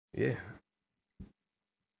Yeah.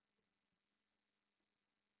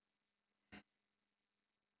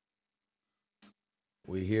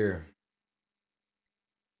 We here.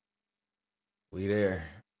 We there.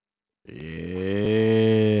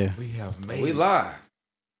 Yeah. We have And we made it. live.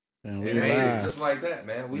 And It we ain't Made shit. it. live. Just like that,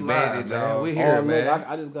 man. We We made live, it, man. y'all. We Oh, here, look, man.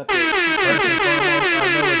 I just got the. First and foremost,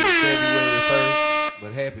 I know it is February 1st,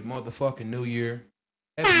 but happy motherfucking New Year.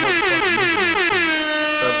 Happy motherfucking New Year.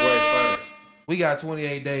 February 1st. We got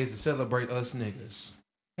 28 days to celebrate us niggas.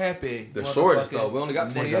 Happy The shortest, though. motherfucking We only got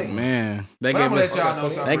nigga 28. month. Man, they But I'm gave gonna us let y'all know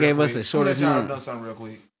 28. something they real gave us quick. the I'm gonna let shortest y'all month. know something real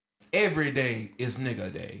quick. Every day is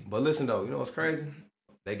nigga day. But listen, though. You know what's crazy?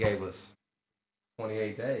 They gave us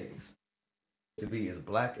 28 days to be as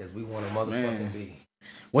black as we want to motherfucking Man. be.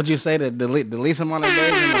 What'd you say? The least amount of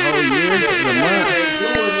days in the whole year? The month?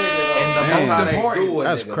 And the Damn. most That's important.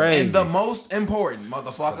 That's crazy. And the most important, The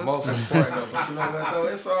motherfuckers. most important though. But you know what though?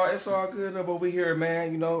 It's all good though. But we here,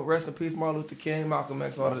 man. You know, rest in peace, Martin Luther King, Malcolm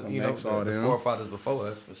X, all the Malcolm X, all the them. forefathers before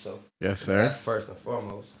us for sure. Yes, That's sir. first and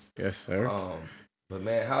foremost. Yes, sir. But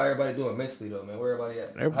man, how everybody doing mentally though, man? Where everybody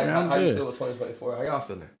at? Everybody, How, I'm how you good. feel with 2024? How y'all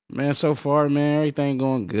feeling? Man, so far, man, everything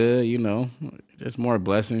going good, you know. Just more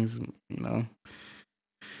blessings, you know.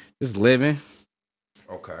 Just living.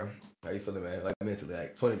 Okay. How you feeling, man? Like mentally,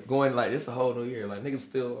 like 20 going like this a whole new year. Like niggas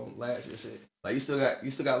still on last year shit. Like you still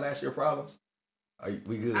got last year problems?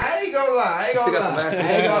 We good? I ain't gonna lie. I ain't You still gonna got some lie. last I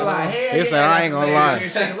year ain't gonna lie. problems? Hell He yeah, said, I ain't got gonna some lie. last year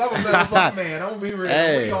shit. 'Cause I'm a motherfucking man. I'm gonna be real.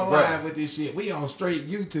 Hey, we on bro. live with this shit. We on straight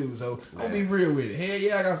YouTube, so I'm gonna be real with it. Hell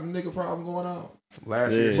yeah, I got some nigga problem going on. Some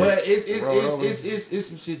last year Yeah. shit. But Roll it over. it's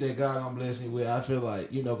some shit that God gonna bless me with. I feel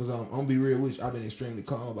like, you know, because I'm gonna be real with you. I've been extremely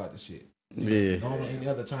calm about the shit. You know, Yeah. normally any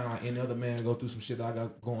other time, any other man go through some shit that I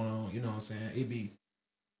got going on, you know what I'm saying? It be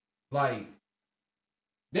like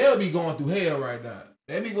they'll be going through hell right now.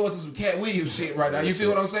 They be going through some Cat Williams shit right now. You feel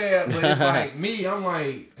what I'm saying? But it's like me, I'm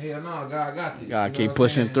like, hell no, God got this. Gotta You know keep what I'm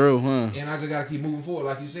pushing saying? through, huh? And I just gotta keep moving forward,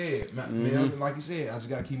 like you said. Man, like you said, I just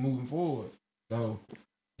gotta keep moving forward. So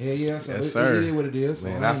yeah, so Yes, it sir. is what it is. So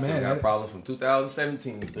Man, I I ain't still mad got at it. problems from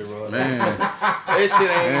 2017 still rolling. Man. That shit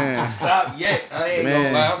ain't Man. stopped yet. I ain't Man.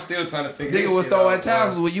 gonna lie. I'm still trying to figure this Nigga was shit throwing out,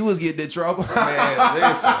 tassels bro. when you was getting in trouble. Man,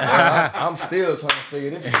 listen, bro, I'm still trying to figure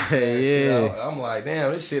this shit Yeah. out. I'm like,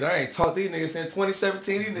 damn, this shit, I ain't taught these niggas since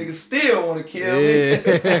 2017. These niggas still want to kill me.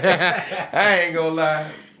 Yeah. I ain't gonna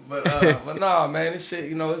lie. But nah, man, this shit,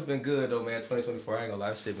 you know, it's been good though, man. 2024, I ain't gonna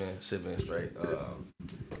lie, shit been straight.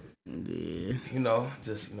 Yeah. You know,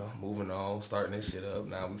 just moving on, starting this shit up.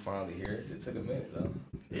 Now we finally here. It took a minute though.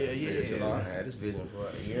 I had this vision for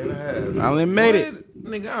a year and a half. Finally made it. What?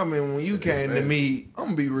 Nigga, I mean, when you came to me, I'm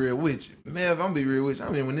gonna be real with you. Man, if I'm gonna be real with you,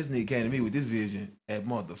 I mean, when this nigga came to me with this vision at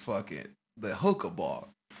motherfucking the hookah bar,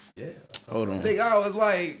 Yeah. Hold on. nigga, I was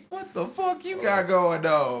like, what the fuck you got going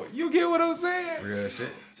on? You get what I'm saying? Real shit.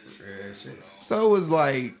 Real shit. So it's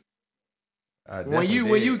like, I when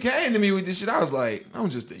definitely you did. came to me with this shit, I was like, I'm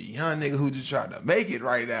just a young nigga who just trying to make it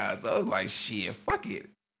right now. So I was like, shit, fuck it.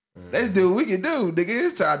 Let's do what we can do, nigga.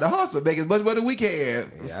 It's time to hustle, make as much money we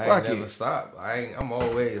can. Yeah, I Fuck ain't never it. stopped. I'm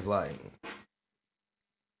always like.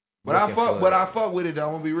 But I looking for fuck with it though.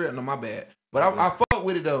 I'm gonna be real. No, my bad. But I fuck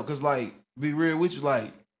with it though, cause like, be real with you,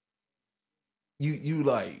 like,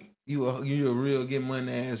 you a real get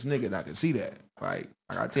money ass nigga. And I can see that. Like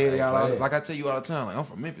I tell y'all, like I tell you all the time. Like I'm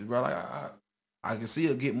from Memphis, bro. Like I can see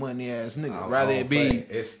a get money ass nigga. Rather it be,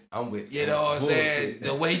 I'm with you know what I'm saying?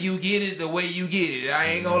 The way you get it, the way you get it. I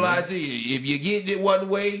ain't gonna lie to you. If you get it one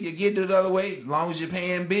way, you get it the other way. As long as you're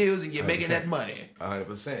paying bills and you're making that money.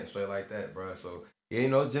 100% straight like that, bro. So yeah, you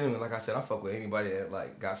know, genuinely, like I said, I fuck with anybody that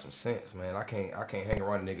like got some sense, man. I can't hang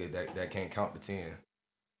around a nigga that can't count to 10.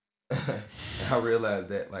 I realized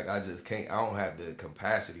that like I just can't. I don't have the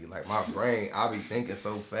capacity. Like my brain, I be thinking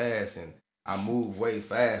so fast and I move way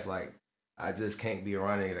fast. Like I just can't be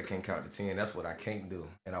around a nigga that can't count to 10. That's what I can't do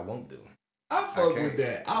and I won't do. I fuck with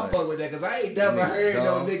that. I fuck with that because I ain't never heard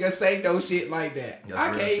no nigga say no shit like that. That's I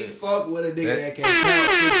real can't shit. fuck with a nigga that can't I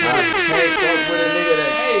count. can't fuck with a nigga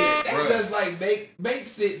that. Hey, that's Bruh. just like make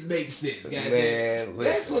sense. Goddamn. Man,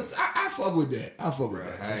 That's listen. what I fuck with that. I fuck with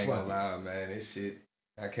Bruh, that. I So ain't gonna fuck it. lie, man. This shit,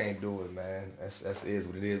 I can't do it, man. That's is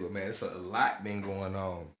what it is. But man, it's a lot been going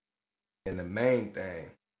on. And the main thing,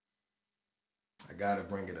 I gotta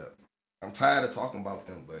bring it up. I'm tired of talking about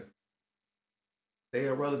them, but they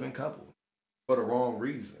a relevant couple for the wrong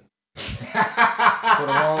reason. For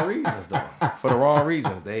the wrong reasons, though. For the wrong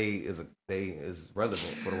reasons, they is relevant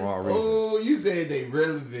for the wrong reasons. Oh, you said they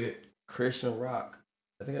relevant. Christian Rock.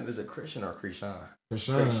 I think it is a Christian or Krishan.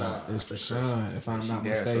 Krishan. It's Krishan, if I'm She not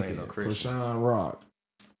damn sure ain't mistaken. no Christian. Krishan Rock.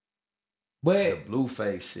 The But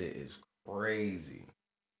Blueface shit is crazy.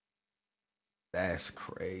 That's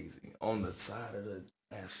crazy. On the side of the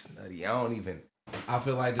that's nutty. I don't even. I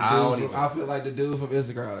feel like the I don't dude. even- I feel like the dude from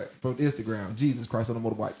Instagram. From Instagram. Jesus Christ on the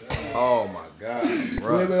motorbike. Oh my god, Wait,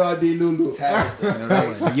 bro. I did Lulu.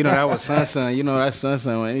 You know that was Sunsun. You know that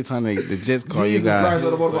Sunsun. Anytime the Jets call you Jesus Christ guys.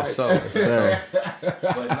 on the But motorbike. so, Sir.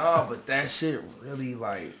 but no, but that shit really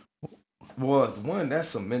like. Well, one that's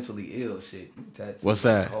some mentally ill shit. You tattoo What's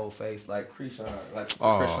like, that? The whole face, like Krishan, Oh,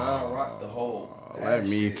 Krishan Rock, the whole. Let that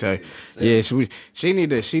me shit tell you. is sick.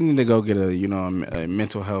 Yeah, she need to go get a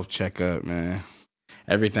mental health checkup, man.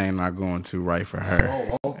 Everything not going too right for I her. don't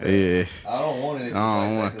want that. Yeah. I don't want it. I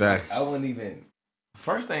don't want 'cause, that. like, I wouldn't even.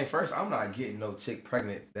 First thing first, I'm not getting no chick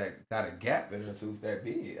pregnant that got a gap in her tooth that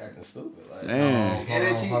big, acting stupid. Like, Damn. and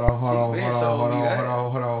then she Hold on. been showing me that.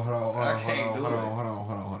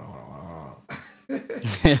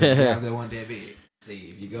 Have that one that big.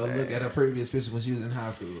 See, if you go look at her previous picture when she was in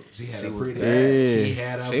high school, she had a pretty. bad. She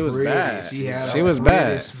had a She was pretty. bad. She had She a was pretty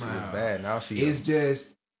bad. She smile. was bad. Now she. It's just,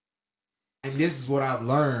 and this is what I've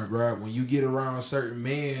learned, bro. When you get around certain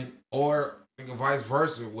men, or vice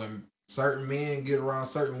versa, when certain men get around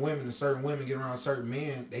certain women and certain women get around certain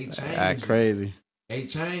men, they change. Act you. crazy. They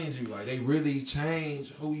change you. Like, they really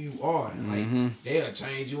change who you are. And, like, they'll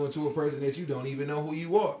change you into a person that you don't even know who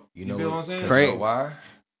you are. You know what I'm saying? Crazy. So why?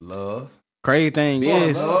 Love. Crazy thing Yeah,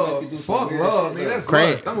 is, love. Fuck love, man. That's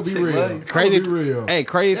Crazy. lust. I'm gonna be Chick real. love you. I'm Crazy- gonna be real. hey,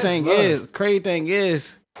 crazy That's thing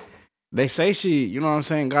is, they say she, you know what I'm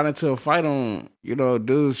saying, got into a fight on,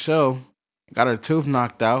 dude's show, got her tooth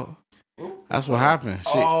knocked out. That's what happened.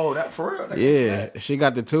 She, That for real? That yeah, she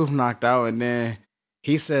got the tooth knocked out, and then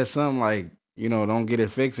he said something like, don't get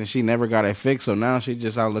it fixed, and she never got it fixed, so now she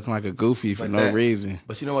just out looking like a goofy for Like no that. reason.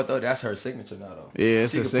 But you know what though? That's her signature now though. Yeah,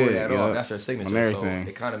 it's she a can pull sig, that yeah. off. That's her signature. On everything. So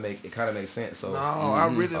it kind of makes sense. So No, I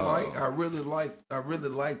really Oh.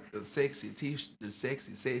 like the sexy teeth, the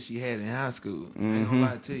sexy set she had in high school. I ain't gonna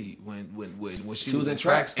lie to you. When she was in a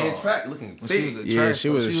track track, in star, track looking when big. she was a Yeah, track she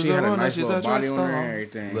star, was. She had a runner, nice she's little a track body on her star. and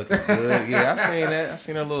everything. looking good. Yeah, I seen that. I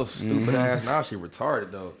seen her little stupid ass. Now she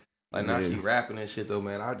retarded though. Like now Yeah. she rapping and shit though,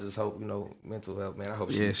 man. I just hope mental health, man. I hope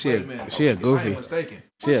she. Yeah, she Wait a, a minute. she a I goofy. ain't mistaken.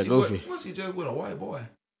 She a goofy. Once she just with a white boy.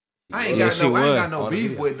 I ain't Yeah, got she no, I ain't was. got no On the beef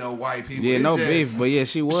video. with no white people. Yeah, It's no just- beef, but yeah,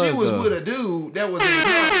 she was. She was though. with a dude that was in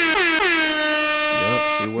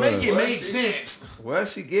Yep, she was. Make it What? make sense. Well,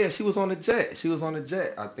 she was on the jet. She was on the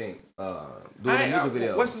jet, I think. Doing a music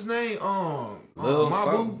video. What's his name? Lil Mabu,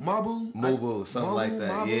 something. Mabu, Mubu, something like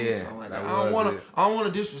that. Mabu, Yeah, something like that that. I was don't it.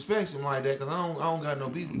 want to disrespect him like that because I don't got no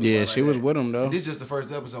beef. with Yeah, nobody she like was that. with him though. This just the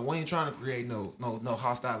first episode. We ain't trying to create no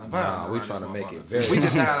hostile environment. Nah, we around trying this to make it motherfucker. very. We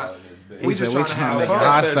just had. He We said just we trying to trying have make it fun.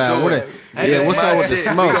 hostile. What Hey, yeah, what's my up with the shit,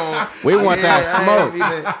 smoke? We want that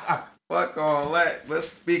smoke. Fuck all that. Let's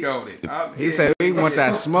speak on it. He said we want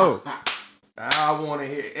that smoke. I want to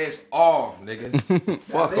hear it's all, nigga.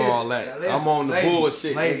 Fuck listen, all that. now listen, I'm on the ladies,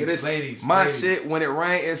 bullshit, ladies, nigga. This ladies, my ladies. shit. When it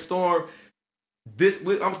rain and storm,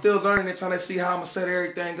 I'm still learning and trying to see how I'm gonna set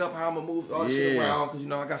everything up, how I'm gonna move all the shit Yeah. around. Cause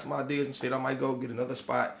I got some ideas and shit. I might go get another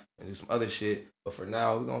spot and do some other shit. But for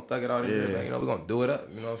now, we're gonna thug it out in here, Yeah. man. We're gonna do it up.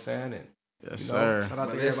 You know what I'm saying? And Yes, shout sir. out to But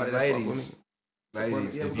everybody listen, that fuck with ladies, me.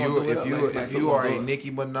 ladies, Yeah, if we gonna do it up, ladies. if We you gonna are do a it.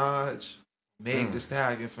 Nicki Minaj, Meg Thee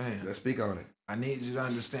Stallion fan, Let's speak on it. I need you to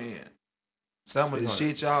understand. Some of the Speak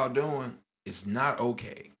on shit y'all doing is not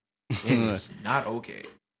okay. And it's not okay.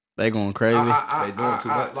 They going crazy. They doing too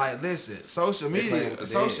much. Like, listen, social They playing media, with the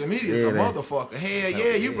social dead. media is Yeah, a they- motherfucker. Hell playing yeah,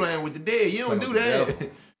 with the you dead. playing with the dead. You don't Playing do with the that.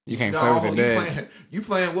 devil. You can't play with the dead. You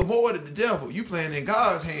playing with more than the devil. You playing in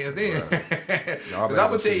God's hands then. Y'all Because better I'm go gonna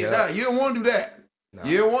tell see you that. that you don't want to do that. Nah.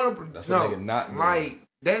 You don't want to. That's what No, nigga not doing. like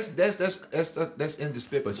that's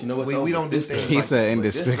indespicable. But you know what? We though? don't do This things. the- He like said that. But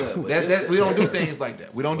this indespicable. the- That's we don't do things like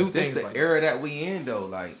that. We don't do But this things the like that. era that we in though.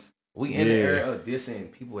 Like we in the Yeah. era of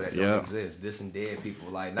dissing people that Yeah. don't exist, dissing dead people.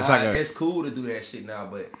 Like It's nah, like a- it's cool to do that shit now,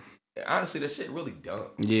 but honestly, that shit really dumb.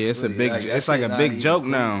 Yeah, it's a Really, big. that It's like shit a not big even joke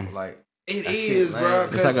cool. now. Like It that shit is, lame. bro.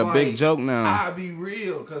 It's like a big joke now. I'll be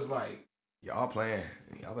real, cause like, y'all playing.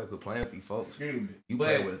 Y'all better quit playing with these folks. excuse me. You But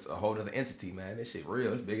playing with a whole other entity, man. This shit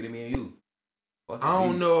real. It's bigger than me and you. Fuck I you.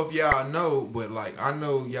 don't know if y'all know, but like I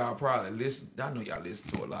know y'all probably listen. I know y'all listen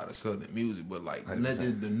to a lot of Southern music, but like 100%.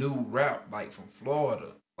 nothing the new rap like from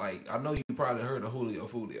Florida. Like I know you probably heard of Julio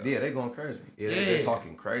Fulio. Yeah, they going crazy. Yeah, Yeah. they're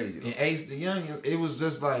talking crazy. And Ace the Youngin, it was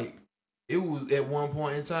just like it was at one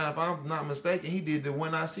point in time. If I'm not mistaken, he did the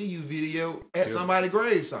 "When I See You" video at Yeah. somebody's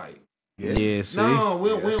gravesite. Yeah, see. No,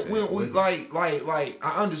 we Yeah, that shit we wicked. like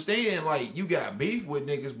I understand like you got beef with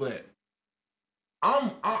niggas, but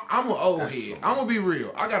I'm an old That's head. so- I'm gonna be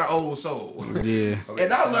real. I got an old soul. Yeah.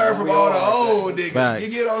 And I learned from all the old niggas. Facts. You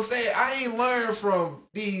get what I'm saying? I ain't learned from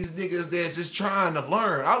these niggas that's just trying to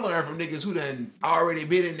learn. I learned from niggas who done already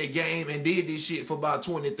been in the game and did this shit for about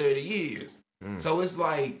 20, 30 years. So it's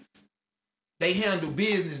like they handle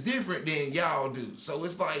business different than y'all do. So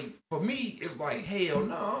it's like, for me, it's like, hell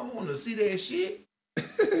no, I don't want to see that shit.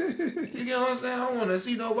 You get what I'm saying? I don't want to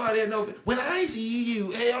see nobody that know. When I see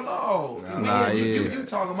you, hell no. You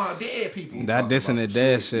talking about dead people. That dissing the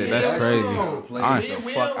dead shit, Yeah, that's crazy. no. Play Yeah, the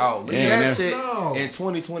we fuck don't- out. Leave Yeah, that man. shit No. in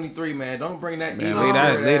 2023, man. Don't bring that. Man, evil leave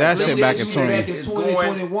that- spirit leave that ass shit shit back in Leave 20. back in It's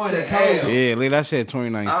 2021 going and to hell. COVID. Yeah, leave that shit I'm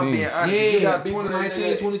 2019. being honest. You Yeah, got beef with 2019,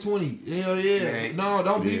 that nigga? 2020. Hell yeah. Man. No,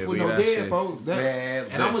 don't beef Yeah, with leave no that dead shit. folks. Man,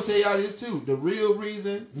 And I'm gonna tell y'all this too. The real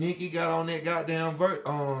reason Nikki got on that goddamn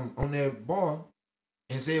on that bar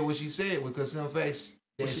and said what she said was because some facts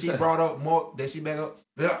that What she she said? brought up more that she back up.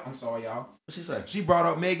 Yeah, I'm sorry, y'all. What she say? She brought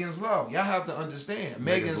up Megan's Law. Y'all have to understand Megan's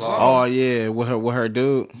Megan's Law. Law. Oh yeah, with her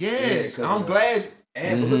dude. Yes, 'cause I'm of glad.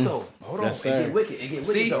 And but look though, hold on, Yes, it sir. get wicked. It get wicked.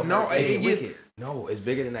 See, though. no, it it get get- wicked. No, it's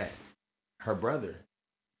bigger than that. Her brother.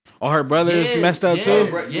 Oh, her brother is Yes, messed up yes. too.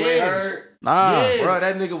 You ain't Yes. heard? Nah. Yes. Bro,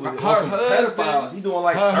 that nigga was Her on some husband- pedophiles. He doing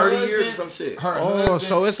like her 30 years or husband- some shit. Her Oh, husband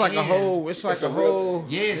so it's like a and- whole. It's like It's a a real- whole.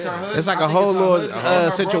 Yes, her Yeah. husband. It's like I a think whole her little, husband and her brother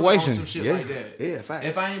on situation. some shit Yeah, like that. yeah, facts.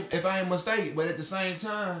 If I ain't mistaken, but at the same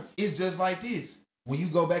time, it's just like this. When you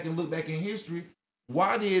go back and look back in history,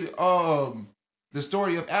 why did the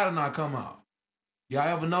story of Adonai come out? Y'all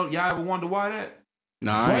ever know? Y'all ever wonder why that?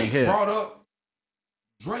 Nah, I ain't here.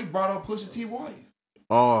 Drake brought up Pusha T wife.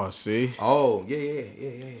 Oh, see. Oh, yeah.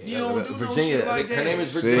 You don't do no Virginia. shit like that. Her name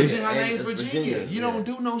is See? Virginia. Her and name's it's Virginia. You yeah. don't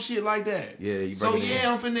do no shit like that. Yeah, you So bringing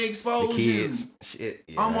yeah, I'm finna expose the kids. you. Shit.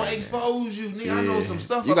 Yeah, I'm gonna man. expose you, nigga. I know some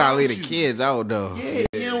stuff. You gotta about leave the you. kids out though. Yeah,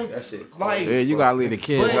 you don't That shit. like. Yeah, you gotta leave the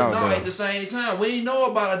kids But out no, though. at the same time, we ain't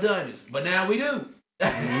know about Adonis, but now we do. He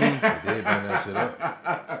did bring that shit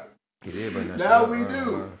up. He did bring that shit Now up. we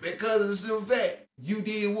do because of the simple fact you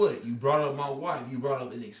did what? You brought up my wife. You brought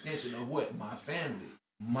up an extension of what? My family,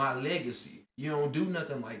 my legacy. You don't do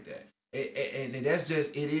nothing like that, and that's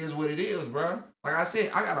just it is what it is, bro. Like I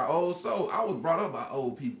said, I got an old soul. I was brought up by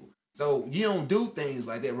old people, so you don't do things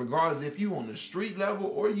like that, regardless if you on the street level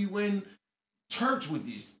or you in church with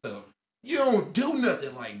this stuff. You don't do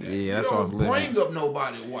nothing like that. Yeah, that's you off don't limits. bring up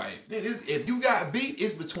nobody's wife. If you got beef,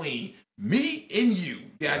 it's between me and you.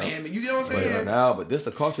 Goddamn it, you get what I'm saying? But this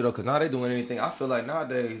the culture though, because now they doing anything. I feel like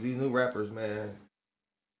nowadays these new rappers, man,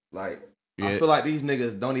 like I Yeah. feel like these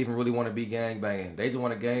niggas don't even really want to be gang banging. They just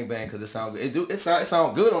want to gang bang because it sound good. It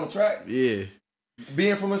sound good on the track. Yeah.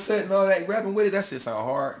 Being from a set and all that, rapping with it, that shit sound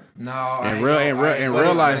hard. No, In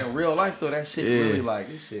real life. In real life though, that shit Yeah. really like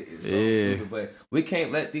this shit is so Yeah. stupid. But we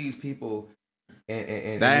can't let these people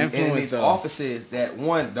and That in influence, these though. offices that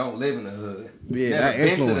one don't live in the hood, Yeah, never that been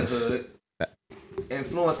influence. to the hood,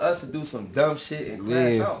 influence us to do some dumb shit and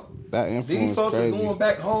crash Yeah. out. That These influence folks crazy. is going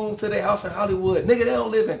back home to their house in Hollywood. Nigga, they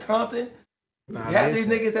don't live in Compton. Nah, Half these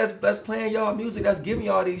listen. niggas that's playing y'all music, that's giving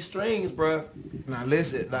y'all these streams, bruh. Now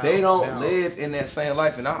listen. Now, They don't now, live in that same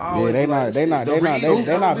life, and I Yeah, always they be like, not. They shit, not. the They not. reason-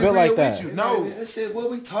 They I'm not be built real like with that. you. No, No. this shit. What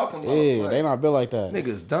we talking about? Yeah, Like, they not built like that.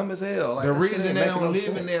 niggas dumb as hell. Like, The that shit reason ain't they making don't no live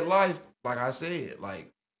sense. in that life, like I said, like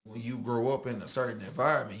when you grow up in a certain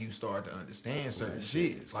environment, you start to understand certain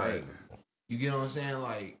shit. Like, crazy. you get what I'm saying?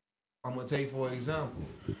 Like, I'm gonna take for example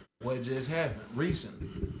what just happened recently.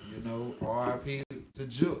 You know, R.I.P. to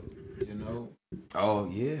Juke. You know, Oh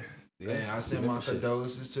yeah, yeah. and I send Remember my shit.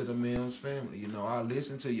 condolences to the Mills family. You know, I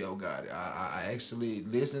listened to Yo Gotti. I actually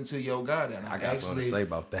listened to Yo Gotti, and I got something to say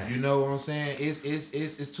about that. you know what I'm saying?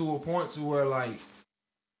 It's to a point to where like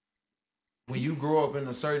when you grow up in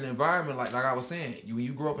a certain environment, like I was saying, when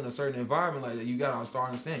you grow up in a certain environment like that, you gotta start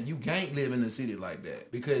understanding you can't live in the city like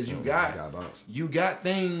that because you got bounced. you got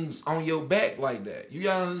things on your back like that. You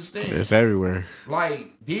gotta understand. It's everywhere.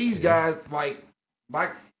 Like these guys, like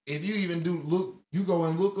if you even you go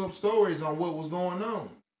and look up stories on what was going on.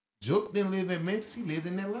 Juke didn't live in Memphis; he lived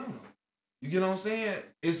in Atlanta. You get what I'm saying?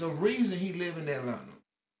 It's a reason he lived in Atlanta.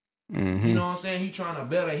 Mm-hmm. You know what I'm saying? He trying to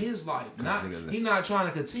better his life. nigga- He not trying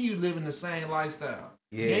to continue living the same lifestyle.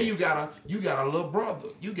 Yeah. Then you got a little brother.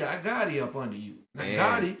 You got Gotti up under you.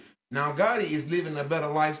 Yeah. Gotti is living a better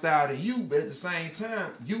lifestyle than you, but at the same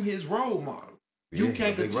time, you his role model. You Yeah,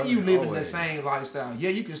 can't big continue brother, living the always. same lifestyle. Yeah,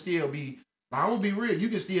 you can still be. I'm gonna be real. You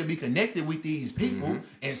can still be connected with these people Mm-hmm.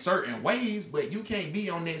 in certain ways, but you can't be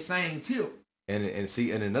on that same tip. And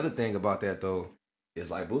see, and another thing about that though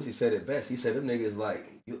is like Boosie said it best. He said them niggas like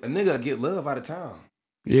a nigga get love out of town.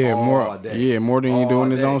 Yeah, all more. day. Yeah, more than you do All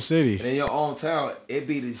in his day. own And city. in your own town, it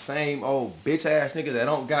be the same old bitch ass nigga that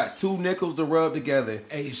don't got two nickels to rub together.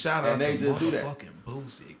 Hey, shout And out they to just do that. motherfucking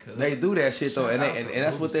Boosie. Cause They do that shit though, shout and out they, to and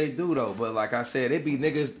that's what Boosie. they do though. But like I said, it be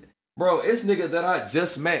niggas, bro. It's niggas that I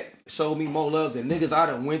just met show me more love than niggas I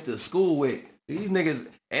done went to school with. These niggas,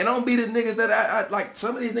 and don't be the niggas that I like.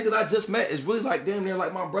 Some of these niggas I just met is really like damn near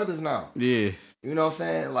like my brothers now. Yeah. You know what I'm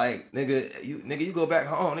saying? Like nigga, you go back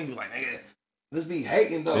home, nigga, like nigga, this be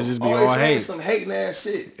hating though. It just be Always all saying hate. some hating ass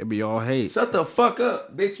shit. It be all hate. Shut the fuck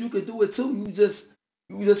up, bitch. You could do it too.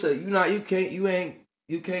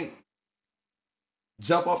 You can't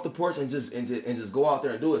jump off the porch and just go out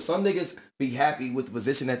there and do it. Some niggas be happy with the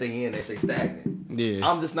position that they in. They say stagnant. Yeah.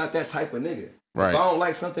 I'm just not that type of nigga. Right. If I don't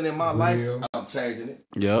like something in my life, Real. I'm changing it.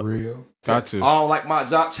 Yep. Real. Got I to don't like my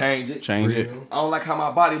job, change it. change it. Real. I don't like how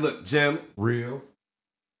my body look, gym. Real.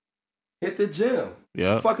 Hit the gym. The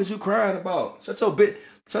Yep. fuck is you crying about? Shut your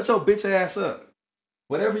bitch ass up.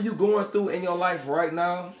 Whatever you going through in your life right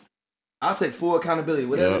now, I'll take full accountability.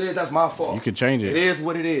 Whatever Yep. it is, that's my fault. You can change It it. is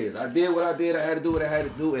what it is. I did what I did. I had to do what I had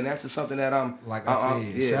to do, and that's just something that I'm. Like I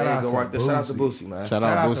said, yeah, shout there you out go to right there. Shout out to Boosie. Boosie, man. Shout Shout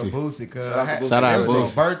out out to Boosie. Boosie, cuz Shout out to Boosie. Shout out it was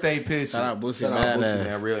Boosie. a birthday picture. Shout out Boosie, Shout out Boosie, man,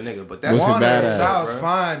 badass. real nigga. But Boosie that's One of the badass. South's bro.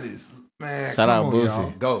 finest. Man, Shout out come on, Boosie.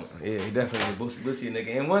 y'all. Go. Yeah, he definitely Boosie a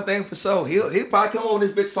nigga. And one thing for sure, he'll probably come on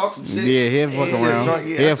this bitch talk some shit. Yeah, he'll fuck Yeah, around. drunk,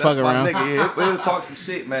 yeah, He'll that's fuck my around. Nigga. Yeah, he'll talk some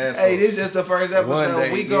shit, man. So Hey, this just the first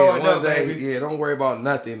episode. We going up, baby. Yeah, don't worry about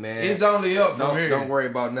nothing, man. It's only up from here. Don't worry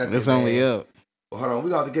about nothing. It's man. only up. Well, hold on,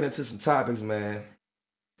 we got to get into some topics, man.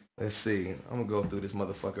 Let's see. I'm gonna go through this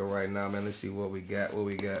motherfucker right now, man. Let's see what we got.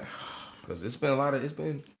 Because it's been a lot of. It's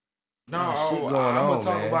been. No, shit I'm going gonna on,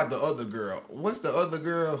 talk man. about the other girl. What's the other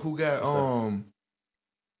girl who got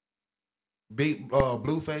big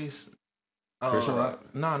Blueface? Christian Rock?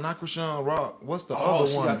 No, not Christian Rock. What's the Oh, other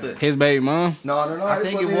she one? got the. His baby mom. No. I this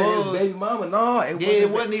think it wasn't was. his baby mama. No, It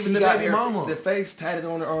wasn't even she the got baby her- mama. The face tatted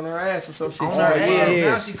on her ass or some shit. On She her got- ass. yeah.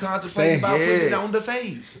 Now she contemplating about Yeah. putting it on the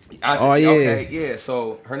face. Oh, yeah. Okay, yeah.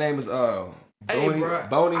 So her name is Hey, Bonnie. bro,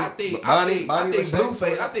 Bonnie. I think Bonnie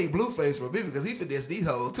Blueface. I think Blueface for me because he finessed these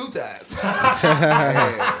hoes 2 times.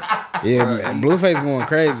 Yeah. Yeah, Bruh, Blueface going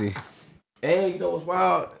crazy. And you know what's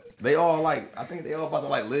wild? They all like, I think they all about to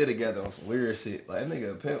like live together on some weird shit. Like that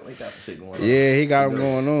nigga a pimp, he got some shit going on. Yeah, he got him He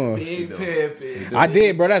going on. Big pimpin'. I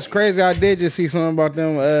did, bro. That's crazy. I did just see something about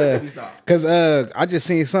them. Cause I just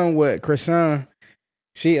seen something with Krishan.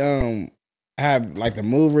 She had like the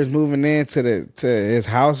movers moving into his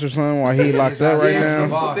house or something while he locked up right Yeah,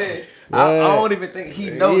 now. I don't even think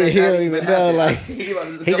he know Yeah, that. he that don't even know. happened. Like he about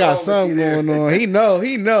to just he come got home something and going shit on.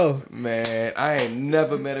 He know. Man, I ain't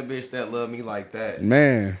never met a bitch that loved me like that.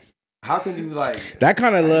 Man, How can you like that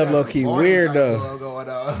kind of love low key weird though.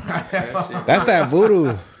 that shit? That's that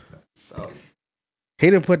voodoo. So, He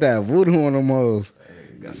done put that voodoo on them hoes.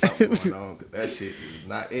 hey, got something going on. 'Cause that shit is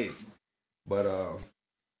not it. But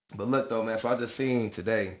look though, man. So I just seen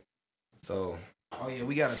today. So Oh yeah,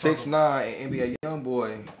 we got 6ix9ine and NBA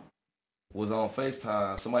YoungBoy was on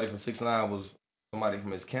FaceTime. Somebody from 6ix9ine was somebody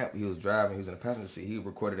from his camp. He was driving. He was in the passenger seat. He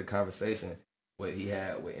recorded a conversation what he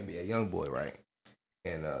had with NBA YoungBoy, right?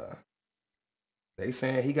 And they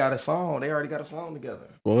saying he got a song. They already got a song together.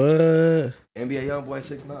 What? NBA YoungBoy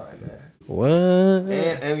 6ix9ine, man. What?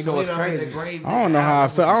 And you know what's crazy? I don't know how I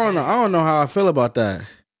feel. I don't know how I feel about that.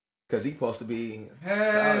 Because he supposed to be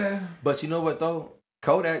solid. But you know what though?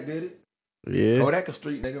 Kodak did it. Yeah. Kodak a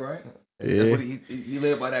street nigga, right? Yeah. That's what he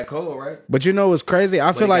lived by that code, right? But you know what's crazy?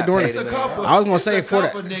 I feel he like got during paid It's a couple. I was gonna it's say a for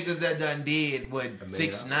that- couple niggas that done did what I mean,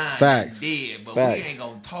 6ix9ine Facts. did, but Facts. we ain't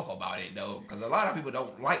gonna talk about it though, because a lot of people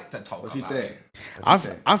don't like to talk What about you think?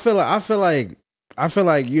 it. I feel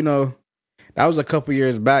like you know that was a couple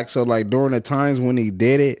years back. So like during the times when he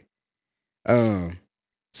did it,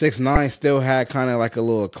 6ix9ine still had kind of like a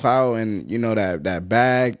little clout and you know that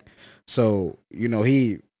bag. So you know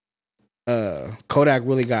he Kodak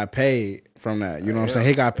really got paid from that. You know what I'm saying?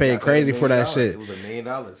 He got paid crazy for that shit. It was $1 million.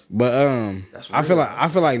 But That's I feel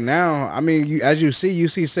real. like now. I mean, you see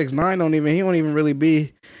 6ix9ine he don't even really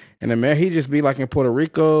be in America. He just be like in Puerto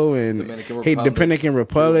Rico and Dominican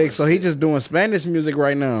Republic. So he just doing Spanish music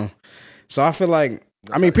right now. So I feel like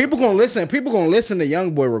people gonna listen. People gonna listen to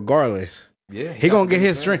YoungBoy regardless. Yeah, He gonna get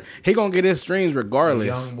his string. He gonna get his streams regardless.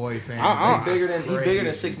 Young boy fan. I- He bigger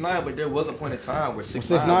than 6ix9ine, but there was a point in time where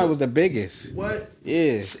 6ix9ine was the biggest. What?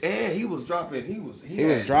 Yeah. And he was dropping. He was dropping. He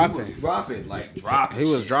was dropping. dropping. He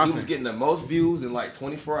was shit. getting the most views in like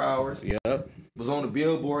 24 hours. Yep. was on the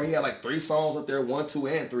Billboard. He had like 3 songs up there, 1, 2,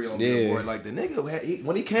 and 3 on Billboard. Like the nigga,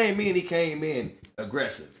 when he came in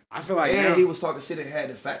aggressive. I feel like and he was talking shit and had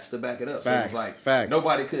the facts to back it up. Facts, so it was like facts.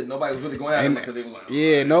 Nobody was really going at him because they was like,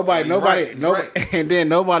 nobody, right. and then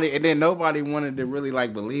nobody wanted to really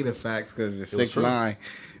like believe the facts because it's 6ix9ine.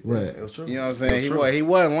 It was true. You know what I'm saying? He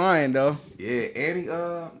wasn't lying though. Yeah, and he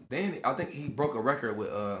then I think he broke a record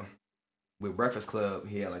with Breakfast Club.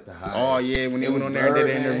 He had like the highest. Oh yeah, when he went on there and did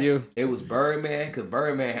an interview. It was Birdman because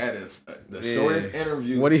Birdman had the shortest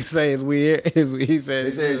interview. What he say is weird. He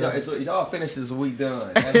said y'all finish this, we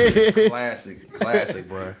done. That's classic,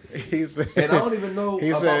 bro. He said, and I don't even know.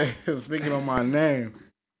 He said, speaking on my name.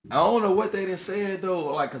 I don't know what they done said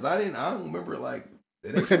though, like, cause I don't remember like.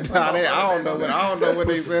 I don't know what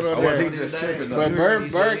they said on there. But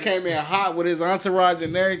Bird came in hot with his entourage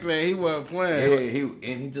and everything. He wasn't playing.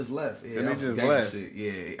 Yeah, he just left. Yeah, and he just left. Shit.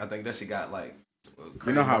 Yeah, I think that shit got like.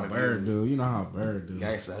 You know how Bird do.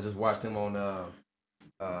 Gangsta. I just watched him on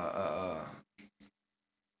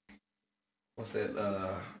what's that?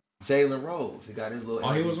 Jalen Rose. He got his little.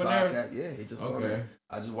 Oh, he was in there. Yeah, he just. Okay.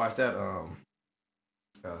 I just watched that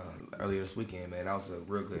earlier this weekend, man. That was a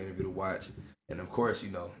real good interview to watch. And of course,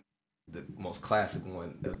 you know, the most classic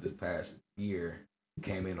one of this past year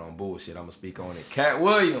came in on bullshit. I'm gonna speak on it. Cat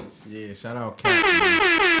Williams. Yeah, shout out Cat.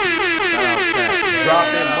 Drop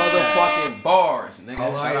that motherfucking bars, nigga.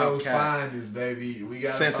 Ohio's finest, baby. We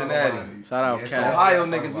got Cincinnati. Shout out Cat. Ohio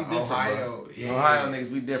niggas, we different. Ohio, bro. Ohio niggas,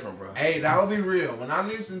 we different, bro. Hey, that'll be real. When I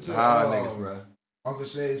listen to niggas, bro. Uncle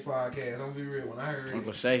Shay's podcast, I'm gonna be real. When I heard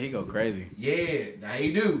Uncle Shay, he go crazy. Yeah, now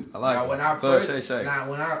he do. I like. Now when I first, Shay.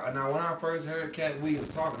 when I first heard Cat Williams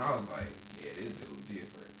talking, I was like, yeah, this dude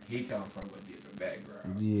different. He come from a different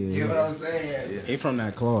background. Yeah, you know what I'm saying? Yeah. He from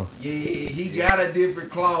that cloth. Yeah, he got a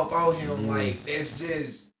different cloth on him. Like that's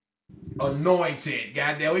just anointed.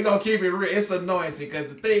 Goddamn, we gonna keep it real. It's anointed because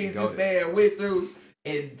the things this man went through.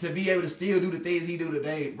 And to be able to still do the things he do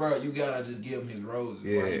today, bro, you gotta just give him his roses.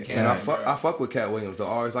 Yeah, and I fuck with Cat Williams though.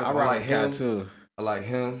 I like him too. I like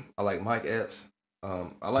him. I like Mike Epps.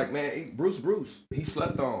 I like Bruce. He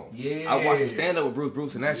slept on. Yeah, I watched the stand up with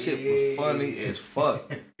Bruce, and that shit was funny as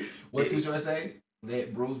fuck. What you trying to say?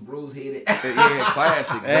 Let Bruce hit it. Yeah,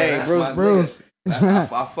 classic. Hey, Bruce.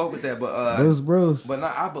 I fuck with that, but Bruce. But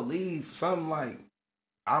now I believe something like.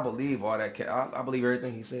 I believe all that. I believe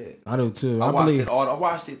everything he said. I do too. I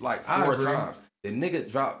watched it like 4 times. The nigga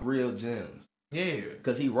dropped real gems. Yeah,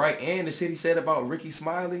 because he right, and the shit he said about Ricky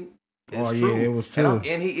Smiley. Oh yeah, it was true.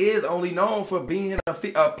 And he is only known for being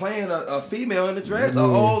playing a female in the dress, an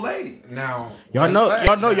old lady. Now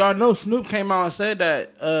y'all know Snoop came out and said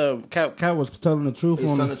that Cat was telling the truth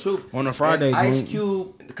on a Friday. Ice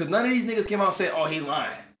Cube, because none of these niggas came out and said, "Oh, he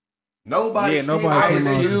lying." Nobody Ice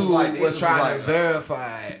Cube was trying to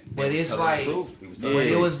verify it, but it's like,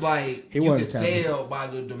 it was like you could tell by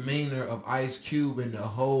the demeanor of Ice Cube in the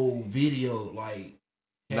whole video, like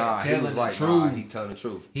telling the truth. He telling the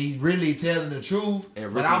truth. He really telling the truth.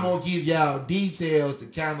 But I'm gonna give y'all details to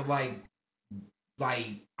kind of like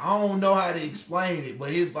I don't know how to explain it, but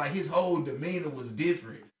his whole demeanor was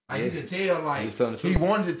different. Like you could tell, like he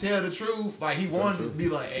wanted to tell the truth. Like he wanted to be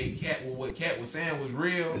like, "Hey, Cat, what Cat was saying was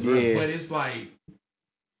real." Yeah. But it's like,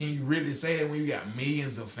 can you really say that when you got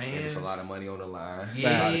millions of fans? It's a lot of money on the line.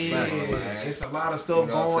 Yeah, it's a lot of stuff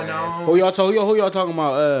going on. Who y'all talking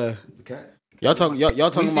about? Cat. Y'all talking we about?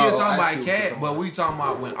 still talking about Cat, but we talking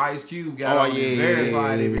about when Ice Cube got on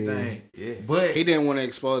verified everything. Yeah, but he didn't want to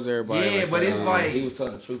expose everybody. Yeah, but it's like he was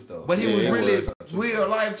telling the truth though. But he was really real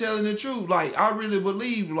life telling the truth. Like I really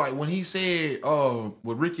believe, like when he said,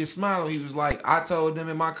 with Ricky Smiley, he was like, I told them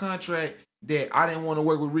in my contract that I didn't want to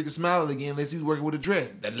work with Ricky Smiley again unless he was working with a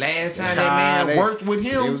dress. The last time that man worked with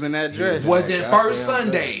him, he was in that dress. Was it First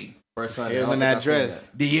Sunday? First Sunday. He was in that dress.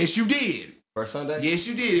 Yes, you did. First Sunday? Yes,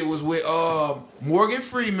 you did. It was with Morgan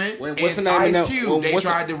Freeman what's and the name Ice Cube. They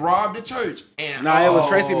tried to rob the church. And it was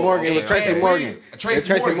Tracy Morgan. It was Tracy Morgan.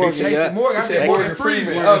 Tracy Morgan. I said Morgan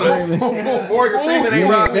Freeman. Morgan Freeman ain't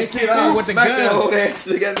robbed. They came in with the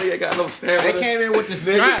gun. They got no stamina. They came in with the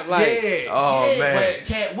strap. Man. But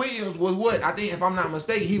Cat Williams was what? I think, if I'm not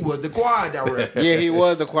mistaken, he was the choir director. Yeah, he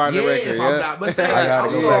was the choir director. If I'm not mistaken.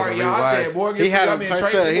 I'm sorry, y'all. I said Morgan Freeman. He had him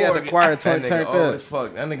turned up. He had the choir turned up. As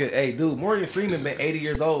fuck. That nigga, hey, dude, Morgan Freeman been 80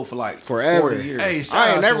 years old for like forever. 40 years. Hey,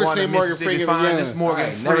 I ain't never seen Morgan Freeman finest.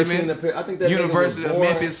 Morgan Freeman, I think that University of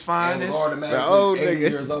Memphis finest. The old nigga.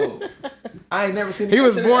 Years old. I ain't never seen. He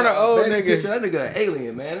was born an old nigga. That nigga an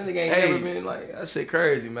alien, man. That nigga ain't never been like that. Shit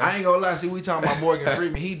crazy, man. I ain't gonna lie. See, we talking about Morgan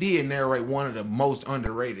Freeman. He did narrate one of the most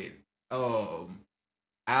underrated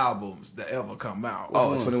albums that ever come out.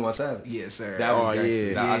 Oh, 21 Savage. Yes, sir. That was gangsta.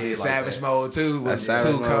 yeah. Nah, I did like Savage that. Mode 2 was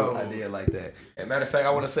Savage too Mode, cold. I did like that. And matter of fact,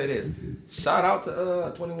 I want to say this. Shout out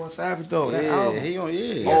to 21 Savage though. That album. he on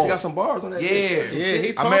He actually got some bars on that. Yeah,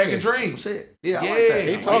 he talking. American Dream. Shit. Yeah, I Yeah, like that.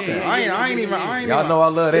 he talking. I ain't even. Y'all know I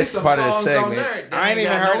love There's this some part of the songs on segment. there that I ain't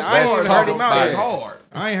even got heard- no I ain't stars even heard on him them. out That's yet. hard.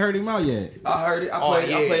 I ain't heard him out yet. I heard it. I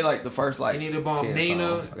played like the first like. You need to bump 10 Nina,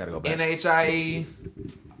 songs. I gotta go back. NHIE.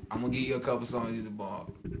 I'm gonna give you a couple songs you need to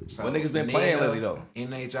bump. So, What niggas been playing lately though?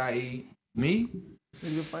 NHIE. Me?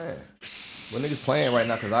 Niggas been playing. What niggas playing right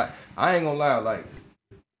now? Cause I ain't gonna lie. Like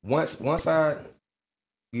once I,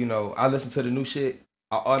 I listen to the new shit,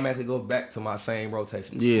 I automatically go back to my same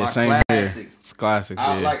rotation. Yeah, my same classics. here. It's classics.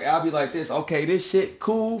 I'll be like this. Okay, this shit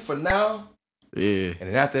cool for now. Yeah. And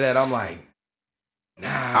then after that, I'm like, nah.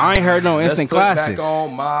 I ain't heard no instant let's put classics. back on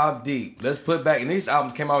Mobb Deep. Let's put back. And these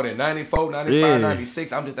albums came out in 94, 95,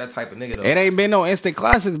 96. I'm just that type of nigga though. It ain't been no instant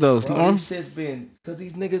classics though, Bro, Storm. this shit's been because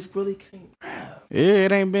these niggas really can't rap. Yeah,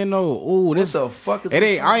 it ain't been no. Ooh, What this. the fuck is It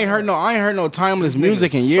ain't. I ain't heard no timeless These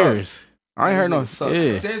music in niggas years. I ain't heard no. Niggas suck.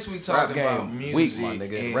 Yeah. Since we Rap talking about game music, weak, my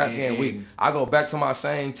nigga. Rap game weak. I go back to my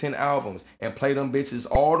same 10 albums and play them bitches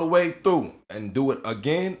all the way through and do it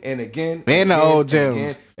again and again. And the again, old and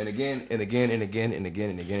gems. and again and again and again and again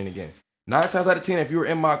and again and again. 9 times out of 10, if you were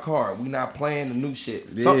in my car, we not playing the new shit.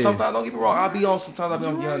 Yeah. Sometimes, don't get me wrong, sometimes I'll be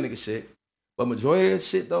on young nigga shit. But majority of this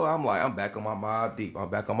shit though, I'm back on my Mobb Deep. I'm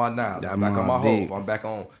back on my Nas. I'm back on my Mobb Deep. Hov. I'm back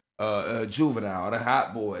on Juvenile, the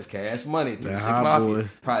Hot Boys, Cash Money, 3 6 Hot Mafia, Boy.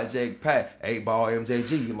 Project Pat, 8 Ball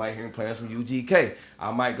MJG. You might hear him playing some UGK.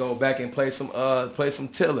 I might go back and play some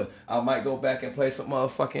Tiller. I might go back and play some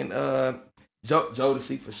motherfucking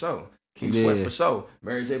Jodeci for sure. Keith Sweat for sure.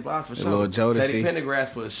 Mary J. Blige for sure. Teddy Pendergrass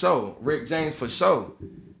for sure. Rick James for sure.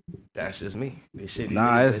 That's just me. This shit,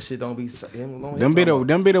 that shit don't be. Them be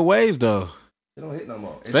the waves though. It don't hit no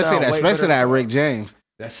more. Especially that Rick James.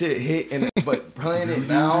 That shit hit, but playing it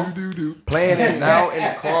now in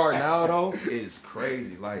the car now though is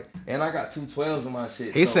crazy. Like, and I got 212s in my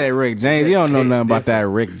shit. He said Rick James. You don't know nothing about that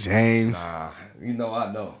Rick James. Nah,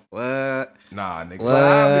 I know. What? Nah, nigga. But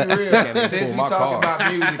I'll be real. Can't even Since pull we my talking car.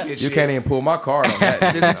 about music and shit. You can't even pull my card on that.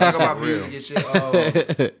 Since we talking about music and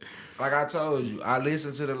shit, like I told you, I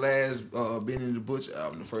listened to the last Benny the Butcher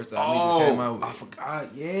album, the first album he came out with. I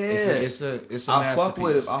forgot. Yeah, it's a I fuck masterpiece.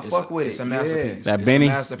 with it. I fuck with it. It's a masterpiece. Yeah. That It's Benny? a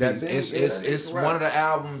masterpiece. That Benny, It's right. one of the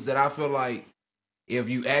albums that I feel like if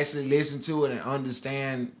you actually listen to it and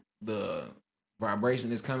understand the vibration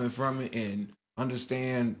that's coming from it and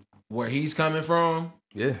understand where he's coming from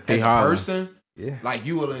Yeah. as a hollering. person. Yeah. Like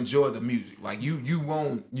you will enjoy the music. Like you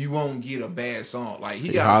won't get a bad song. Like he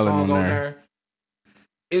He got a hollering song on on there. there.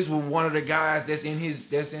 It's with one of the guys that's in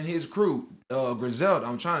his crew, Griselda.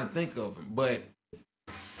 I'm trying to think of him, but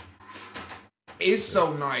it's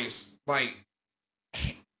so nice. Like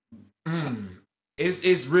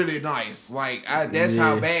it's really nice. Like that's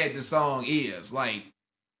how bad the song is. Like,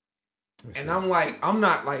 and I'm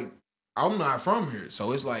not from here,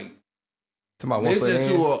 so it's like Talking about One Foot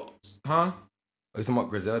listening In. to a huh. Are you talking about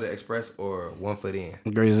Griselda Express or One Foot In?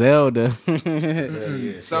 Griselda.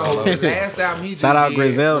 Yeah. So the last album he just Shout out did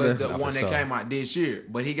Griselda. was the Nah, one for that sure. came out this year,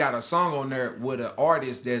 but he got a song on there with an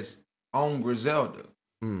artist that's on Griselda.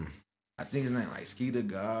 I think his name like Skeeter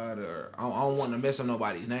God, or I don't want to mess up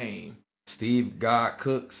nobody's name. Steve God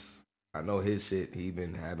Cooks. I know his shit. He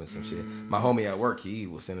been having some shit. My homie at work, he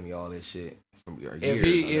was sending me all this shit. From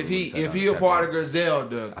If he a part of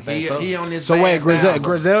Griselda, I think so. he on this. So wait, last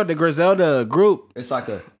album. Griselda group. It's like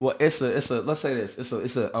it's a let's say this.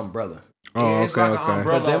 It's an umbrella. Oh, It's okay, like an okay.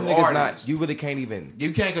 umbrella. But them of niggas artists. you really can't even.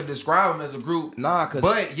 You can't describe them as a group. Nah, cause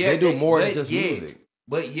But yet they do more than just music.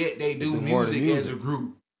 But yet they do do more than music as music. a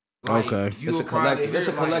group. Like, Okay. you It's a will probably collective. It's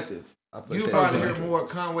a hear, like, collective. You probably hear more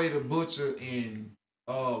Conway the Butcher and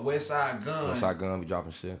West Side Gun. West Side Gun be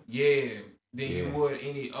dropping shit. Yeah, than you Yeah. would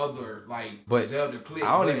any other like But Zelda clip.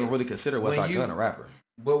 I don't But even really consider West when Side you- Gun a rapper.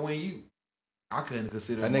 But when you, I couldn't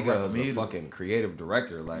consider That him a nigga rapper is a either. fucking creative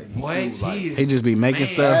director. Like What? he do, like, He just be making Man.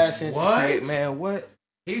 stuff. fashion What? shit, man. What?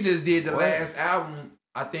 He just did the What? last album.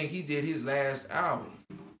 I think he did his last album.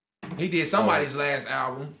 He did somebody's last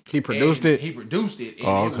album. He produced and it? He produced it. And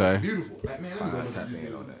Oh, it okay. was beautiful. Like, man, let me I go had look to at tap this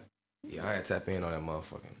in on video. that. Yeah, I had to tap in on that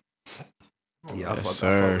motherfucking. Yeah, I Yes, fuck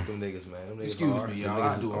sir. with them niggas, man. Them niggas Excuse hard. me, Them y'all.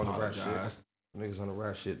 niggas I do on the rap shit. apologize. Niggas on the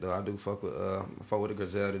rap shit though. I do fuck with the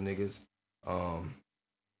Griselda niggas.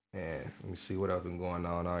 And let me see what else been going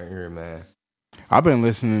on out here, man. I've been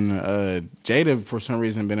listening to Jada for some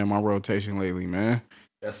reason. Been in my rotation lately, man.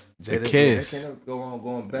 That's the Kiss. That can't go wrong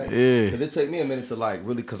going back. Yeah. Cause it took me a minute to like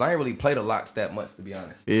really, cause I ain't really played the Locks that much to be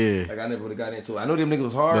honest. Yeah. Like I never really got into it. I know them niggas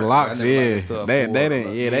was hard. The Locks, I never yeah. They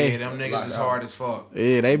didn't. Yeah, them niggas is hard as fuck.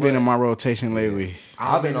 Yeah, they been in my rotation lately.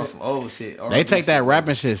 I've been on some old shit. They take that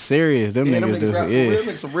rapping shit serious. Them niggas do.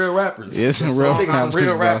 Yeah, some real rappers. Yeah, some real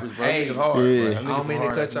rappers, bro. Hey, hard, bro. I don't mean to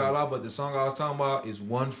cut y'all out, but the song I was talking about is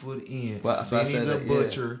 1 Foot In. Benny the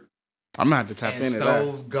Butcher. I'm gonna have to tap into that.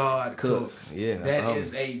 Stove God Cooks. Yeah, that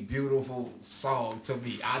is a beautiful song to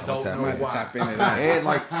me. I don't know why. Tap into that. And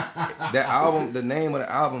like that album, the name of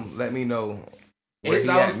the album let me know where he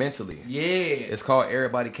at mentally. Yeah, it's called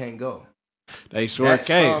Everybody Can't Go. They sure that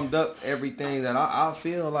summed up everything that I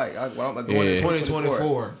feel like when I'm going to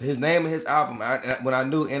 2024. His name of his album. When I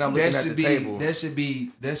knew, and I'm looking at the table. That should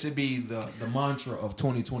be the mantra of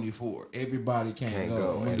 2024. Everybody can't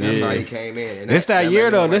go. And that's how he came in. And it's that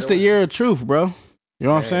year though. This the year of truth, bro. You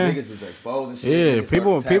know what I'm saying? Niggas is exposing shit. Yeah,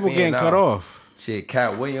 people getting cut off. Shit,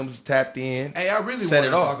 Cat Williams tapped in. Hey, I really want to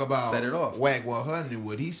talk about Wack 100,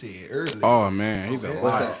 what he said earlier. Oh man, he's a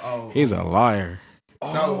liar. He's a liar.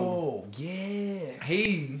 So yeah,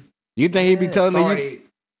 You think he be telling you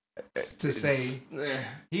to say?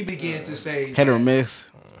 He began to say hit or miss.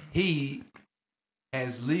 He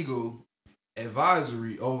has legal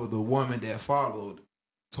advisory over the woman that followed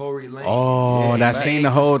Tory Lanez. Oh, that seen the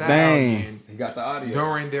whole thing. He got the audio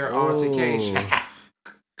during their altercation.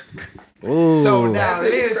 Ooh. So now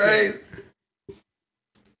listen.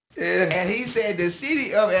 Yeah. And he said the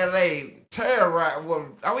city of LA terrorized. Well,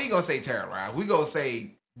 we ain't gonna say terrorized. We gonna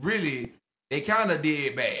say really they kind of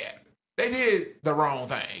did bad. They did the wrong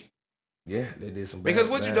thing. Yeah, they did some bad. Because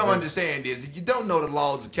what you don't understand is if you don't know the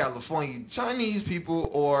laws of California, Chinese people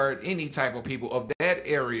or any type of people of that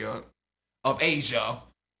area of Asia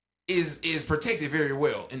is protected very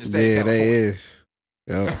well in the state of California. They is.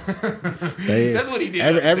 Yep. That's what he did.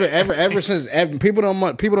 Ever since people don't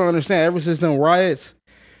understand. Ever since them riots.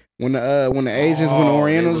 When the Asians, when the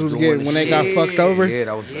Orientals was getting, when they got fucked over,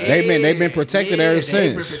 they've been protected ever since.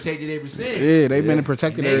 They've been protected ever since. Yeah, they've been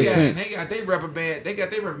protected ever since. They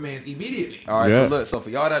got their reprimands immediately. All right, so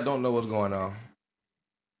for y'all that don't know what's going on,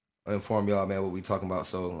 I'll inform y'all, man, what we talking about.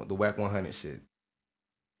 So the Wack 100 shit.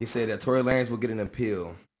 He said that Tory Lanez will get an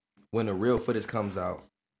appeal when the real footage comes out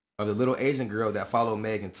of the little Asian girl that followed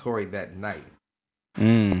Meg and Tory that night.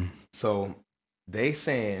 So they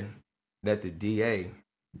saying that the DA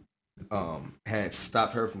had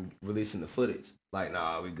stopped her from releasing the footage. Like,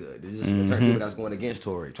 nah, we good. There's just certain people that's going against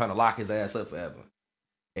Tory, trying to lock his ass up forever.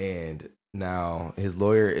 And now his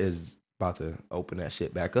lawyer is about to open that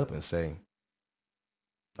shit back up and say,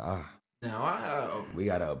 we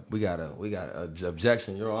got a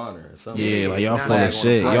objection, Your Honor, or something. Yeah, like y'all full of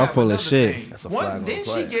shit. Y'all full of shit. Didn't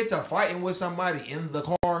she get to fighting with somebody in the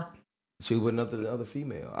car? She was with the other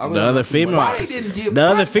female. The other female.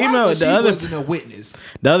 Wasn't a witness.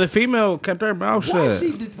 The other female kept her mouth shut.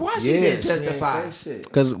 Why she didn't testify?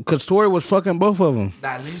 Because Tory was fucking both of them.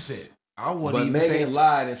 Now listen, I wouldn't but even Megan say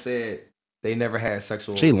lied and said they never had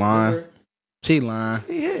sexual. She lying. She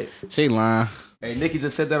lying. She lying. Hey, Nikki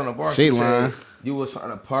just said that on the bar. She lying. Said you was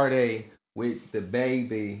trying to party with the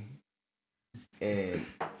baby, and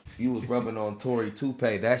you was rubbing on Tory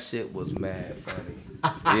toupee. That shit was mad funny.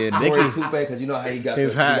 Yeah, Tory toupee, because you know how he got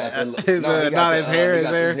his hair. His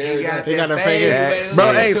hair. He got a fake hair.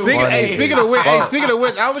 Bro, speaking of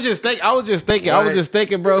which, I was just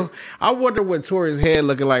thinking, bro. I wonder what Tory's head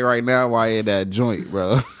looking like right now while he in that joint,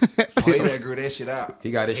 bro. He done grew that shit out. He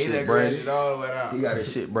got his shit braided. He got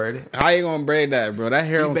his shit braided. How you gonna braid that, bro? That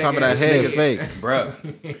hair on top of that head is fake, bro.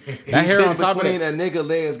 That hair on top of that nigga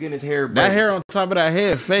legs getting his hair braided. That hair on top of that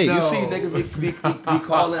head fake. You see niggas be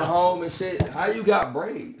calling home and shit. How you got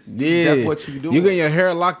braids? Yeah, that's what you do. You getting your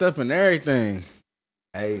hair locked up and everything.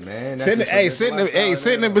 Hey man,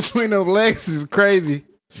 sitting in between those legs is crazy.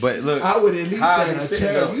 But look, I would at least sit in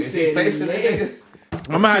a chair. You said facing the niggas.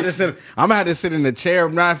 I'm gonna have to sit in the chair.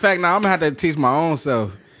 Matter of fact, now I'm gonna have to teach my own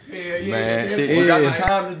self. Man, shit, you got the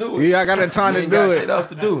time to do it. Yeah, I got the time to do it. Shit else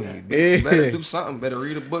to do. You better do something. Better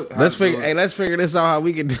read a book. Let's figure this out how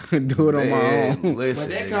we can do it on my own. Listen,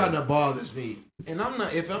 but that kind of bothers me. And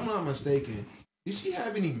if I'm not mistaken, did she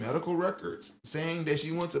have any medical records saying that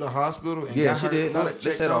she went to the hospital? And yeah, she did. No,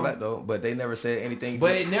 they said all that though, but they never said anything.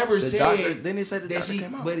 But it never said. Then they said that she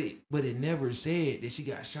came out. But it never said that she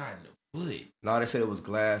got shot in the foot. No, they said it was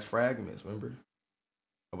glass fragments. Remember?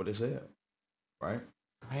 That's what they said, right?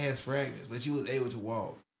 Glass fragments, but she was able to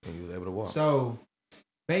walk. And you was able to walk. So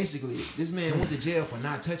basically, this man went to jail for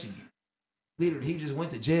not touching you. Literally, he just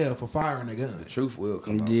went to jail for firing a gun. The truth will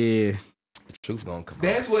come out. Yeah. Truth gonna come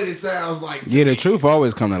That's out. what it sounds like. Yeah, me. the truth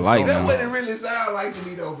always come to light. That's Man. what it really sounds like to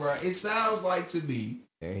me, though, bro. It sounds like to me.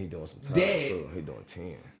 And he doing some time Dad. too. He doing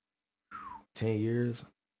 10 years.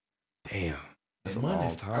 Damn, that's a money,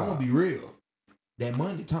 long time. I'm gonna be real. That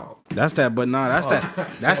money talk. That's that, but nah, that's that.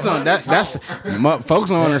 That's some. money That's folks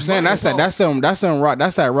don't understand. That's that. That's some rock.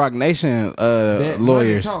 That's that Rock Nation That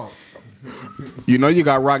lawyers. money talk. You know, you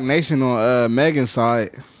got Rock Nation on Megan's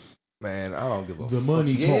side. Man, I don't give a The fuck.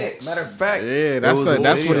 money Yeah, talks. matter of fact, Yeah, that's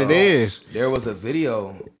what it is. There was a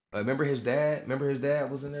video. Remember his dad? Remember his dad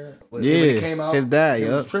was in there? When Yeah, it came out, his dad, he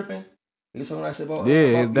was yup. tripping. You saw what I said about? Yeah,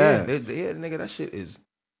 his dad. Yeah, nigga, that shit is.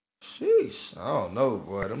 Sheesh, I don't know,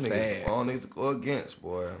 boy. Them niggas, all niggas to go against,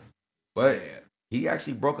 boy. But he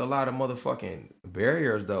actually broke a lot of motherfucking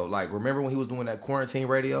barriers, though. Like, remember when he was doing that quarantine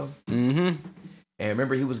radio? Mm-hmm. And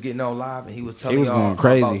remember he was getting on live and he was telling He was y'all going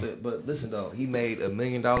crazy. about it. But listen though, he made $1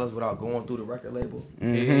 million without going through the record label.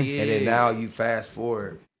 Mm-hmm. Yeah. And then now you fast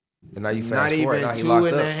forward. And now you Not fast forward. even Now he 2 locked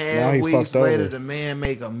and a up. Now half he weeks fucked later, over. the man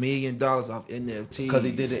make $1 million off NFTs. Because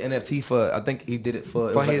he did the NFT for, I think he did it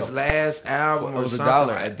for. for his last album. it was or $1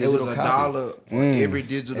 something. at It was digital $1 copy. for every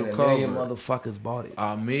digital And $1 cover. million motherfuckers bought it.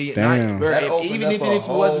 $1 million. Damn. Bro, That opened even up if a it wasn't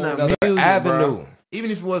whole $1 nother million, avenue. bro,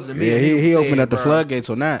 even if it wasn't $1 Yeah, million, he said, opened up the bro, floodgates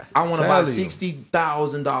on that. I want to buy Tell you.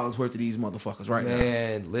 $60,000 worth of these motherfuckers right now,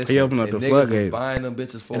 Man, listen. He opened up and the niggas floodgate. was buying them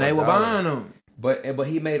bitches for and they were $1. buying them. But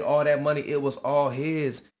he made all that money. It was all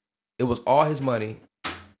his. It was all his money.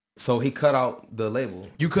 So he cut out the label.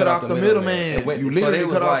 You cut off the middleman. It went- You so literally they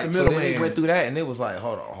was cut off like- the So then middleman. he went through that and it was like,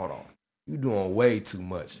 hold on. You doing way too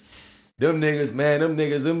much. Them niggas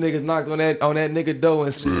knocked on that nigga door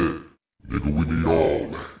and said, Nigga, we need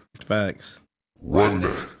all. Facts. Run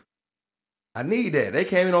that. I need that. They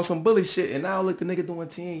came in on some bully shit and now look the nigga doing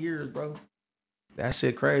 10 years, bro. That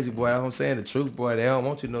shit crazy, boy. I'm saying the truth, boy. They don't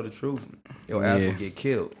want you to know the truth. Your ass will get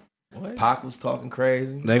killed. What? Pac was talking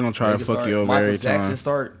crazy. They gonna try to fuck you over Michael every Jackson time.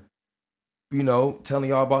 start, telling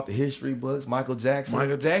y'all about the history books. Michael Jackson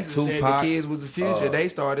said Tupac, the kids was the future. They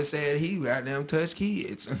started saying he goddamn touch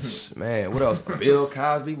kids. Man, what else? Bill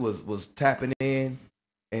Cosby was tapping in.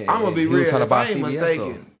 And, I'ma and be he was real, trying to if buy I ain't CBS,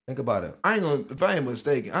 mistaken. though. Think about it. If I ain't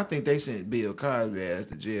mistaken, I think they sent Bill Cosby ass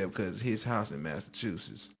to jail because his house in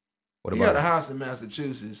Massachusetts. What He got about a it? house in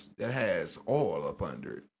Massachusetts that has oil up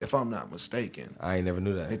under it, if I'm not mistaken. I ain't never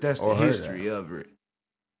knew that. If that's Or the heard history that. of it.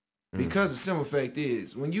 Mm. Because the simple fact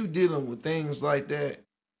is, when you dealing with things like that,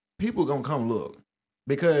 people gonna come look.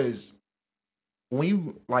 Because when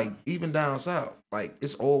you, like, even down south, like,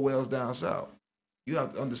 it's oil wells down south, you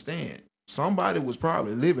have to understand, somebody was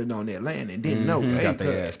probably living on that land and didn't know. Hey, Got their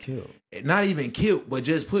cuz, ass killed. not even killed, but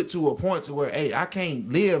just put to a point to where, hey, I can't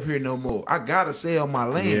live here no more. I gotta sell my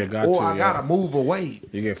land, I gotta move away.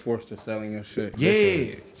 You get forced to selling your shit.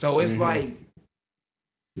 Yeah, so it's like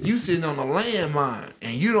you sitting on a landmine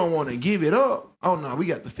and you don't want to give it up. Oh no, we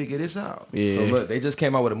got to figure this out. Yeah. So look, they just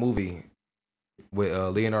came out with a movie with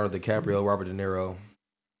Leonardo DiCaprio, Robert De Niro,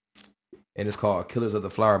 and it's called Killers of the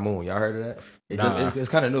Flower Moon. Y'all heard of that? Nah. It's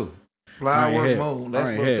kind of new. Flower hit. Moon. I Let's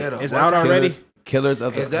ain't look hit. that up. It's What out kind- already? Killers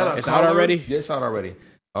of the Is that a It's out color? already? Yeah, it's out already.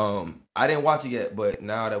 I didn't watch it yet, but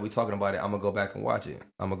now that we're talking about it, I'm gonna go back and watch it.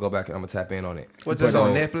 I'm gonna go back and I'm gonna tap in on it. What's that So-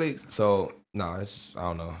 on Netflix? So no, it's I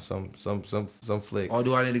don't know, some flick. Or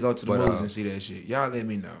do I need to go to the But, movies and see that shit? Y'all let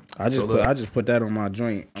me know. I just put that on my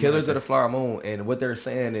joint. Killers of the Flower Moon, and what they're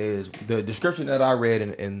saying is the description that I read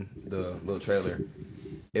in the little trailer.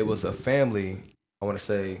 It was a family. I want to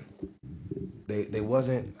say they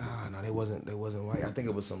wasn't. No, they wasn't white. I think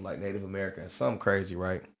it was some like Native American, something crazy,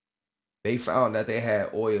 right? They found that they had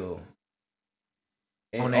oil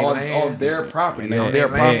On their land? on their property. They, on their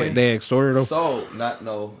property. they extorted them. So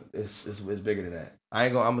it's bigger than that.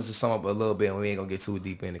 I'm gonna just sum up a little bit, and we ain't gonna get too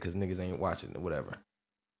deep in it because niggas ain't watching or whatever.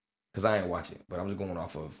 Because I ain't watching, but I'm just going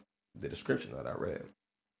off of the description that I read.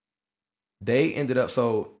 They ended up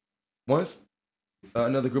once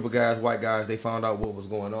another group of guys, white guys, they found out what was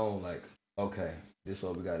going on. Like, okay, this is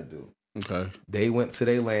what we got to do. Okay. They went to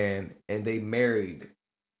their land and they married.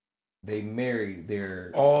 They married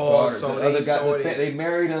their Oh, daughter. so The they other guy, sorted- they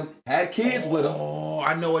married them, had kids with them. Oh,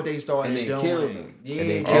 I know what they started And they doing. killed them. Yeah, And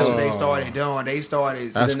they that's killed what they them. started doing. They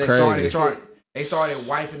started. That's then crazy. They started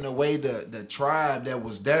wiping away the tribe that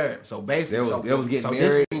was there. So basically, They was getting so married,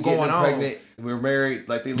 this was getting going on. pregnant. We were married,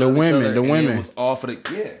 like they The loved each women, other, the and women. It was all for the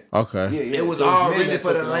Okay. yeah. It was So all men really that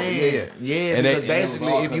for the took it over. land. Yeah, And because it was basically,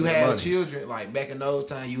 all if you because of had money. children, like back in those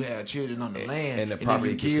times, you had children on the land, and the and if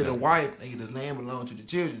property you killed the gets wife, the land belonged to the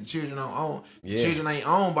children. The children don't own. The Yeah. children ain't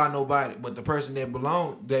owned by nobody, but the person that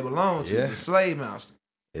belong to Yeah. the slave master.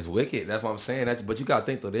 It's wicked. That's what I'm saying. But you gotta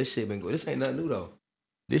think though, this shit been good. This ain't nothing new though.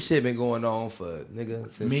 This shit been going on for nigga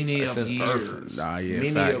since Many of since years. Earth. Nah, yeah,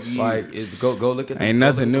 Many facts. of years. Like, go look at. Ain't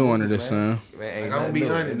nothing new under the sun. Man, ain't Like, I'm nothing gonna be new.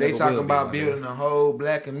 honest. It They never talking will be, about my building nigga. a whole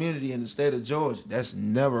black community in the state of Georgia. That's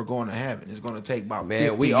never going to happen. It's going to take about 50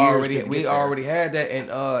 Man, we years already to get there. had that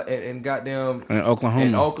in goddamn In Oklahoma.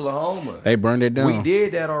 in Oklahoma. They burned it down. We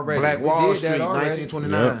did that already. Black We Wall did Street, that already.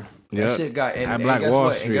 1929. That shit got At and Black guess Wall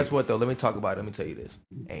what? Street. And guess what though? Let me talk about it. Let me tell you this.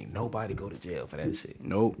 Ain't nobody go to jail for that shit.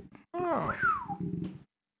 Nope. Oh.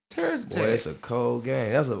 Terrorist Boy, attack. it's a cold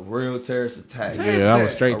game. That's a real terrorist attack. Yeah, that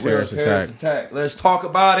was straight A real terrorist attack. Let's talk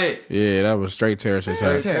about it. Yeah, that was straight terrorist Straight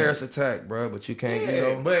attack. terrorist attack, bro. But you can't, you Yeah,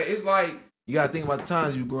 know. but it's like you gotta think about the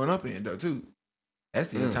times you growing up in though too. That's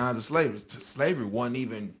the times of slavery. Slavery wasn't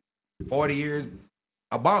even 40 years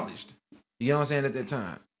abolished. You know what I'm saying? At that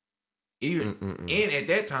time, even and at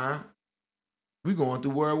that time, we going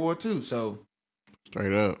through World War II. So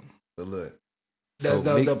Straight up. But look,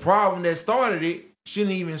 the problem that started it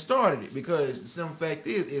shouldn't even started it because the simple fact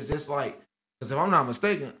is just like because if I'm not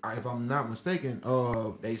mistaken,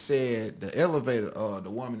 they said the elevator,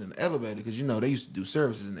 the woman in the elevator, because you know they used to do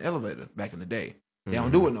services in the elevator back in the day. They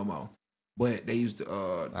don't do it no more. But they used to.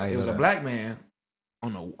 It was a black man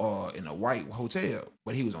on the in a white hotel,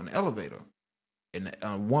 but he was on the elevator, and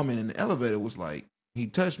the woman in the elevator was like, "He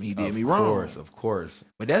touched me. He did me wrong." Of course.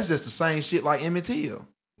 But that's just the same shit like Emmett Till.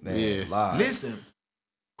 Man, Yeah. live. Listen,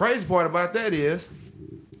 crazy part about that is,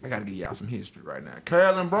 I gotta give y'all some history right now.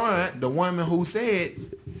 Carolyn Bryant, the woman who said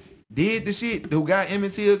did the shit, who got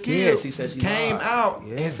Emmett Till killed, she said she came lied. out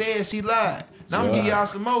Yeah. and said she lied. Now I'm gonna give y'all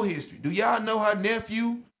some more history. Do y'all know her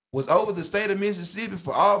nephew was over the state of Mississippi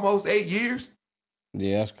for almost 8 years?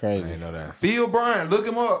 Yeah, that's I crazy. didn't know that. Phil Bryant, look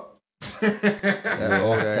him up. That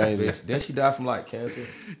old ass crazy. bitch. Then she died from like cancer.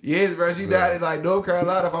 Yes, bro. She died in like North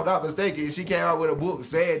Carolina, if I'm not mistaken. She came out with a book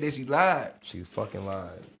saying that she lied. She fucking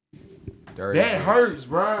lied. Dirty. That bitch. hurts,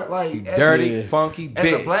 bro. Like as Dirty, Yeah. funky as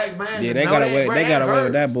bitch. a black man, Yeah, to they know got that, away. bro, They got away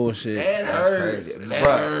with that hurts. bullshit. That That's hurts. crazy. That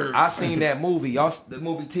Bruh, hurts. I seen that movie. Y'all, the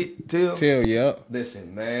movie Till. Till, yep.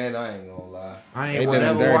 Listen, man, I ain't gonna lie. I They ain't done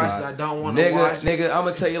never dirty. watched it. I don't want to watch it. Nigga, I'm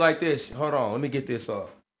gonna tell you like this. Hold on, let me get this off.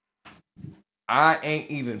 I ain't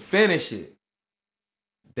even finished it.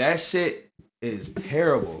 That shit is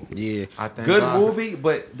terrible. Yeah. I think Good God- movie,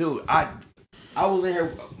 but dude, I was in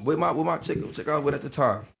here with my chick I was with at the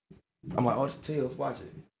time. I'm like, oh, it's Till, watch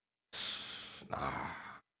it. Nah,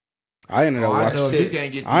 I ended up Oh, I watching. know if shit. you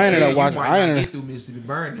can't get through I ended up Till, watching- You I might not ended- get through Mississippi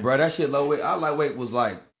Burning. bro, that shit low weight. Our lightweight was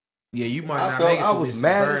like, Yeah, you might I not felt make it I through was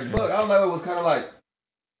Mississippi mad as Burning. fuck. Our lightweight was kind of like,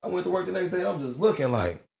 I went to work the next day. I'm just looking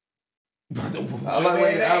like,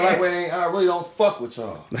 I really don't fuck with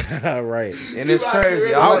y'all. Right. And it's like, crazy.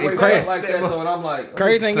 really I like was crazy. like that, so, and I'm like,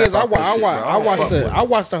 Crazy thing is, I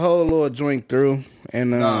watched the. the whole little joint through,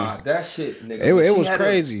 and Nah, that shit, nigga. it She was had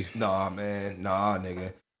crazy. Nah, man, nah,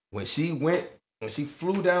 nigga. When she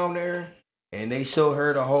flew down there, and they showed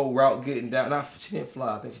her the whole route getting down. Nah, she didn't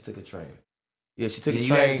fly. I think she took a train. Yeah, she took a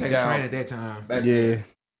You had train to take down. a train at that time. back Yeah. then.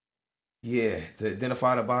 Yeah, to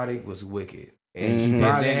identify the body was wicked. And Mhm. she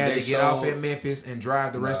Probably then had they to get off showed- at Memphis and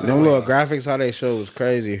drive the rest of Them the little way. graphics, how they show was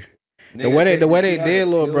crazy. The Nigga, way they she had did, to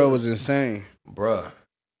little kill bro, her. was insane. Bruh,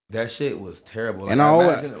 that shit was terrible. Like, And I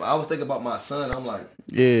I was thinking about my son. I'm like,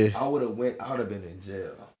 Yeah, I would have been in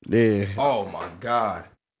jail. yeah. Oh my God.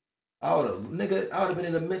 I would have been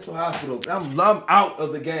in a mental hospital. I'm out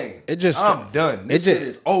of the game. I'm done. This shit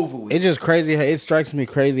is over with. It's just crazy. It strikes me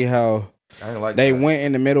crazy how I ain't like they that. went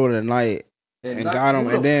in the middle of the night and got him,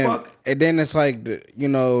 who the fuck and then it's like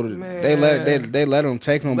they let him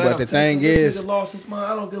take him. let But him the take thing him? This is, nigga lost his mind.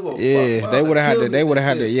 I don't give a fuck. yeah, Bro, they would have had kill to. me They would with have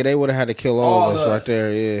had to. this. Yeah, they would have had to kill All all of us right us.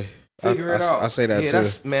 there. Yeah, Figure it out. I say that yeah,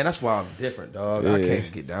 too. That's why I'm different, dog. I Yeah.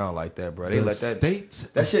 can't get down like that, bro. They The let that state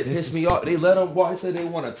that of shit piss me off. They let them walk. They said they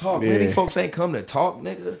want to talk. Man, Yeah. these folks ain't come to talk,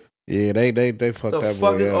 nigga. Yeah, they fucked The that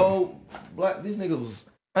fucking boy up. old black. These niggas was.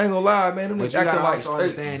 I ain't gonna lie, man. Them But niggas you acting gotta like also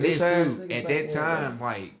understand straight this bitch-ass too. niggas At back that then. time,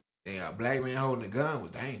 like, a black man holding a gun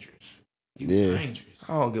was dangerous. He was Yeah. dangerous.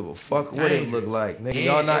 I don't give a fuck what it look like, nigga. And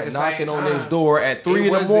Y'all at not the same knocking on time, this door at 3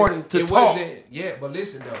 in the It morning to wasn't- talk. Yeah, but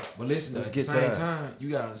listen though. Let's At the get to same that. time, you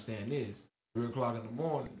gotta understand this. 3 o'clock in the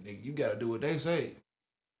morning, nigga, you gotta do what they say.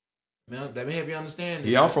 Man, let me help you understand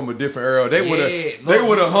this. Yeah, I'm from a different era. They would have, Yeah, they look,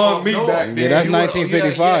 would have you hung from me up back north. then. Yeah, that's You would've-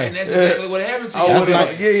 1955. Yeah, and that's exactly what happened to you. I would've-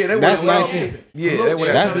 That's yeah, they would that's have. 19 Yeah, Look, they would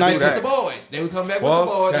That's have. come back 19 with the boys. They would come back with Fuck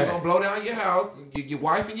the boys. that. They're gonna blow down your house. Your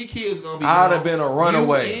wife and your kids gonna be. I'd gone. have been a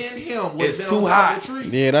runaway. You and him would It's have been too on top hot. of the tree.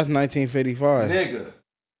 Yeah, that's 1955. Nigga,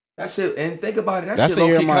 that shit. And think about it. That That's shit the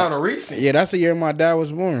year low-key my- kind of recent. Yeah, that's the year my dad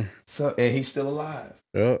was born. So and he's still alive.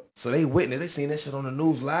 Yep. So they witnessed. They seen that shit on the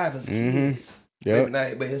news live as Mhm. kids.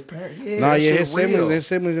 Yeah. But his parents, His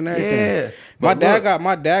siblings and everything. Yeah.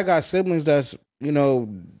 My dad got siblings that's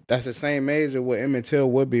that's the same age of what Emmett Till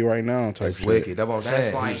would be right now. Type That's shit. wicked. That's what I'm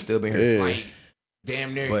saying. Like, He still been here. Yeah. Like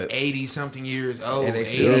damn near But- 80 something years old. And they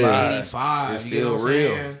 80, still alive. 85. It's You know what I'm still real.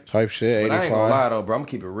 saying? Type shit. But I ain't gonna 85. lie though, bro. I'm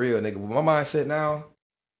gonna keep it real, nigga. With my mindset now,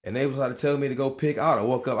 and they was like to tell me to go pick, I would have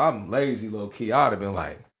woke up. I'm lazy, low key. I'd have been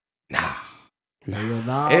like, nah. Hell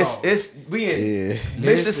no. It's we in Yeah.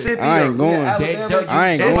 Mississippi. I ain't or we in going. Alabama. I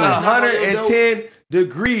ain't It's going. 110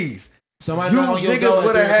 degrees. Somebody You knock on your niggas door at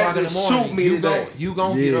woulda 3 had o'clock in to the morning. shoot me you today. You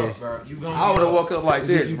gonna get Yeah. up, bro. You gonna I get would have up. woke up like 'Cause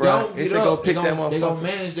this, if you bro. don't It's get to go up, pick they that gonna, they gonna motherfucker.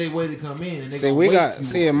 manage their way to come in. And they See, gonna we wake got you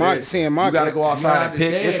seeing up. my You gotta go outside and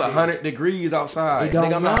pick. It's understand 100 degrees outside. It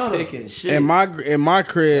don't Nigga, I'm not matter. picking shit. in my I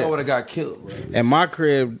crib, would have got killed, bro. in my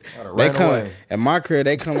crib, I'd've they ran come. away. In my crib,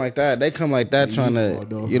 they come like that. They come like that, trying to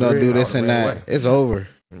do this and ran that. away. It's over.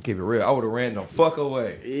 Keep it real. I would have ran the fuck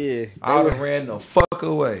away. Yeah. I would have ran the fuck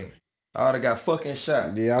away. I would have got fucking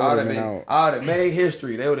shot. Yeah, I I would would've have been out. I would have made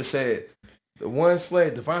history. They would have said the one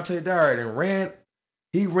slave, Devontae died and ran.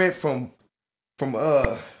 He ran from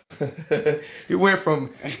he went from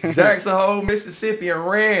Jackson Hole, Mississippi, and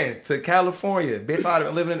ran to California. Bitch, I'd have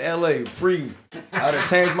been living in LA free. I'd have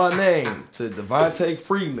changed my name to Devontae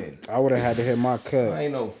Freeman. I would have had to hit my I cut.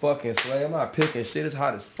 ain't no fucking slave. I'm not picking shit. It's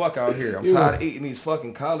hot as fuck out here. I'm tired of eating these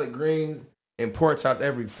fucking collard greens and pork chops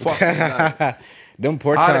every fucking night. Them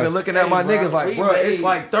pork I'd have been chops. looking at my Hey, bro, niggas like, we bro, it's made-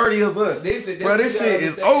 like 30 of us. Bro, this shit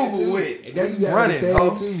is over with. And that's what you gotta Running, understand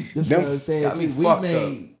ho. too. That's Them- what I'm saying got me too. We fucked I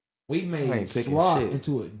made ain't picking slop shit.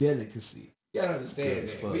 into a delicacy. You gotta Good understand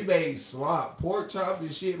as that. fuck. We made slop, pork chops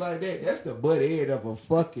and shit like that. That's the butt end of a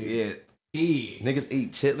fucking Yeah, pig. niggas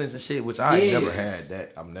eat chitlins and shit, which I ain't never had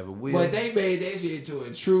that. I'm never will. But they made that shit into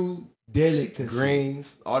a true delicacy.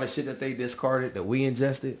 Greens, all the shit that they discarded that we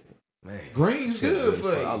ingested. Man, Greens shit good as for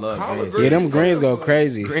fuck. you. I love Collard greens. Yeah, them greens good go for you.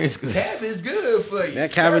 crazy. Greens good. Cabbage good for you.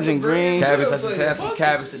 That cabbage and greens. Cabbage, I good just for had you. some Fuck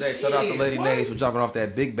cabbage today. Shout out to shit, Lady what? Nays for dropping off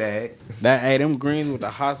that big bag. That them greens with the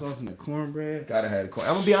hot sauce and the cornbread. Gotta have the corn.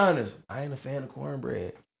 I'm gonna be honest. I ain't a fan of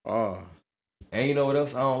cornbread. Oh. And you know what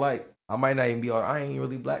else I don't like? I might not even be. I ain't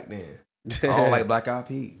really black then. I don't like black eyed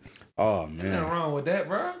peas. Oh Ain't nothing man. wrong with that,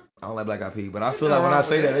 bro. I don't like black eyed peas. But I feel Ain't like when nothing I wrong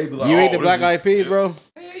say with that, that. they be like, You oh, eat the black eyed peas, bro?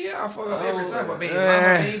 Hell yeah, I fuck up every type of bean.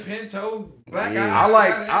 eh. Lima bean, pinto, black Yeah. eye. I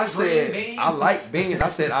like. green I said bean, I like beans. I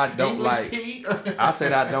said I don't English like. pea. I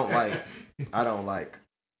said I don't like. I don't like.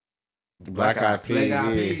 Black eyed peas. Black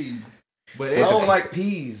eyed Yeah. peas. But I don't like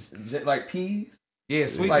peas. Like peas. yeah,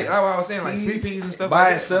 sweet like peas. That's what I was saying, like sweet peas and stuff by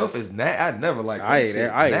like itself that. is I never like. I ate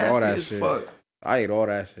that. I ate all that Nasty shit. as fuck. I ate all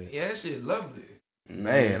that shit. Yeah, that shit lovely.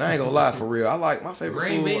 Man, I ain't gonna lie for real. I like my favorite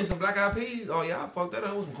Green food. beans and black eyed peas. Oh yeah, I fucked that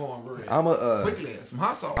up with some cornbread. I'm a Quickly, some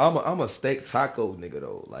hot sauce. I'm a steak taco nigga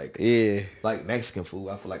though. Like Yeah. Mexican food,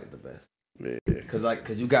 I feel like it's the best. Yeah.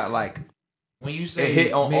 Cause you got like when you say it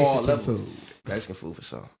hit on all Mexican levels. food, Mexican food for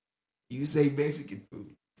sure. you say Mexican food.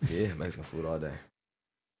 Yeah, Mexican food all day.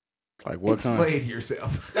 Like what kind? Explain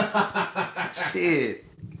yourself. Shit.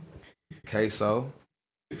 Queso,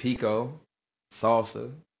 pico,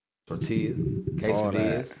 salsa, tortilla,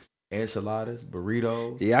 quesadillas, enchiladas,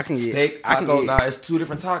 burritos. Yeah, I can get Steak I can taco. get- Nah, it's two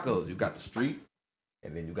different tacos. You got the street,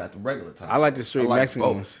 and then you got the regular taco. I like the street Mexican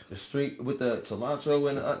both. ones. The street with the cilantro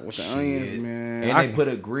and the With the shit. onions, man. And I they can- put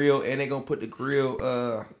a grill, and they gonna put the grill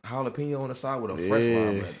jalapeno on the side with a fresh Yeah. lime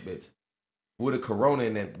in that bitch. With a Corona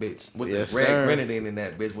in that bitch. With Yes, the red sir. grenadine in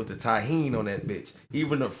that bitch. With the tahini on that bitch.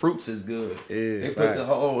 Even the fruits is good. Yeah, They put facts. the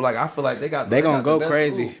whole, like, I feel like they got They got gonna the go best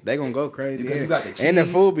crazy. food. They gonna go crazy. Because you got the and the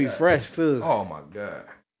cheese, food be you got- fresh too. Oh my God.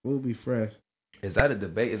 Food be fresh. Is that a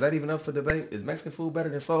debate? Is that even up for debate? Is Mexican food better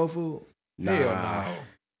than soul food? Nah, Hell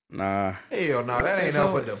no. nah. Hell no, that ain't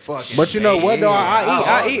up for the fucking. But you know what though?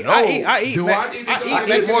 I eat. Do I need to go I eat eat more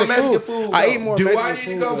Mexican Mexican food. food, I though? eat more Do I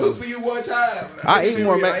Mexican need to food. go though. cook for you one time? I eat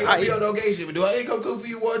more I I ain't eat- on no gay shit, but do I need to go cook for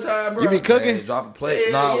you one time, bro? You be cooking? Man, drop a plate.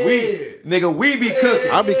 Yeah, nah, yeah. we be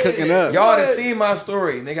cooking. I be cooking up. Y'all done What? seen my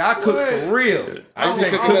story, nigga. I cook What? for real. I I just don't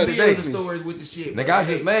cook be up in today. the stories with the shit. Nigga, bro. I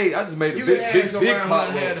just made a You big, can big, ask big around pot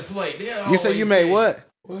how I had roast. the plate. You say you made what?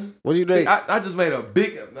 What? What you do? I just made a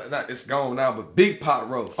big, not it's gone now, but big pot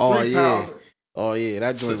roast. Oh, 3 yeah. pounder. Oh yeah,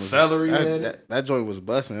 that joint was Celery in it. that joint was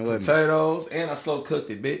busting, wasn't it? Potatoes, and I slow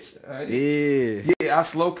cooked it, bitch. Yeah. Yeah, I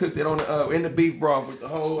slow cooked it on the in the beef broth with the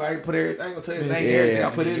whole. I ain't put everything. I ain't gonna tell you Man, everything. yeah.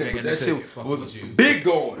 I put it in You it, but making that that shit cookie, fuck was with you. big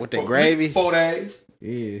going With the gravy? 4 days. Yeah.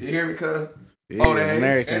 You hear me, cuz? Yeah, 4 days. and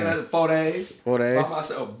everything. And 4 days. 4 days. I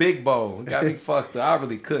said a big bowl. Got me fucked up. I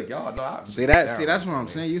really cook. Y'all know I See that's what I'm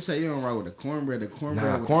saying. You say you don't rock with the cornbread. The cornbread.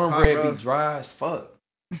 Nah, with cornbread the pot be roast. dry as fuck.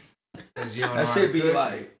 You don't know That how shit to be cook.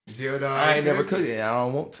 like, You don't know how I to ain't never cook. cooked it. I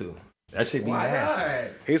don't want to. That shit be Why nasty.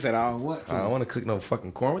 not? He said, "I don't want I to." don't want to cook no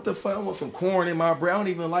fucking corn. What the fuck? I want some corn in my bread. I don't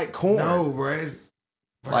even like corn. No, bro. It's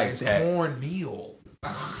Like that. cornmeal.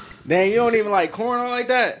 Damn, you don't even like corn like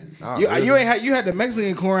that. Really? You ain't had you had the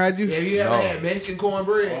Mexican corn, had you? Have you ever had Mexican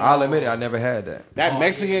cornbread? I'll admit it, I never had that. That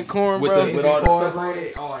Mexican corn, With bro. the- with all the stuff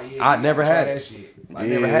cornbread. Oh yeah. I you never gotta had try it. that shit. I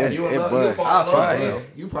never had You it. It will bust. fall I'll in love try with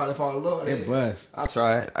it. that. You probably fall in love with It that. bust. I'll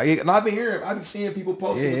try it. And I've been hearing, I've been seeing people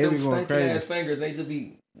posting Yeah, it with be them going stinking crazy. ass fingers. They just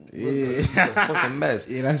be Yeah. it's a fucking mess.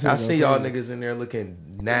 Yeah, that shit I go see y'all crazy. niggas in there looking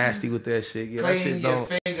nasty with that shit. Yeah, that Clean shit your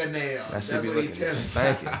don't. fingernails. That That's shit be what he looking telling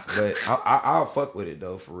stinking. But I'll fuck with it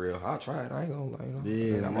though, for real. I'll try it. I ain't gonna lie.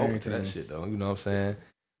 Yeah, Man, I'm man, open to that man. shit though. You know what I'm saying?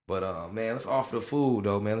 But man, let's offer the food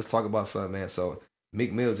though, man. Let's talk about something, man. So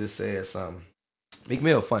Meek Mill just said something. Meek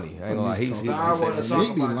Mill funny. I ain't gonna lie. He I said want to some talk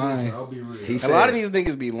Meek be about lying. this. I'll be real. He A said- lot of these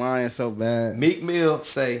niggas be lying so bad. Meek Mill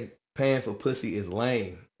say paying for pussy is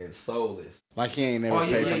lame and soulless. Like he ain't never Oh,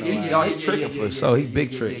 yeah, paid yeah, for no yeah, line. yeah, Y'all, he tricking for sure. He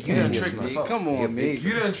big trick. You done He tricked is me. not- Come he a on, big Meek.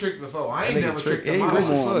 You done tricked before. I That ain't nigga never tricked trick- in he my rich as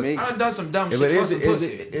life. fuck. I done done some dumb Yeah, shit but for is some it- is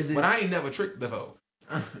pussy, it- is it- but I ain't never tricked before.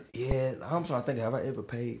 Yeah, I'm trying to think. Have I ever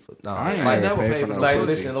paid for? No, I ain't I never never paid paid for for no no like,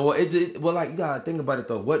 pussy. listen, well, like you gotta think about it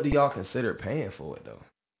though. What do y'all consider paying for it though?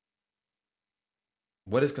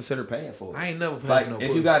 What is considered paying for it? I ain't never paid Like, for no if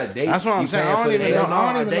pussy. you got a date, That's what I'm you saying. paying I for don't the even date? know.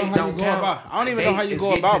 I don't a even know date how you don't go count. about. I don't A even know how date you is go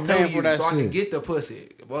getting about to know paying you for that so I can shit. get the pussy,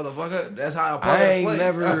 motherfucker. That's how I I play. ain't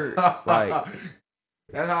never like.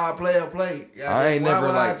 That's how I play. I ain't Why never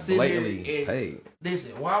would I like sit here blatantly and- paid.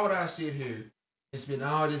 Listen, why would I sit here and spend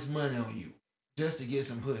all this money on you just to get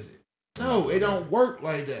some pussy? No, it don't work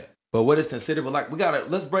like that. But what is considered? But like,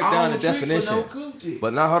 let's break I down the don't trick for definition. no coochie.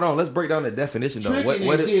 But now hold on, let's break down the definition though. Tricking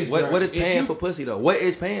What is is this, what bro. is If paying you- for pussy though? What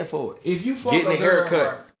is paying for it? If you fuck Getting a girl, haircut,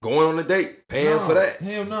 right, going on a date, paying for that.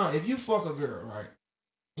 Hell no. If you fuck a girl, right,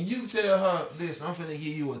 and you tell her, listen, I'm finna give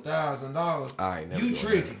you $1,000, I ain't never you doing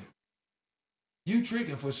tricking. You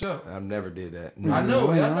tricking for sure. that. I've never did that. I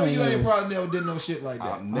know you ain't never- probably never did no shit like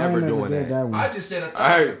that. I'm never doing that. I just said Hey,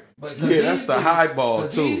 $1,000. But yeah, that's the highball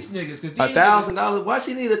too. These niggas, cause $1,000? Why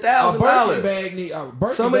she need a Birkin $1,000? bag need a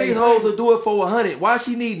Birkin Some of bag. these hoes will do it for 100. Why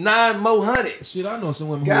she need 9 more hundred? Shit, I know some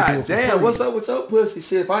women who will do God it for damn, free. what's up with your pussy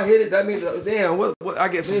shit? If I hit it, that means damn. What I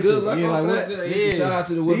get some Listen, good luck yeah, off like, that. listen, shout out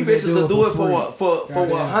to the These women that bitches will do it for Goddamn,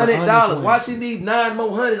 $100. Why she need 9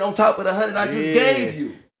 more hundred on top of the 100 I just gave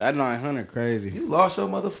you? That 900 crazy. You lost your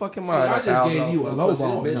motherfucking See, mind. I just gave you a low Pussy,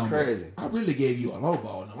 ball bitch number. crazy. I really gave you a low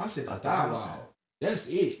ball number. I said a thigh ball. That's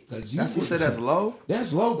it. Cause you You said that's low.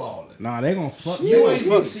 That's low balling. Nah, they gonna fuck. You They ain't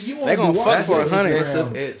gonna fuck. see. You They want gonna to fuck watch for your 100.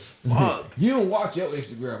 Expensive. Instagram. It's fuck. You don't watch your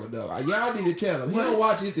Instagram enough. Y'all need to tell him. He don't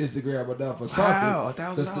watch his Instagram enough for something. Wow, The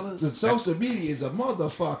 $1,000. social media is a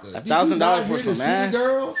motherfucker. Did you $1,000 not for hear the some city ass?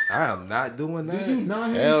 girls? I am not doing that. Do you not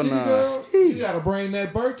hear Hell the city nah. girls? You gotta bring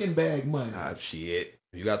that Birkin bag money. Ah, shit.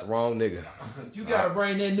 You got the wrong nigga. You gotta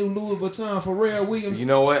bring that new Louis Vuitton Pharrell Williams You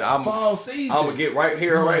know what? I'm fall season. gonna get right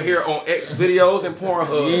here on X videos and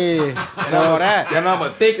Pornhub. Yeah, for all that. And I'm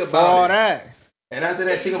gonna think For about all it. that. And after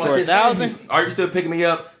that, she gonna For like, $1,000? are you still picking me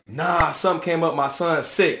up? Nah, something came up. My son's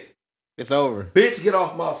sick. It's over. Bitch, get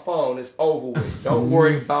off my phone. It's over with. Don't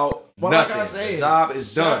worry about But nothing. like I said, the job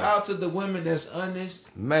is shout done. out to the women that's honest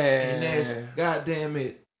and Man, that's goddamn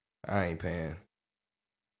it I ain't paying.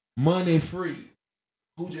 money free.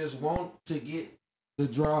 Who just want to get the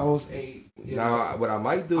draws Nah, what I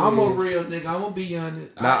might do I'm is... a real nigga. I'm gonna be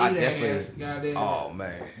honest. Nah, I eat definitely- ass, goddamn. Oh,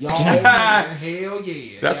 man. Y'all, hell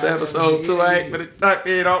yeah. That's the Goddamn, episode 2. hell I ain't yeah. finna tuck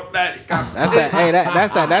in on that. That's that. Hey,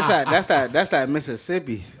 that's that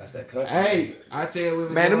Mississippi. That's that country. Hey, I tell you,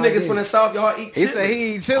 women Man, them like niggas from the this. South, y'all eat He said chitlins.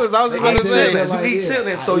 he eat chillers. I was just I gonna tell say. you Chitlins. like You eat this.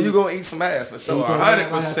 chitlins, so I you eat- gonna eat some ass for Eat sure. that like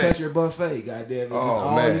a 100%. country buffet, goddamn it. Oh,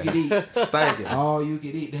 all man. you can eat. Stinking. All you can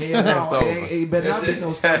eat. Hell no, it better not be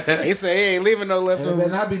no steak. He said he ain't leaving no It better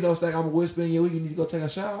leftovers. not be no steak. I'm gonna whisper in your ear. You need to go take a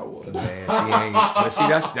shower. Man, she ain't. But see,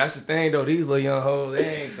 that's the thing though. These little young hoes,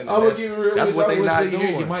 they ain't. I'm gonna keep it real. That's with what you. they I'm not whispering in your ear.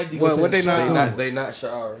 You doing. might need to What- go what take they a not shower. doing? They not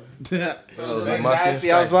showering. They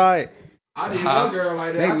nasty outside. I did Huh? one girl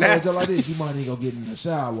like They that. I told nasty. her like this. You might need to go get in the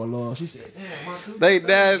shower, Lord. She said, "Damn, my coochie They stink."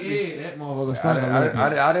 nasty. Yeah, that motherfucker stank a little bit.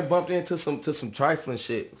 I done bumped into some trifling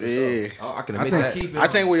shit. for sure. Yeah. I can I admit that. Keep it I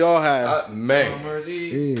think we all have. Man, Mercy.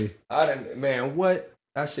 Yeah. I done, man, what?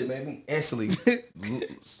 That shit made me instantly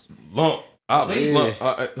lump. I was Yeah. lump.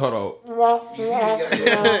 Hold on. You see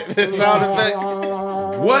the goddamn- Sound effect.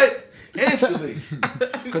 What? Instantly.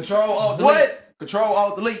 Control alt delete. What? Control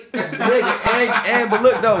alt delete. Nigga, and but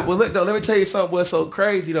look though, let me tell you something what's so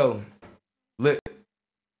crazy though. Look,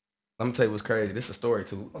 let me tell you what's crazy. This is a story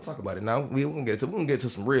too. We're gonna talk about it now. We're gonna get to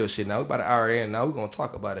some real shit now. We about an hour in now. We're gonna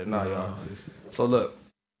talk about it now, y'all. So look,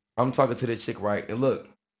 I'm talking to this chick, right? And look,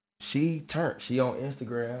 she on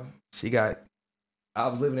Instagram. I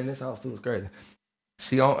was living in this house too. It's crazy.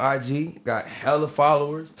 She on IG, got hella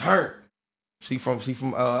followers. She from I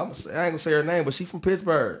ain't gonna say her name, but she from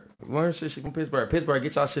Pittsburgh. She from Pittsburgh. Pittsburgh,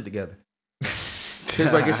 get y'all shit together.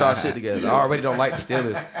 Pittsburgh, get y'all shit together. I already don't like the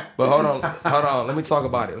Steelers. But hold on. Let me talk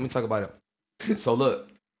about it. So look.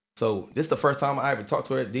 So this is the first time I ever talked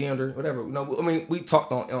to her, DM'd her, whatever. I mean, we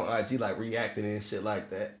talked on IG, like reacting and shit like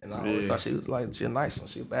that. And I always thought she was like, she a nice one.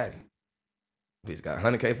 She was baddie. Bitch got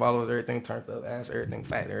 100K followers, everything turned up, ass, everything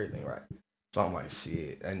fat, everything right. So I'm like,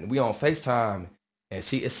 shit. And we on FaceTime,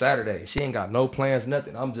 and it's Saturday. She ain't got no plans,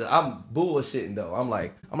 nothing. I'm bullshitting though. I'm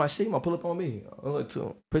like, shit, you gonna pull up on me? I'm like,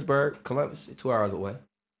 to Pittsburgh, Columbus, 2 hours away,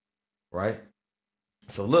 right?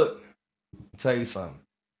 So look, I'll tell you something.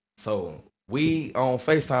 So we on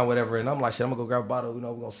FaceTime, whatever, and I'm like, shit, I'm gonna go grab a bottle. We're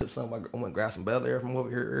gonna sip something. I'm gonna grab some Bel Air from over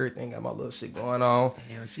here. Everything got my little shit going on.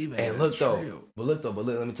 Damn, she and look though,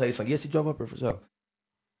 let me tell you something. Yes, she drove up here for sure.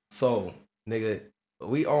 So, nigga,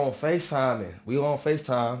 we on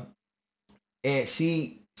FaceTime, and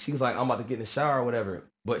she was like, I'm about to get in the shower or whatever.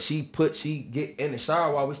 But she get in the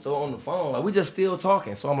shower while we still on the phone. Like we just still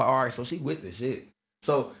talking. So I'm like, all right, so she with this shit.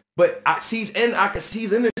 So, but she's in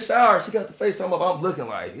the shower. She got the FaceTime up. I'm looking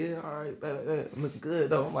like, yeah, all right, I'm looking good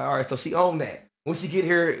though. I'm like, all right, so she on that. When she get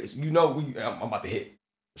here, I'm about to hit.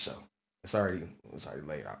 So it's already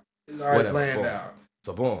laid out. It's already planned out.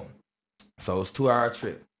 So boom. So it's 2 hour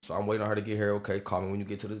trip. So I'm waiting on her to get here. Okay, call me when you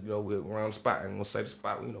get to the, we're on the spot. I'm gonna say the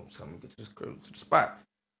spot. Tell me to get to the spot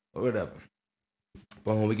or whatever.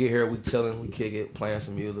 But when we get here, we chilling, we kick it, playing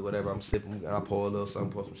some music, whatever. I'm sipping, I pour a little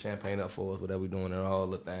something, pour some champagne up for us, whatever we doing and all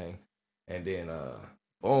the thing. And then,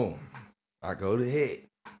 boom, I go to hit,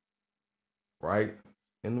 right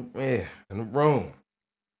in the room,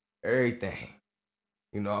 everything.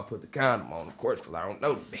 I put the condom on, of course, because I don't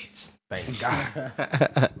know the bitch. Thank God,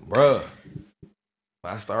 bruh.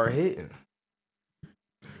 I start hitting.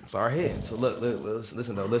 So look,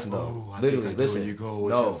 listen though. Literally, listen.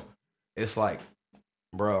 No, it's like,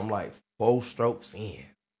 bro, I'm like 4 strokes in,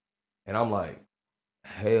 and I'm like,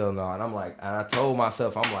 hell no. And I told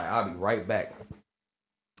myself, I'm like, I'll be right back.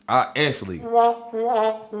 I instantly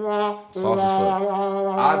sausage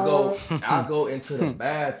fuck. I go into the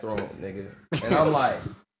bathroom, nigga, and I'm like,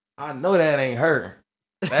 I know that ain't her.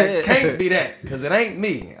 That can't be that, cause it ain't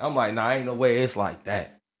me. I'm like, nah, ain't no way it's like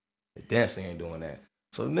that. It definitely ain't doing that.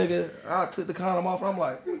 So nigga, I took the condom off. And I'm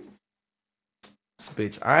like,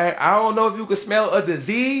 bitch, I don't know if you can smell a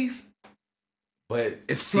disease, but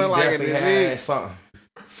it smelled like definitely had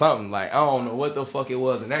something like I don't know what the fuck it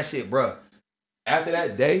was. And that shit, bro. After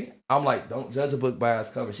that day, I'm like, don't judge a book by its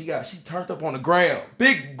cover. She turned up on the gram,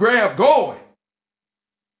 big gram going,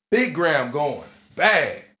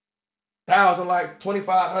 bad. 1,000 like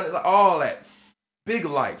 2,500 like all that, big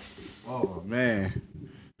life. Oh man.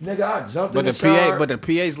 Nigga, I jumped in the shower. But the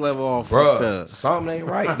PA's level all fucked up. Something ain't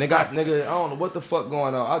right. nigga, I don't know what the fuck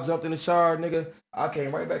going on. I jumped in the shower, nigga. I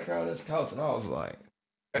came right back here on this couch, and I was like,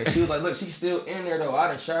 and she was like, look, she's still in there, though. I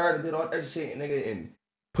done showered and did all that shit, nigga, and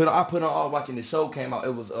I put on all watching the show came out.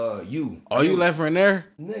 It was, you. Oh, you left her in there?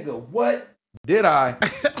 Nigga, what did I?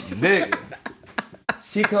 Nigga.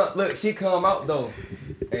 She come out, though,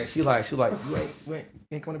 and she like, you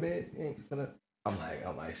ain't coming to bed? You ain't gonna... I'm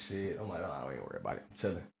like, shit. I'm like, I don't even worry about it. I'm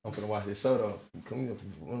chilling. I'm finna watch this show though. Come here,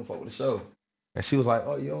 wanna fuck with the show. And she was like,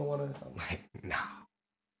 oh, you don't wanna? I'm like, nah.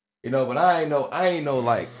 But I ain't know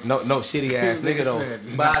like no shitty ass nigga though.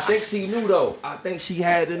 But I think she knew though. I think she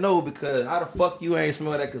had to know because how the fuck you ain't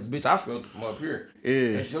smell that? Cause bitch, I smelled it from up here.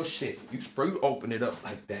 Yeah. That's your shit. You open it up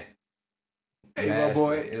like that. Hey, my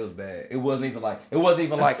boy. It was bad. It wasn't even like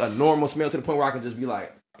a normal smell to the point where I can just be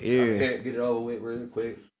like, get it over with real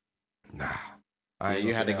quick. Nah.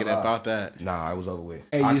 You had to get up out that. Nah, I was over with.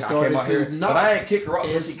 Hey, you started to knock. But I ain't kick her off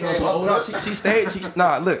when she came up. No, she stayed.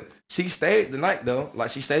 She stayed the night though.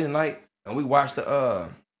 Like she stayed the night, and we watched the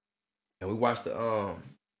Joe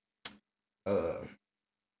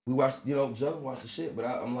watched the shit. But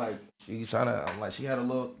I'm like, she had a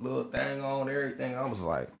little thing on everything. I was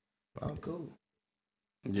like, I'm cool.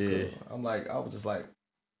 Yeah. Cool.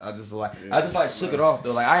 I just shook it off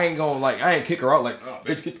though. Like I ain't kick her out like, oh,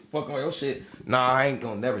 bitch, get the fuck on your shit. Nah, I ain't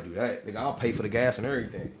gonna never do that. Nigga, I'll pay for the gas and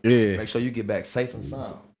everything. Yeah. Make sure you get back safe and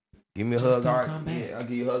sound. Give me a hug, all right. Yeah, I'll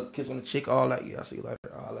give you a hug, kiss on the cheek, all that. Yeah, I'll see you later.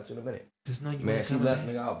 I'll let you in a minute. Man, she left,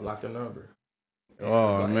 nigga. I'll block her number.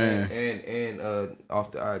 Oh man. And off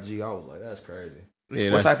the IG, I was like, that's crazy.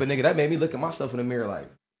 Yeah. What type of nigga that made me look at myself in the mirror like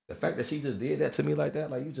the fact that she just did that to me like that,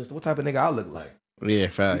 like what type of nigga I look like? Yeah, You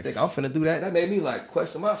facts. think I'm finna do that? That made me like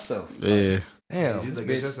question myself. Yeah. Damn, You this look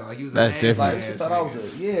bitch. at yourself like you was That's an different. Like, she thought I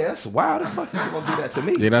was that's wild as fuck. You gonna do that to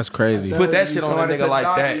me? Yeah, that's crazy. Put that shit on a Started nigga to like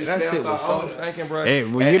knock that. you, That shit smelled was the so odor. stinking, bro. Hey,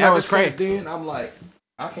 well, and you know ever what's crazy? since then, I'm like,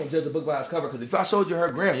 I can't judge a book by its cover because if I showed you her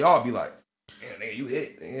gram, y'all be like, "Damn, nigga, you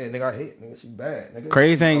hit. Yeah, nigga, I hit. Nigga, she bad. Nigga,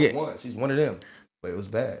 Crazy thing she's one. She's one of them, but it was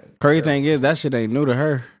bad. Crazy thing is that shit ain't new to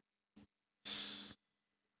her.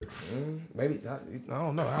 Maybe I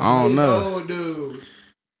don't know. I don't know. Old dude.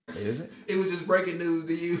 Is it? It was just breaking news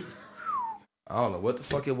to you. I don't know what the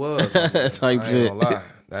fuck it was. Type I ain't shit. gonna lie.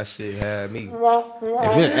 That shit had me. If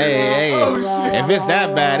it's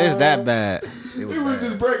that bad, it's that bad. It was, It was bad.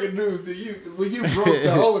 just breaking news to you. When you broke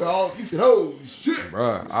the hold off, you said, "Oh shit!"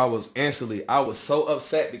 Bruh, I was so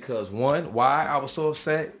upset because why I was so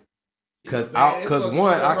upset? Because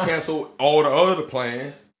one, I canceled all the other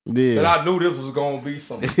plans. Yeah. But I knew this was gonna be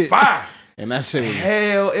some fire. And that shit was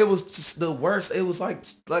Hell, it was just the worst. It was like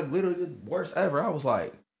literally the worst ever. I was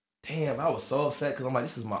like, damn, I was so upset because I'm like,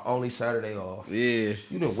 this is my only Saturday off. yeah.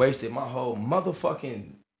 You done wasted my whole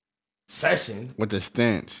motherfucking session. With the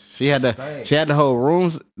stench. She had Stank. the whole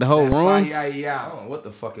rooms, the whole room. Yeah, I yeah. don't know what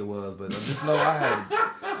the fuck it was, but I just know I had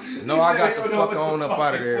I got the fuck on up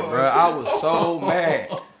out of there, bro. I was so mad.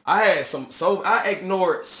 I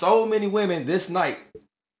ignored so many women this night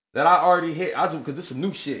that I already hit. I just because this is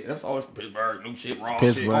new shit. That's always Pittsburgh, new shit, raw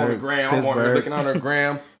shit on the gram. I'm on looking on her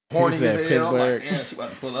gram, horny as hell. I'm like, damn, she about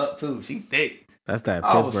to pull up too. She thick. That's that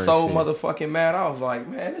I Pittsburgh was so shit. motherfucking mad. I was like,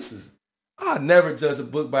 man, I never judge a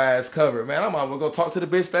book by its cover, man. I'm gonna go talk to the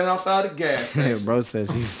bitch standing outside the gas station. Bro said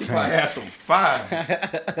She she's probably had some fire.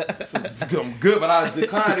 I'm good, but I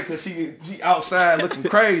declined it because she outside looking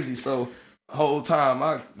crazy. So whole time,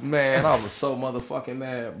 I was so motherfucking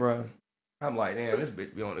mad, bro. I'm like, damn, this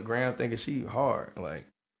bitch be on the ground thinking she hard. Like,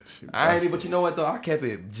 I ain't even, but you know what though? I kept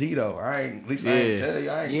it G though. I ain't tell you.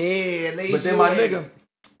 I ain't. Yeah,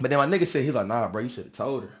 But then my nigga said, he's like, nah, bro, you should have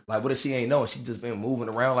told her. Like, what if she ain't know? She just been moving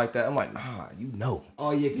around like that. I'm like, nah, you know.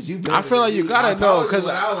 Oh yeah, because you. I feel like you gotta know, cause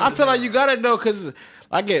I feel like you gotta know, cause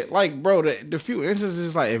I get like, bro, the few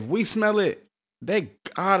instances like if we smell it, they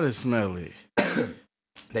gotta smell it.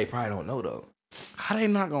 They probably don't know though. How they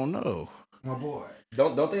not gonna know? My boy.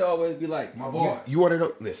 Don't they always be like, My boy. You want to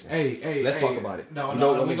know? Listen, Hey, let's talk about it. No, You know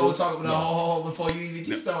what we women gonna do? talk about No. before you even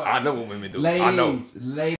get started. I know what women do. I know.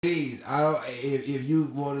 Ladies, if you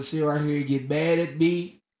want to sit right here and get mad at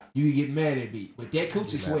me, you can get mad at me. But that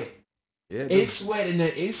coochie sweat. Yeah, It's sweating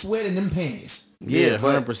them panties. Yeah,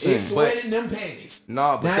 but 100%. It's sweating them panties.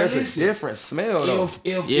 Nah, but Now there's listen, a different smell though. If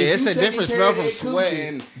it's you a taking different care smell of from that coochie,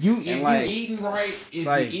 sweating if and you like- eating right, if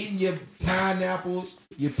like- you're eating your pineapples,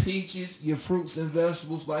 your peaches, your fruits and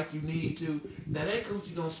vegetables like you need to, now that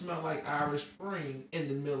coochie gonna smell like Irish Spring in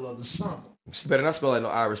the middle of the summer. She better not smell like no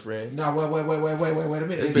Irish Spring. Now wait a minute.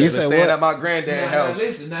 This You bitch said been staying what? at my granddad's house.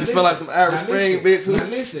 Listen, You smell like some Irish Spring, bitch. Now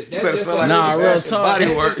listen, You better that's just smell like Nah, some real Bath and talk. Body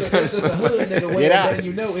that's Works. just a hood nigga way Get of out. letting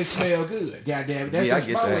you know it smell good. Goddamn it. That's Yeah, I just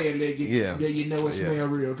get my that. way of letting Yeah. you know it smell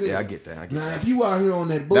real good. Yeah, I get that. Now, if you out here on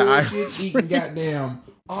that Irish bullshit, eating goddamn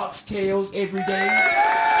oxtails every day,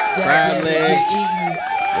 Crab goddamn legs, eating,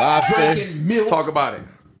 lobster. drinking milk, Talk about it.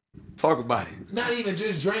 Talk about it. not even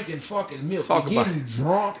just drinking fucking milk, Talk you're about getting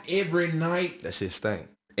drunk every night. That shit stink.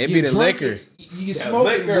 It be You're the drinking- liquor. You That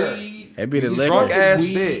smoking liquor. weed. It be the you liquor. smoking Drunk ass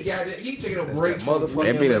weed, bitch. goddamn, you taking a That's break that from motherfucker.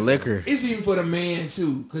 It be the liquor. It's even for the man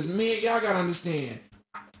too, cause men, y'all gotta understand.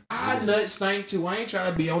 I nut stink too. I ain't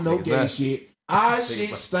trying to be on no gay Exactly. shit. I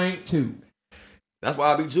shit stink too. That's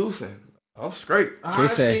why I be juicing. I'm straight. I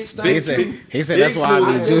shit stink too. He said that's why I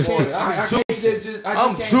I be just juicing. can't. I can't just. I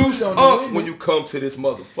I'm just can't put juiced it on the up women. when you come to this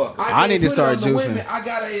motherfucker. I can't need to put it start on the juicing. women.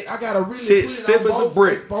 I gotta really Shit put it stiff on as a both,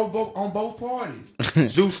 brick. both on both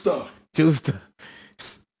parties. Juiced up. Juiced.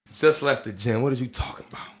 Just left the gym. What is you talking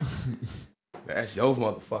about? That's your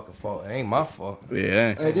motherfucking fault. It ain't my fault.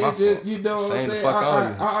 Yeah. Hey, they just, you know what I'm Saying the saying?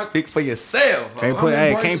 fuck on you. Speak for yourself. Can't huh? put- hey,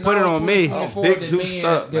 embracing can't put it all on me. 2024 Big that juiced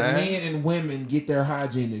up, that man. men and women get their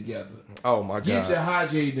hygiene together. Oh my Get your god.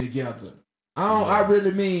 hygiene together. I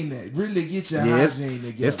really mean that. Really get your Yeah, hygiene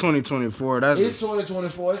together. It's 2024. That's It's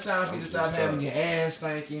 2024. It's time for you to stop having your ass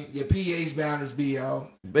stinking, your pH balance be off.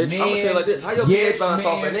 Bitch, I'm gonna tell you like this. How your yes, pH balance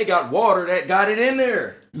off man. and they got water that got it in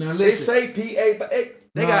there. Now They listen. say pH, but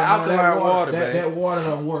they got that alkaline water, man. That water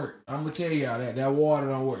don't work. I'm gonna tell y'all that water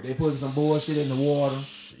don't work. They putting some bullshit in the water.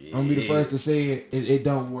 I'm gonna be the first to say it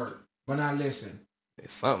don't work. But now listen,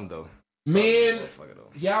 It's something though. men, Motherfucker, though.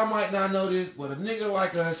 y'all might not know this, but a nigga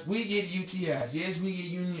like us, we get UTIs. Yes, we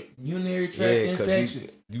get urinary tract Yeah, 'cause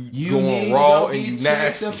infections. you You going need raw to go and you get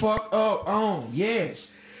checked nasty. the fuck up on.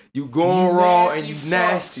 Yes. You going You raw nasty and you fucks.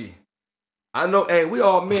 nasty. I know. Hey, we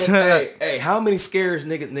all men. hey, how many scares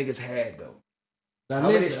niggas had though? Now How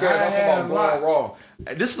many scares I'm talking about going raw?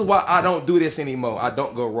 This is why I don't do this anymore. I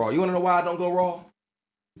don't go raw. You wanna know why I don't go raw?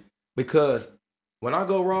 Because when I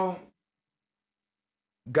go raw,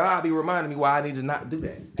 God be reminding me why I need to not do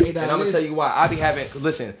that. And I'm gonna tell you why. I be having.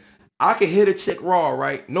 Listen, I can hit a chick raw,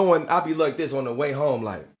 right? Knowing I be like this on the way home,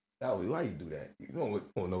 like. Why you do that? You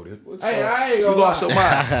don't know this. I ain't gonna you lost your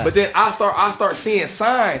mind. But then I start seeing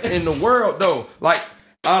signs in the world though. Like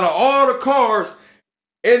out of all the cars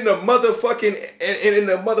in the motherfucking in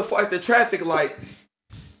the motherfucking the traffic light,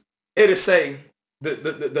 it'll say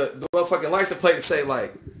the motherfucking license plate would say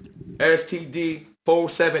like STD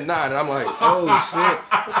 479, and I'm like, oh shit,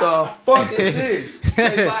 what the fuck is this?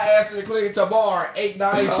 Take my ass to the clinic tomorrow,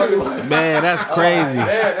 892. Man, that's crazy. Man,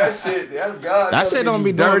 that shit, that's God. That shit don't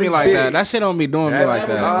be doing me like that. That shit don't be doing me like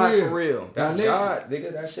that. God for real. That's God,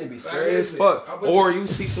 nigga. That shit be scary as fuck. Or you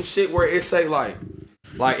see some shit where it say like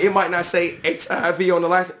it might not say HIV on the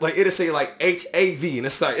license, like it'll say like HAV, and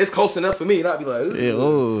it's like it's close enough for me, and I'll be like,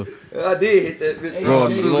 ooh. Yeah, I did hit that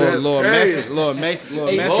bitch. Lord message.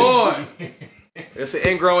 Lord. It's an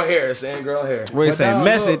ingrown hair. What you say?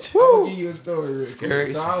 Message. I'm gonna give you a story real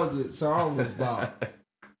quick. So I was about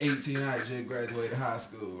 18. I just graduated high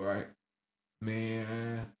school, right? Man,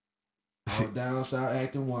 I was down south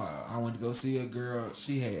acting wild. I went to go see a girl.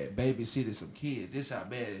 She had babysitted some kids. This how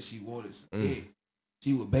bad she wanted some kids.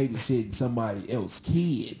 She was babysitting somebody else's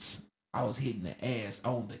kids. I was hitting the ass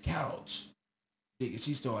on the couch. Nigga,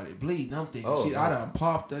 she started bleeding. I'm thinking, I done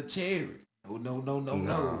popped a cherry. No.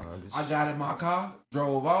 I got in my car,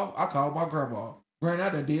 drove off. I called my grandma. Granny, I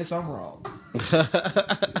done did something wrong. So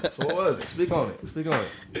what was it? Speak on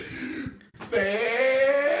it.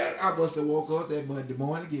 Man, I must have woke up that Monday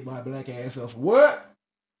morning, get my black ass off. What?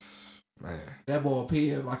 Man. That boy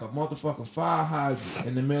peeing like a motherfucking fire hydrant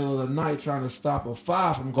in the middle of the night trying to stop a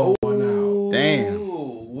fire from going out. Damn.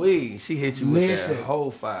 She hit you with that whole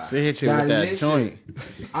fire. She hit you with that joint.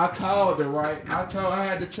 I called her, right? I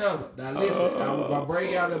had to tell her. Now listen, I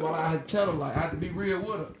bring out that, but I had to tell her, like, I had to be real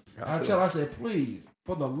with her. I said, please,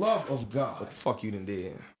 for the love of God. What the fuck you done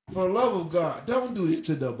did? For the love of God, don't do this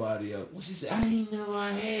to nobody else. Well, she said, I didn't know I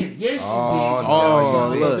had it. Yes,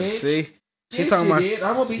 you did. Look, see? She talking about, did.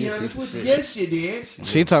 I'm gonna be honest with you. Yes, she did.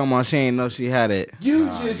 She talking about she ain't know she had it. You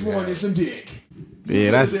just wanted some dick.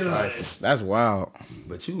 Yeah, that's wild.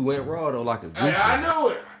 But you went raw though, like a goofy. I know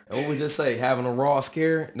it. And what we just say, having a raw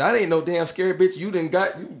scare? That ain't no damn scare, bitch. You done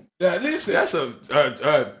got you. Now listen, that's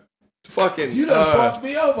a fucking. You done fucked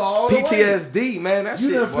me over all the way. PTSD, man. That you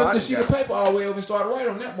shit. You done flipped the sheet of paper all the way over and started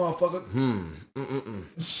writing on that motherfucker.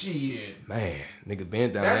 Shit, man, nigga,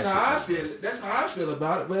 bend down. That's how I feel. That's how I feel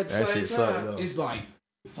about it. But at the same time, it's like,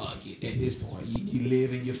 fuck it. At this point, you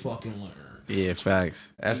live and you fucking learn. Yeah,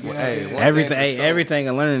 facts. That's what. Everything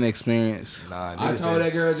a learning experience. I told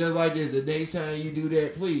that girl just like this: the next time you do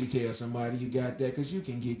that, please tell somebody you got that, because you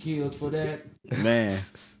can get killed for that. Man,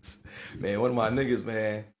 one of my niggas,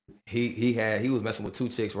 man, he was messing with two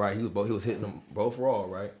chicks, right? He was hitting them both raw,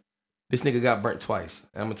 right? This nigga got burnt twice.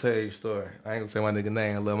 I'm gonna tell you a story. I ain't gonna say my nigga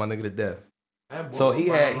name. I love my nigga to death. So he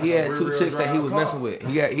had two chicks that he was messing with.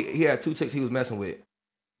 He had two chicks he was messing with,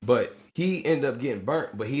 but he ended up getting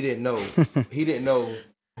burnt. But he didn't know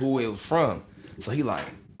who it was from. So he like,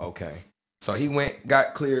 okay. So he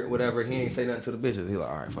got cleared, whatever. He ain't say nothing to the bitches. He like,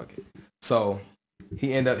 all right, fuck it. So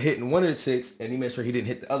he ended up hitting one of the chicks, and he made sure he didn't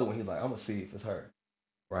hit the other one. He's like, I'm gonna see if it's her,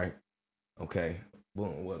 right? Okay, boom,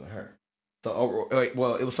 it wasn't her. So,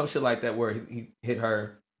 well, it was some shit like that where he hit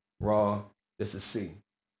her raw just to see.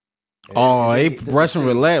 Russian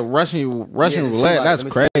roulette. That's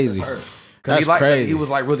crazy. That's crazy. He was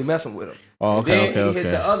like really messing with him. Okay. He hit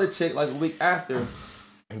the other chick like a week after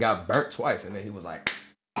and got burnt twice, and then he was like,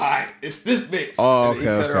 "All right, it's this bitch."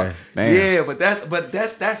 Okay. Yeah, but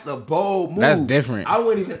that's a bold move. That's different. I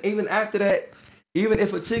wouldn't even after that. Even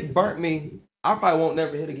if a chick burnt me, I probably won't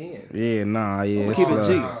never hit again. Yeah, nah, yeah. Keep it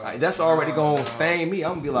G. That's already gonna stain me.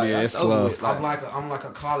 I'm gonna be like, yeah, it's slow. I'm like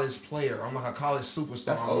a college player. I'm like a college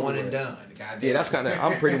superstar. I'm one and done. Yeah, that's kind of.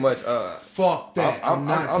 I'm pretty much. Fuck that. I'm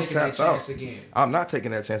not taking that chance again. I'm not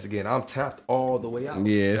taking that chance again. I'm tapped all the way out.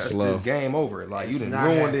 Yeah, it's slow. It's game over. Like you done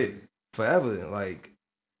ruined it forever. Like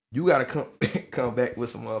you gotta come back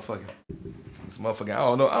with some motherfucking. I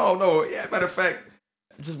don't know. Yeah, matter of fact,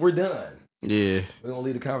 we're done. Yeah, we're gonna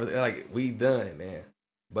leave the conversation like we done, man.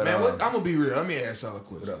 But man, I'm gonna be real. Let me ask y'all a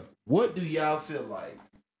question. What do y'all feel like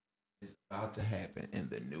is about to happen in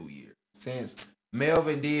the new year? Since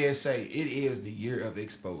Melvin did say it is the year of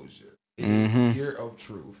exposure, it is the year of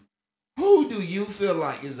truth. Who do you feel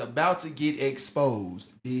like is about to get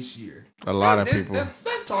exposed this year? A lot of people.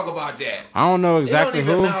 Let's talk about that. I don't know exactly it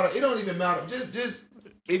don't even who. Matter. It don't even matter. Just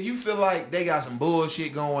if you feel like they got some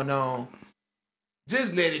bullshit going on,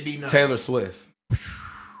 just let it be known. Taylor Swift.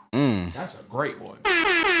 That's a great one.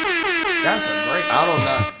 That's a great one.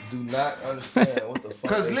 I do not understand what the fuck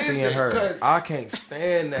Cause they listen, seeing her. cause- I can't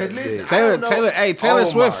stand that. listen, bitch. Taylor Oh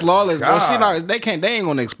Swift my flawless, bro. She God. not. They ain't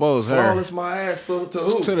gonna expose her Flawless my ass for to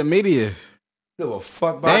who? to the media. Give a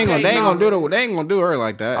fuck They about ain't gonna do her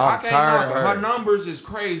like that. I I'm can't tired knock of her. her. Her numbers is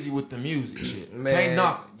crazy with the music shit. Man. Can't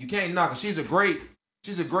knock her. You can't knock her. She's a great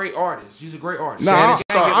artist. She's a great artist. No, Shannon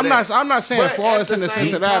Sharp. I'm not saying But flawless at in the the sense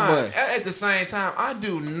same of that, time, but at the same time, I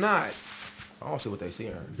do not I don't see what they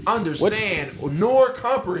seeing her. understand nor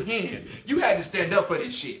comprehend. You had to stand up for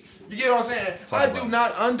this shit. You get what I'm saying? I do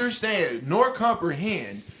not understand nor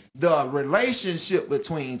comprehend the relationship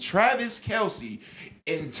between Travis Kelce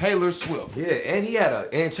and Taylor Swift. Yeah,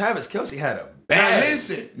 and Travis Kelce had a Now bad.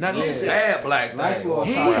 listen. Bad black Nice thing. little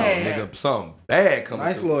He Wow, had- nigga, something bad coming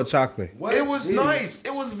nice through. little chocolate. What? It was Dude. nice.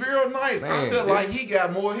 It was real nice. I Man, feel dude. like he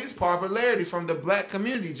got more of his popularity from the black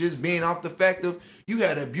community just being off the fact of you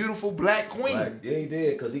had a beautiful black queen. Like, yeah, he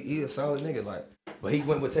did, cause he a solid nigga. Like, but he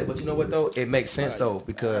went with Tay. But you know what though? It makes sense though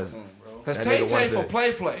because Because that Tay nigga Tay wanted for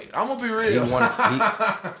to- play. I'm gonna be he real.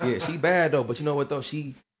 yeah, she bad though. But you know what though?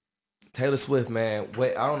 Taylor Swift, man.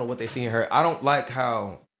 I don't know what they see in her. I don't like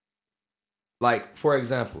how, like, for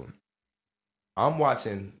example, I'm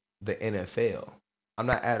watching the NFL. I'm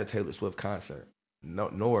not at a Taylor Swift concert. No,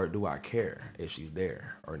 nor do I care if she's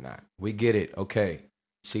there or not. We get it. Okay.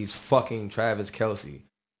 She's fucking Travis Kelce.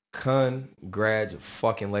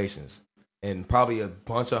 Congratulations. And probably a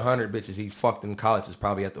bunch of 100 bitches he fucked in college is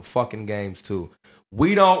probably at the fucking games too.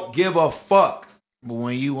 We don't give a fuck. But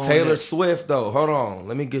when you on Taylor that, Swift, though, hold on.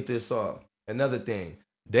 Let me get this off. Another thing.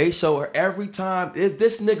 They show her every time. If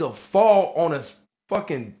this nigga fall on a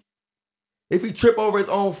fucking... If he trip over his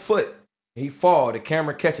own foot, he fall, the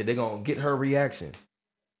camera catch it. They gonna get her reaction.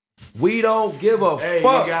 We don't give a hey,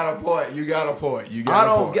 fuck. you got a point.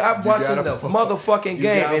 I'm watching the motherfucking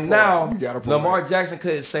game, and now Lamar Jackson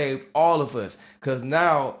could save all of us. Cause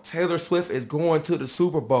now Taylor Swift is going to the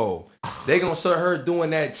Super Bowl. They gonna show her doing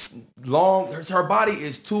that long. Her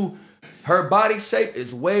body shape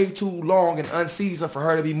is way too long and unseasoned for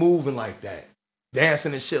her to be moving like that,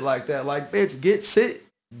 dancing and shit like that. Like, bitch, sit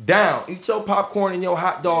down, eat your popcorn and your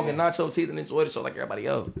hot dog, and not your teeth, and enjoy the show like everybody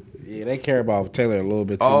else. Yeah, they care about Taylor a little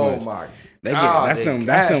bit too Oh much. my They God, that's they them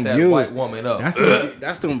gassed that views. white woman up.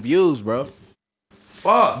 That's them views, bro.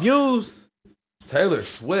 Fuck. Views. Taylor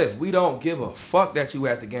Swift, we don't give a fuck that you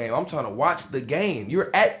at the game. I'm trying to watch the game. You're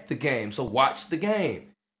at the game, so watch the game.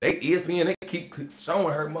 ESPN, they keep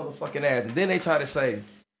showing her motherfucking ass, and then they try to say,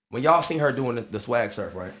 when y'all seen her doing the swag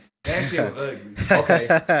surf, right? That shit was ugly. Okay,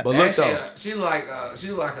 but look though. She like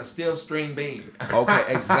a steel string bean. Okay,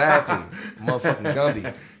 exactly, motherfucking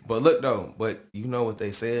Gumby. But look though, but you know what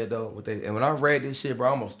they said though. And when I read this shit, bro,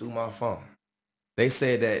 I almost threw my phone. They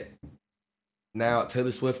said that now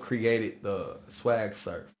Taylor Swift created the swag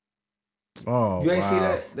surf. Oh, You ain't see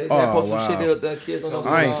that? They posted some shit that kids on those.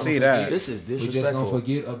 I ain't see that. This is We just disrespectful. gonna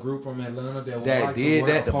forget a group from Atlanta that That to did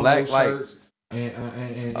wear that, the polo black, like- shirts and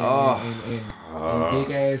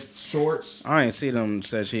big ass shorts. I ain't see them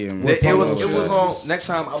said she. It was shirts. on. Next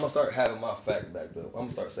time I'm gonna start having my fact back up. I'm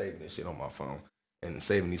gonna start saving this shit on my phone and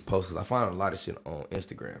saving these posts because I find a lot of shit on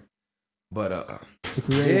Instagram. But To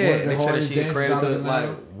create one yeah, of the they said that hardest she dances created out of the like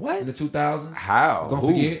Atlanta in what? the 2000s. How? Don't Who?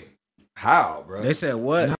 forget. How, bro? They said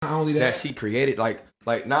what? Not only that that, she created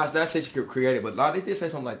not say she created, but they did say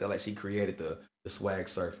something like that. Like she created the swag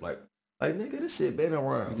surf. Like nigga, this shit been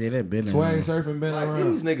around. Yeah, they been swag in. surfing been Like,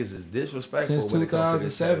 around these niggas is disrespectful since when it comes to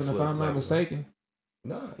this 2007, Taylor if I'm Swift, not like, mistaken.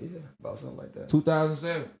 Nah, yeah, about something like that.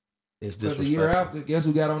 2007. It's Because the disrespectful. year after, guess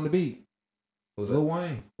who got on the beat? Who's Lil that?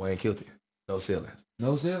 Wayne. Wayne killed it. No ceilings.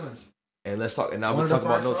 No ceilings. And let's talk. And now One we of the talk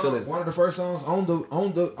about first no songs- ceilings. One of the first songs on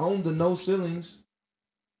the No Ceilings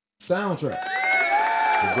soundtrack.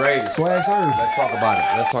 The greatest. Swag Surf. Let's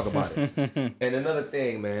talk about it. And another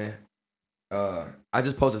thing, man. I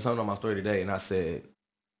just posted something on my story today, and I said,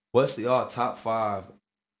 "What's the top 5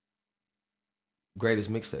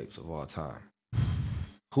 greatest mixtapes of all time?"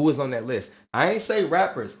 Who is on that list? I ain't say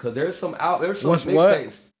rappers, because there's some What's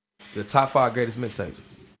mixtapes. The top 5 greatest mixtapes.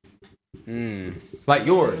 Like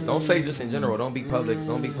yours. Don't say just in general. Don't be public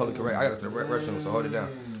correct. I got to the restroom, so hold it down.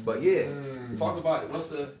 But yeah, talk about it. What's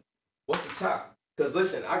the top? Because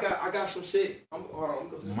listen, I got some shit. Hold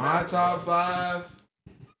on. My top 5.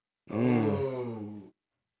 I don't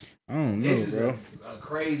know, This is bro. a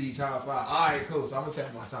crazy top 5. All right, cool. So I'm gonna tell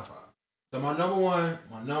you my top 5. So my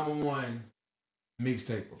number one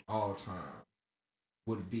mixtape of all time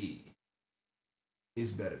would be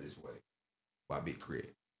It's Better This Way by Big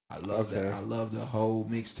Crit. I love that. I love the whole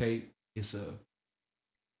mixtape. It's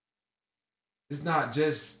not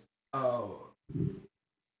just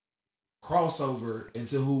crossover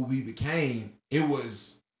into who we became. It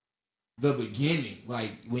was the beginning.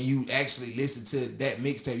 Like when you actually listen to that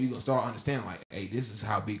mixtape, you're gonna start understanding like, hey, this is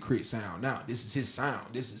how Big Crit sound now. This is his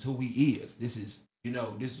sound. This is who he is. This is,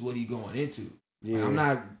 this is what he going into. Yeah.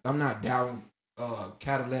 Like, I'm not doubting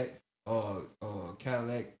Cadillac.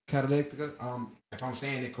 Cadillac. If I'm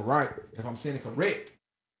saying it correct.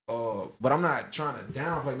 But I'm not trying to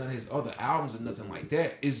downplay none of his other albums or nothing like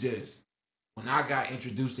that. It's just when I got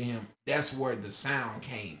introduced to him, that's where the sound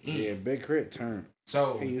came in. Yeah, Big Crit turned.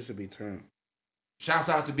 So he used to be turned. Shouts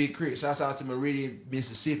out to Big Crit. Shouts out to Meridian,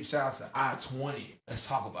 Mississippi. Shouts out to I-20. Let's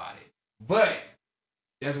talk about it. But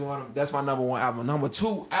that's my number one album. Number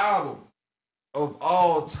two album of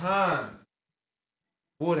all time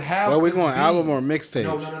would have well, we to going be, album or mixtape?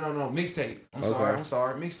 No. Mixtape. I'm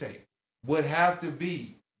sorry. Mixtape. Would have to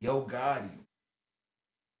be Yo Gotti.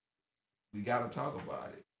 We gotta talk about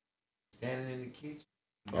it. Standing in the kitchen.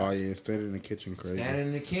 Oh yeah, Standing in the Kitchen, crazy. Standing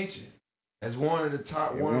in the Kitchen. That's one of the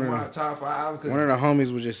top, one of my top 5 albums. One of the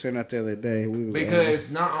homies was just saying that the other day. Because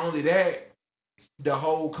not only that, the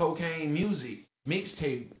whole Cocaine Music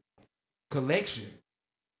mixtape collection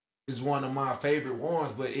is one of my favorite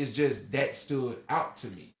ones, but it's just that stood out to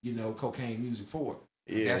me. Cocaine Music 4.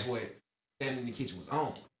 Yeah. That's what Standing in the Kitchen was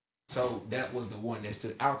on. So that was the one that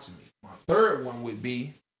stood out to me. My third one would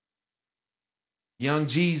be Young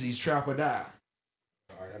Jeezy's Trap or Die.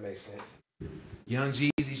 All right, that makes sense. Young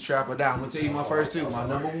Jeezy's Trap or Die. I'm gonna tell you my first two. My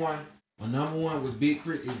number one was Big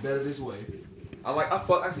Crit. It's Better This Way. I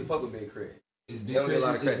actually fuck with Big Crit. It's Big Crit.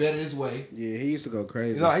 It's Better This Way. Yeah, he used to go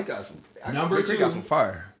crazy. He got some. Number two got some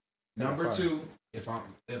fire. Number two,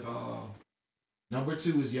 number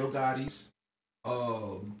two is Yo Gotti's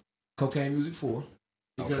Cocaine Music 4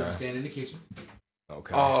 because I'm Standing in the Kitchen.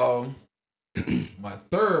 Okay. My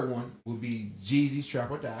third one would be Jeezy's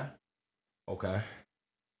Trap or Die. Okay.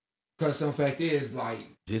 Because some fact is, like,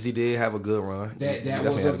 Jeezy did have a good run. That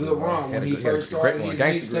was a good run when he first started his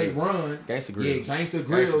mixtape run. Gangsta Grills. Yeah, Gangsta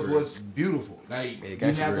Grills was beautiful. Like, you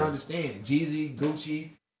have to understand, Jeezy, Gucci,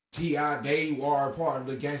 T.I., they were part of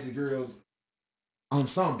the Gangsta Grills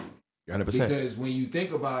ensemble. 100%. Because when you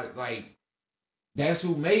think about it, like, that's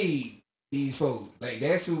who made these folks. Like,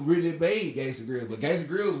 that's who really made Gangsta Grills. But Gangsta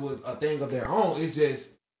Grills was a thing of their own. It's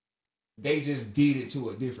just, they just did it to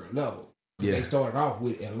a different level. Yeah. They started off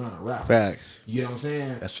with Atlanta rap. Facts. You know what I'm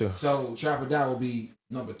saying? That's true. So Trap or Die will be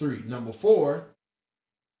number 3. Number 4,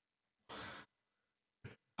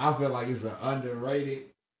 I feel like it's an underrated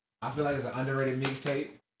mixtape.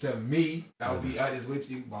 To me, I'll be honest with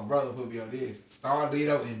you. My brother put me on this.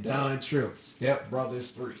 Starlito and Don Tripp, Step Brothers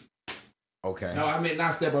 3. Okay. No, I meant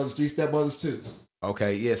not Step Brothers 3, Step Brothers 2.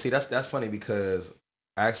 Okay, yeah. See, that's funny because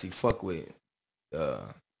I actually fuck with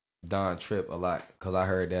Don Tripp a lot because I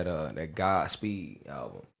heard that Godspeed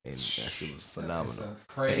album and that shit was phenomenal. It's a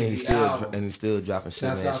crazy album. And he's still dropping shit,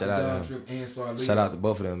 man. Shout out to Don Tripp and Starlito. Shout out to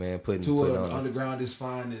both of them, man. Putting of them underground's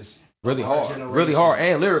finest. Really hard and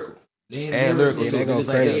lyrical. And lyrical. They go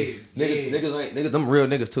crazy. Niggas, them real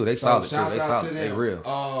niggas too. They solid too. They solid. They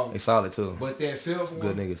real. They solid too. But that fifth one,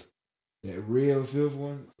 good niggas. That real fifth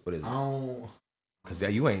one, what is it? I don't. Cause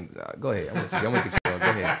you ain't. Go ahead. I'm gonna get you on. Go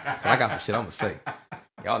ahead. I got some shit I'm gonna say.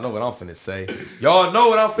 Y'all know what I'm finna say. Y'all know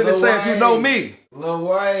what I'm finna say if you know me. Lil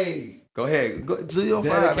Wayne. Go ahead. Go to your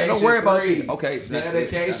 5. Man. Don't worry about me. Okay.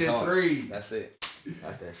 Dedication 3. That's it.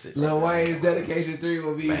 That's that shit. Lil Wayne's Dedication 3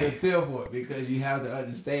 will be the fifth one because you have to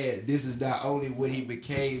understand this is not only what he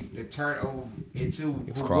became the turn over into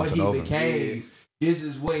what he became. Yeah. This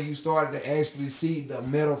is when you started to actually see the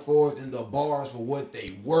metaphors and the bars for what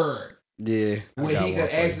they were. Yeah. When he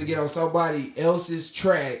could actually get on somebody else's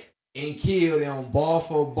track and kill them bar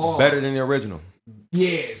for bar. Better than the original.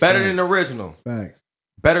 Yes. Better than the original. Facts.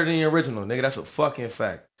 Better than the original, nigga. That's a fucking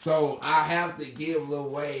fact. So I have to give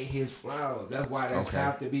Lil Wayne his flowers. That's why that's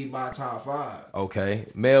have to be my top 5. Okay,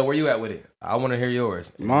 Mel, where you at with it? I want to hear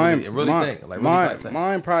yours. Mine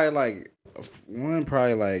probably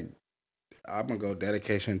like I'm gonna go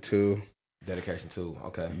Dedication 2. Dedication 2.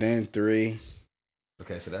 Okay. Then 3.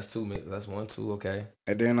 Okay, so that's 2. That's 1, 2. Okay.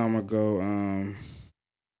 And then I'm gonna go.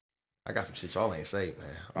 I got some shit y'all ain't say,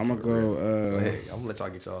 man. I'm gonna go. Go ahead. I'm gonna let y'all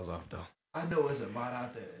get y'all's off though. I know it's a lot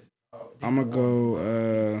out there. I'm gonna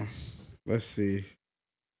go. Let's see.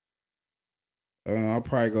 I'll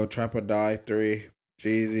probably go Trap or Die 3.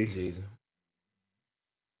 Jeezy.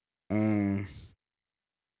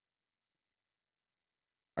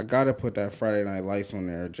 I gotta put that Friday Night Lights on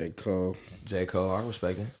there, J. Cole. J. Cole, I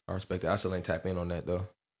respect it. I still ain't tap in on that though.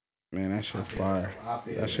 Man, that shit fire.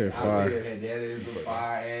 That shit I fire. feel that is a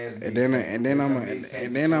fire ass. And then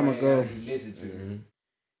I'm gonna go. Listen to.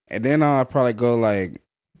 And then I'll probably go like.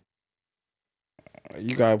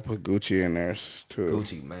 You gotta put Gucci in there too.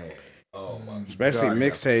 Gucci, man. Oh my god. Especially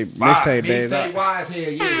mixtape days. Mixtape wise,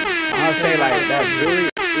 hell yeah. I'll say like that jewelry,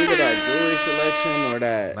 either that jewelry selection or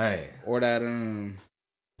that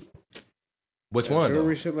Which that one?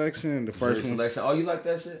 jewelry Though? selection, the first one. Selection. Oh, you like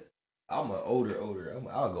that shit? I'm an older.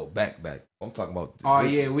 I'll go back. I'm talking about. Oh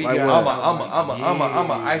yeah, we like, got. I'm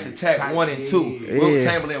a Ice Attack 1 and 2. Yeah. Will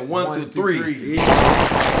Chamberlain 1 through 3.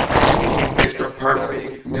 Mr.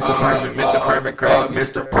 Perfect, Mr. Perfect, Mr. Perfect, Craig,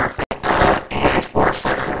 Mr. Perfect.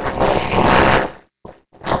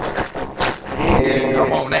 Yeah,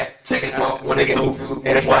 I'm on that chicken talk 1 and 2.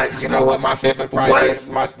 And what? You know what? My fifth would probably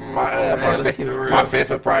be my fifth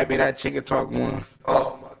would probably be that chicken talk one.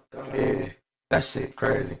 Oh my god. Yeah, that shit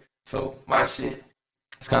crazy. So my shit,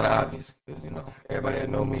 it's kind of obvious because everybody that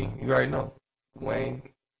know me, you already know. Wayne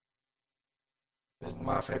is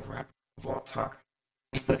my favorite rapper of all time,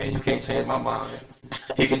 and you can't change my mind.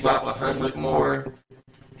 He can drop 100 more.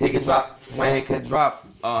 Wayne can drop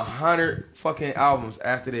 100 fucking albums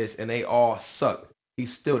after this, and they all suck.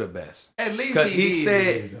 He's still the best. At least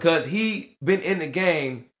Because he been in the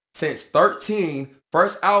game since 13.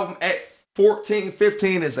 First album at 14,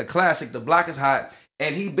 15 is a classic. The Block is Hot.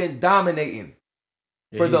 And he been dominating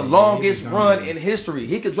for the longest run in history.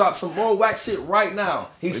 He could drop some more whack shit right now.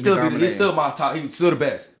 He's still my top. He's still the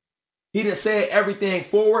best. He done said everything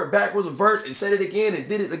forward, backwards, reverse, and said it again and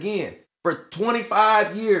did it again for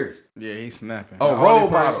 25 years. Yeah, he's snapping. A role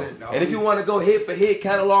model. And if you want to go hit for hit,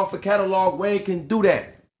 catalog for catalog, Wayne can do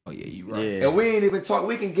that. Oh yeah, you right. Yeah. And we ain't even talk.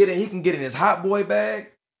 We can get in. He can get in his Hot Boy bag.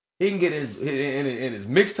 He can get in his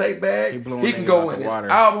mixtape bag. He can go in his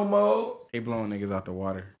album mode. He blowing niggas out the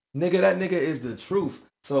water. Nigga, that nigga is the truth.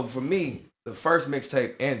 So for me, the first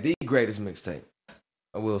mixtape and the greatest mixtape,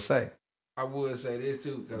 I will say. I would say this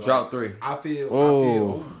too. Drop 3. I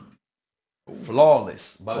feel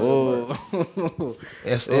flawless. Oh.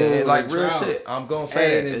 It's like real shit. I'm gonna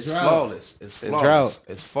say it. It's flawless. It's flawless.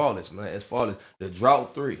 It's flawless, man. It's flawless. The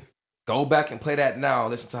Drought 3. Go back and play that now.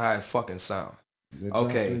 Listen to how it fucking sound.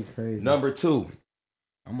 Okay. Number 2.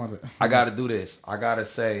 I gotta do this. I gotta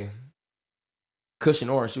say Cushion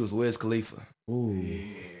Orange Shoes, Wiz Khalifa. Ooh.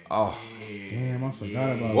 Oh. Damn, I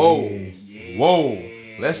forgot about Whoa.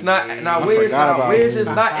 Let's not. Now, Wiz is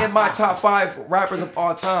not in my top 5 rappers of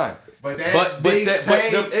all time. But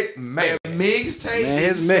mixtape, man, his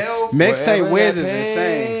mixtape Wiz is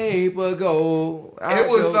insane. It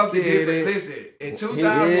was something different. Listen, in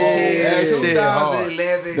 2010,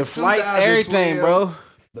 2011, the flights, everything, bro.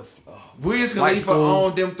 Wiz Khalifa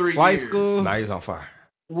owned them 3 years. School. Now he's on fire.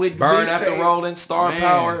 With Burn After Rolling, Star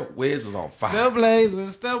Power, Wiz was on fire. Still blazing.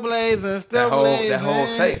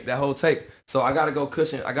 That whole tape. So I gotta go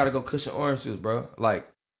Cushion Orange Juice, bro. Like,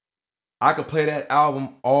 I could play that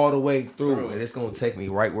album all the way through, and it's gonna take me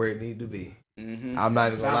right where it need to be. Mm-hmm. I'm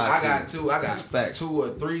not even gonna lie. I got 2 or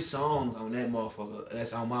 3 songs on that motherfucker.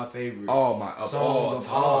 That's on my favorite. Songs of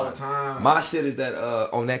all time. My shit is that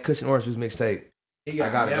on that Cushion Orange Juice mixtape. He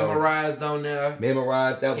got Memorized on there.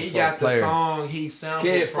 Memorized. That was he got the song he sampled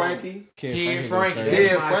Kid from Frankie. Kid Frankie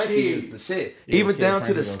is the shit. Yeah, even Kid down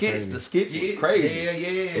Frankie to the skits. The skits was crazy.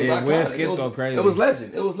 Yeah. When skits go crazy. It was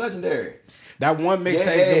legend. It was legendary. That one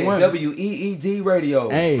mixtape, the one WEED radio.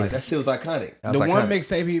 Hey, like, that shit was iconic. The one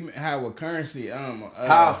mixtape he had with Currency.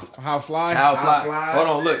 How Fly. Hold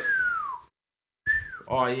on, look.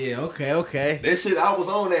 Oh yeah, okay. This shit, I was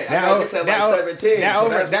on that. I got this at like 17.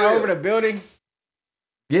 That over the building.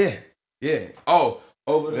 Yeah. Oh,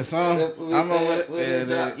 over the song. I'm over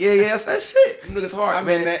it. Yeah, that's that shit. Niggas hard. I'm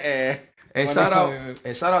in the air. And shout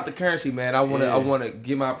out to Currency, man. I wanna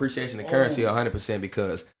give my appreciation to Currency 100%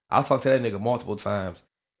 because I talked to that nigga multiple times,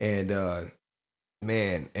 and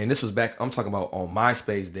man, and this was back. I'm talking about on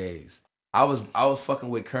MySpace days. I was fucking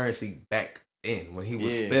with Currency back then when he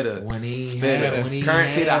was Spitter. When he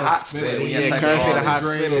Currency the hot Spitter. Currency the hot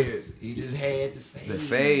Spitter. He just had the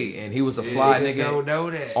fade, and he was a fly nigga don't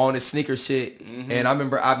know that. on his sneaker shit. Mm-hmm. And I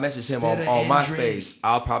remember I messaged him on MySpace.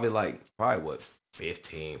 I was probably what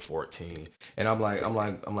 15, 14, and I'm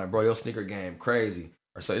like, bro, your sneaker game crazy.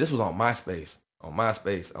 Or so this was on MySpace. On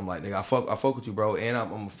MySpace, I'm like, nigga, I fuck with you, bro, and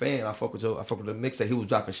I'm a fan. I fuck with the mixtape. He was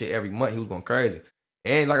dropping shit every month. He was going crazy.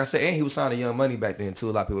 And like I said, and he was signing Young Money back then too.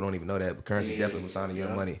 A lot of people don't even know that, but Currency definitely was signing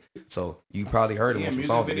Young Money. So you probably heard him on some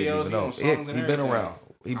songs that you didn't even know. He been around.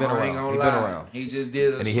 He been around. He just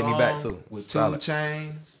did a song he hit me back too. With 2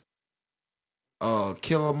 Chainz.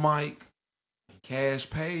 Killer Mike, Cash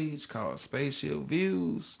Page called Spaceship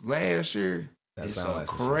Views last year. That It's sound a like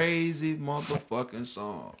some crazy motherfucking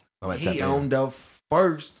song. I might He tap in. on the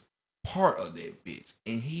first part of that bitch,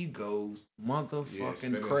 and he goes motherfucking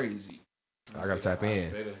spinning. crazy. I gotta tap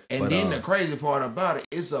in. And But, then the crazy part about it,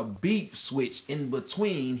 it's a beat switch in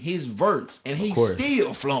between his verse, and he's course.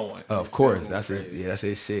 still flowing. Of course, that's his. Yeah, that's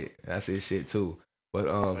his shit. That's his shit too.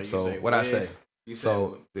 But so what I say?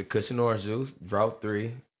 So the Cushion Orange Juice, Drought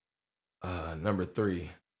 3, number 3.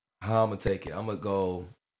 How I'm gonna take it? I'm gonna go.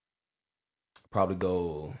 Probably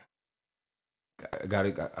go.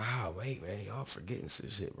 Wait, man, y'all forgetting some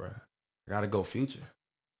shit, bro. Gotta go Future.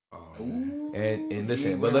 And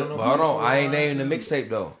listen, but hold on, I ain't naming the mixtape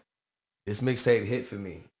though. This mixtape hit for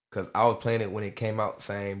me because I was playing it when it came out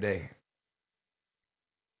same day.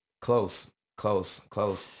 Close,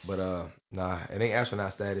 but nah, it ain't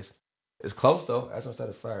Astronaut Status. It's close though. Astronaut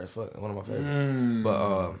Status fire as fuck. One of my favorites.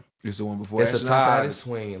 But it's the one before. it's a Astronaut tie Status?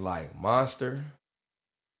 between like Monster.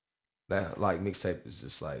 That like mixtape is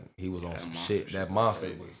just like he was on some shit. That Monster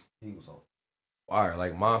he was on fire.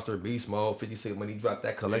 Like Monster, Beast Mode, 56 when he dropped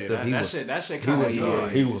that collective. That shit kind of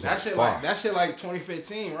he was that on shit fire. like that shit like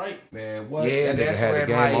 2015, right? Man, what? Yeah, that nigga that's had the when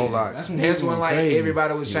game like on lock. that's when like crazy.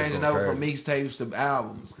 everybody was He was changing going over from crazy. mixtapes to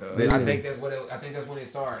albums. Listen. I think that's when it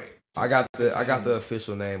started. I got the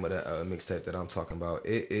official name of that mixtape that I'm talking about.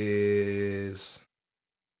 It is.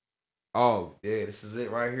 Oh yeah, this is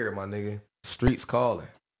it right here, my nigga. Streets Calling.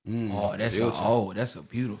 Oh, that's Future. that's a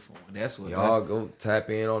beautiful one. That's what Y'all go tap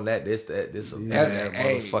in on that. That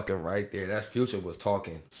hey. motherfucking right there. That Future was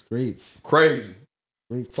talking Streets. crazy,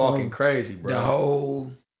 Streets talking crazy, bro. the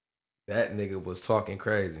whole That nigga was talking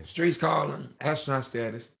crazy. Streets Calling, Astronaut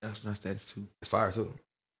Status too. It's fire too.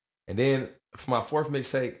 And then for my fourth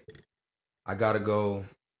mixtape, I gotta go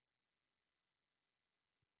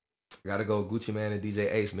Gucci Mane and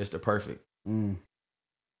DJ Ace, Mr. Perfect.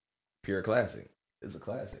 Pure classic. It's a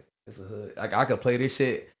classic. It's a hood. Like I could play this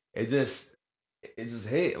shit. It just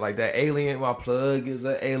hit. Like that Alien, my plug is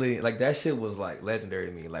an alien. Like that shit was like legendary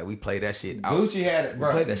to me. Like we played that shit out. Gucci had it,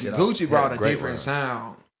 bro. played that shit out. Gucci brought Had a great different run.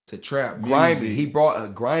 sound to trap Grimy. music. He brought a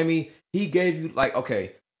grimy. He gave you like,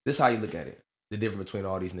 okay, this is how you look at it. The difference between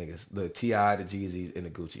all these niggas. The T.I., the Jeezys, and the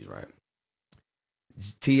Gucci's, right?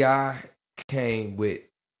 T.I. came with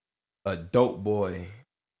a dope boy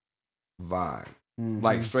vibe.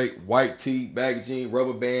 Like straight white tee, baggy jean,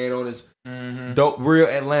 rubber band on his dope, real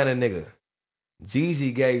Atlanta nigga.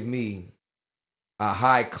 Jeezy gave me a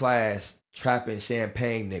high class trapping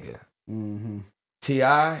champagne nigga.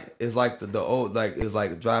 T.I. is like the old, like is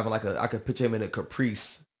like driving like I could picture him in a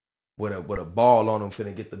Caprice with a ball on him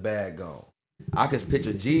finna get the bag gone. I could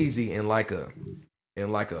picture Jeezy in like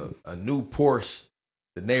a new Porsche,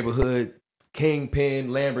 the neighborhood Kingpin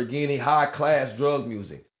Lamborghini, high class drug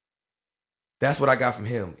music. That's what I got from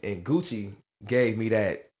him. And Gucci gave me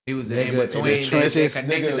that. He was the Nigga, in between in the trenches,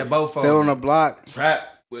 connected nigga, to both of Still on them. the block. Trap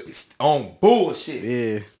on bullshit.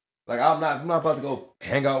 Yeah. Like I'm not about to go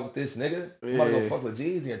hang out with this nigga. I'm about to go fuck with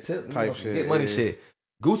Jeezy and tip Type you know, shit, get money yeah. shit.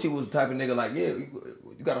 Gucci was the type of nigga like, yeah,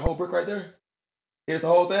 you got a whole brick right there? Here's the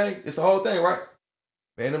whole thing? It's the whole thing, right?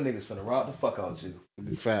 Man, them niggas finna rob the fuck out you.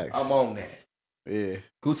 Facts. I'm on that. Yeah.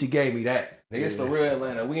 Gucci gave me that. Nigga, it's the real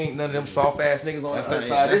Atlanta. We ain't none of them soft ass niggas on That's the other the-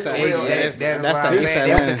 side. that's This the the real That's Atlanta. That's the what I'm East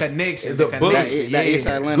saying. Atlanta. That's the connection. The The bully. connection. That East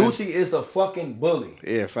Yeah. Atlanta. Gucci is the fucking bully.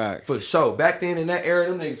 Yeah, facts. For sure. Back then in that era,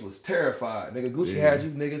 them niggas was terrified. Nigga, Gucci had you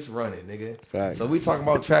niggas running, nigga. Facts. So we talking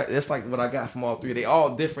about trap. That's like what I got from all three. They all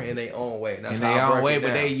different in their own way. And that's In how their I own break way, it but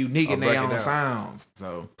down. they unique I'll in break their it own down. sounds.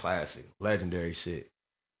 So Classic, legendary shit.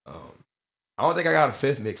 I don't think I got a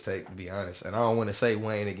fifth mixtape to be honest, and I don't want to say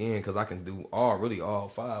Wayne again because I can do all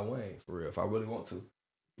five Wayne for real if I really want to.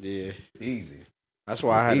 Yeah. Easy. That's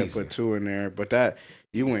why I had Easy. to put 2 in there. But that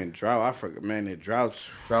you went drought. I forgot, man. The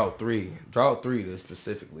droughts. Drought 3 this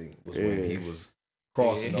specifically was when he was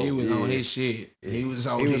crossing. he was over. on his shit. He was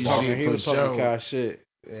on He was his talking. shit He for was talking sure. kind of shit.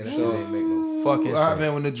 Man, that shit ain't make no fucking I sense.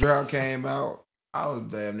 remember when the drought came out, I was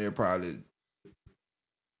damn near probably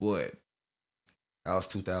what? That was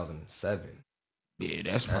 2007. Yeah,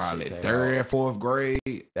 that's That probably shit came 3rd, out. 4th grade.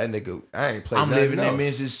 That nigga, I ain't played. I'm nothing living in else.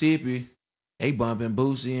 Mississippi. They bumping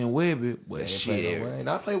Boosie and Webby, but They ain't played shit. no Wayne.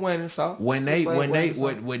 I played Wayne in the South. When I played Wayne in the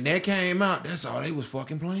South. that came out, that's all they was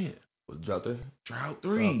fucking playing. Was Drought 3? Drought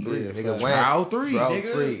 3. Nigga, Drought 3, Drought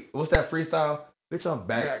nigga. 3. What's that freestyle? Bitch, I'm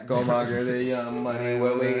back. Go my girl, the young money.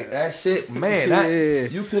 That shit, man. Yeah.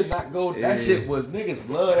 You could not go. That shit was niggas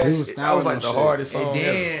love that He was shit. That was like the shit. hardest And song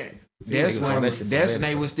ever. then that's niggas on when that shit that's for when they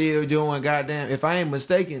minute. was still doing goddamn. If I ain't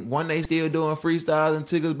mistaken, one they still doing freestyles in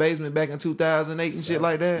Tigger's basement back in 2008 and shit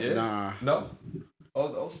like that. Yeah. Nah. No. Oh,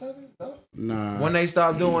 was it 07? No. Nah. When they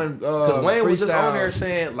stopped doing Because Wayne was just on there freestyles.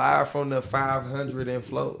 saying live from the 500 and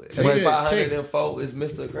flow. Tigger, 500 and flow is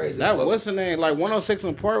Mr. Crazy. That Flow. what's the name? Like 106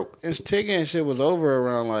 and Park and Tigger and shit was over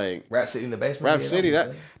around like Rap City in the basement. Rap City.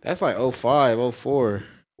 That's like 05, 04.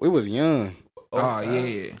 We was young. Oh yeah.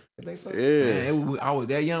 You think so? Yeah. Man, I was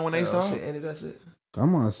that young when they started. Shit, ended that shit.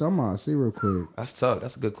 I'm on. See real quick. That's tough.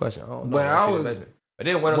 That's a good question. I don't know. But Rap I City in the was- basement. But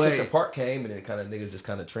then 106 but- and Park came and then kind of niggas just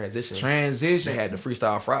kind of transitioned. They Transition. had the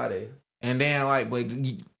Freestyle Friday. And then like, but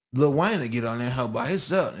Lil Wayne to get on there help by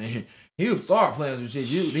himself. And he would start playing some shit.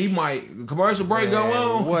 He might commercial break go Man,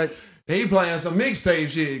 on. What? He playing some mixtape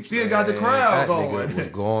shit. Still got the Man, crowd that nigga going. was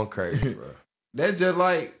going crazy, bro. That's just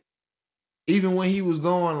like, even when he was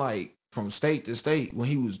going like from state to state, when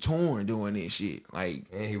he was touring doing this shit, like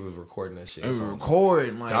And he was recording that shit. he was So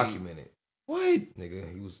recording, like documented. what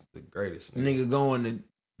Nigga, he was the greatest. nigga going to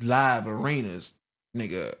live arenas,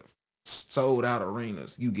 nigga sold out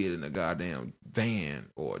arenas. You get in a goddamn van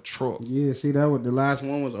or a truck. Yeah, see that was the last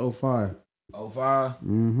one was 05. 05.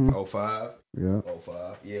 Mm-hmm. 05. Yeah.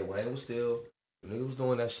 05. Yeah, Wayne was still, nigga was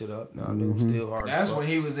doing that shit up. Nah, nigga was still hard. That's as fuck. when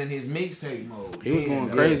he was in his mixtape mode. He was going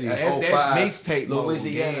Yeah, crazy. That's 05, mixtape mode.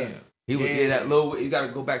 Louisiana. Yeah. He was Yeah. that low. You got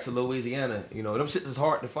to go back to Louisiana. You know, them shit is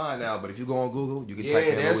hard to find now. But if you go on Google, you can type Yeah,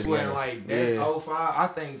 in that's Louisiana. when like that's Yeah. 05. I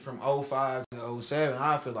think from 05 to 07,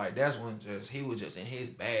 I feel like that's when he was just in his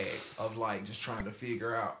bag of like just trying to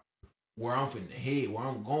figure out where I'm finna head, where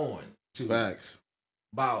I'm going to. Facts.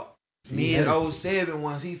 About mid 07,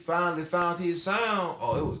 once he finally found his sound,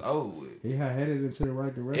 oh, it was over with. He had headed into the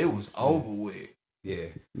right direction. It was over with. Yeah.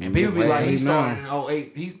 And people be like, he Wayne, started in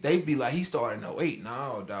 08. They be like, he started in 08.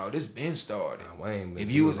 No, dog, this been started. Nah, Wayne. If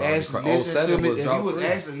he you was already actually cra- listening to 07 me, was if drop you was three.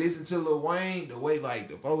 actually listening to Lil Wayne, the way like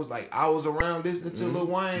the folks like I was around listening to Lil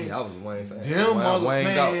Wayne, Yeah, I was a Wayne fan. them mother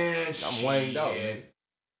Wayne'd out. man, I'm Wayne'd out. shit. Man.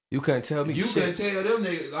 You couldn't tell me You shit. couldn't tell them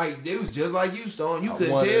niggas like they was just like you, Stone. You I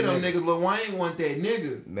couldn't wanted tell them niggas. niggas Lil Wayne wasn't that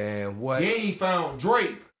nigga. Man, what? Then he found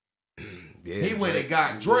Drake. Yeah, He went and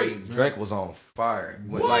got Drake. Drake was on fire.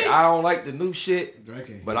 What? Like, I don't like the new shit,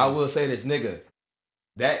 Drake. but I will say this, nigga.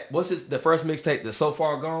 That what's the first mixtape? The So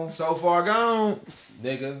Far Gone, So far gone.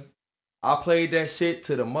 nigga. I played that shit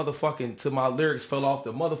to my lyrics fell off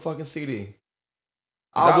the motherfucking CD.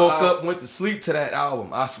 I woke up, went to sleep to that album.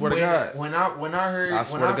 I swear to God. When I heard I when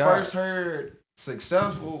swear I to God. first heard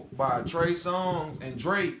Successful by Trey Songz and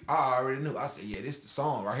Drake, I already knew. I said, yeah, this the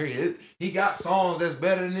song right here. He got songs that's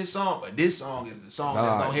better than this song, but this song is the song Nah,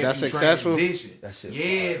 that's gonna help that's you Successful? transition. That shit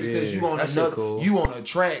Yeah, because you on That shit another, cool. you on a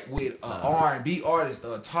track with an R&B artist,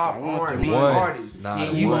 a top I want R&B the one. artist, Nah,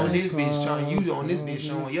 and the you one. on this bitch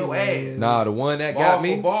showing your ass. Nah, the one that Bar got for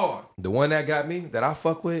me, bar. the one that got me, that I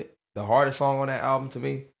fuck with, the hardest song on that album to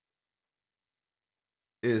me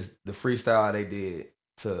is the freestyle they did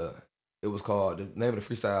to. It was called, the name of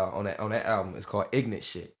the freestyle on that album is called Ignorant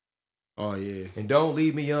Shit. Oh yeah. And don't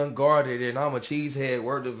leave me unguarded, and I'm a cheesehead.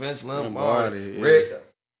 Word to Vince Lombardi. Lombardi, yeah. Rick,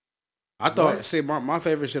 I thought. What? See, my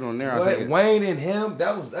favorite shit on there. I what, think Wayne and him.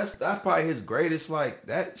 That's probably his greatest. Like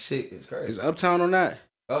that shit is crazy. is Uptown on that.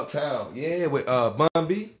 Uptown, yeah, with Bun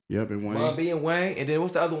B, Yep, and Bun Wayne. B and Wayne, and then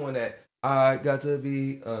what's the other one that I got to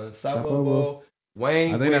be Unstoppable.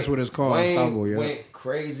 Wayne. I think that's what it's called. Wayne Unstoppable, yeah. went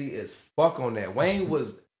crazy as fuck on that. Wayne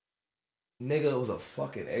was was a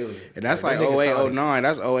fucking alien. And that's That like nigga 08, sounded- 09.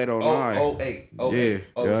 That's 08, 09. 08. Yeah,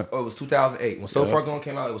 yeah. It was 2008. When So Yeah. Far Gone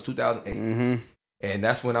came out, it was 2008. Mm-hmm. And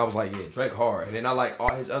that's when I was like, yeah, Drake hard. And then I like all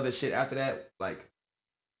his other shit after that. Like,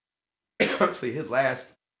 actually, his last.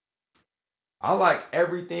 I like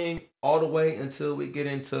everything all the way until we get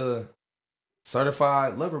into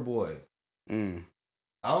Certified Lover Boy. Mm.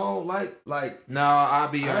 I don't like No, I'll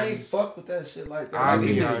be I ain't honest. fuck with that shit like that. I'll Like,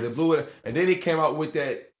 be these niggas honest. that blew it. And then he came out with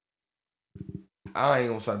that. I ain't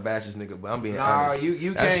gonna try to bash this nigga, but I'm being Nah, honest.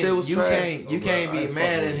 you That shit can't was you trash. can't you Oh, can't bro, I be ain't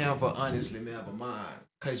mad fucking at with him for honestly never mind.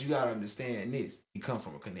 Cause you gotta understand this. He comes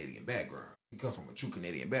from a Canadian background. He comes from a true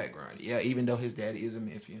Canadian background. Yeah, even though his daddy is a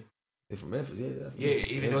Memphian. They from Memphis, yeah. Yeah,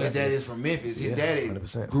 even though his daddy is from Memphis, his Yeah, daddy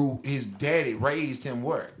 100%. his daddy raised him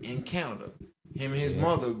where? In Canada. Him and his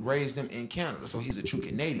mother raised him in Canada, so he's a true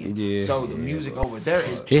Canadian. Yeah. So the music over there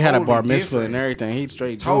is He had a totally bar mitzvah different. and everything. He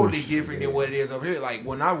straight Totally Jewish. different than what it is over here. Like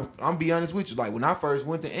when I'm be honest with you, like when I first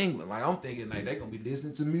went to England, like I'm thinking like they gonna be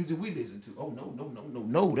listening to music we listen to. Oh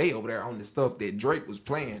no, they over there on the stuff that Drake was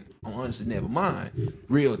playing on Honestly Nevermind.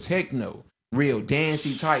 Real techno, real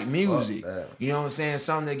dancey type music. that. You know what I'm saying?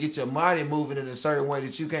 Something that get your body moving in a certain way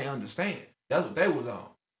that you can't understand. That's what they was on.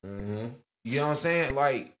 Mm-hmm. You know what I'm saying?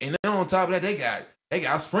 Like, and then on top of that, they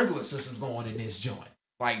got sprinkler systems going in this joint.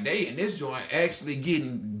 Like they in this joint actually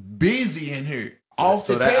getting busy in here. off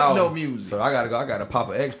the techno album, music. So I gotta pop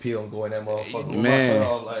an X pill and go in that motherfucker.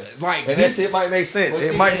 Man. Like and this, that shit might make sense. But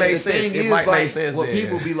It see, might and make the sense. thing It is, might like, make sense. what then.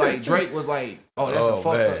 people be like, Drake was like, "Oh,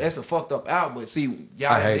 that's a fucked up album." But see,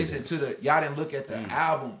 y'all didn't listen to y'all didn't look at the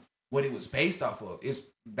album what it was based off of. It's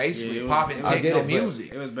basically popping techno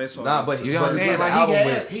music. It was based on. Nah, but You know what I'm saying? Like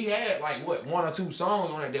album he had like what 1 or 2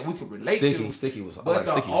 songs on it that we could relate to. Sticky was. But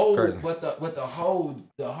the Sticky whole, was crazy. but the whole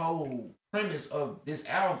premise of this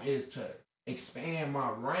album is to expand my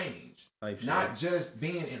range, not just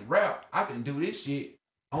being in rap. I can do this shit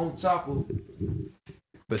on top of.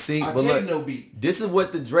 But see, a but techno look, beat. this is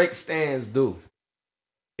what the Drake stands do.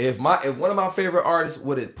 If one of my favorite artists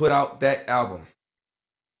would have put out that album,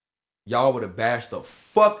 y'all would have bashed the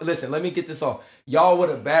fuck. Listen, let me get this off. Y'all would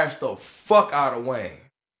have bashed the fuck out of Wayne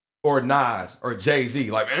or Nas or Jay-Z.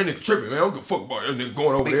 Like, man, that nigga tripping, man. I don't give a fuck about that nigga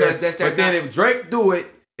going over Because there. But then if Drake do it,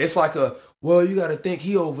 it's like well, you got to think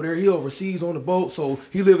he over there, he overseas on the boat, so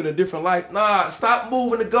he living a different life. Nah, stop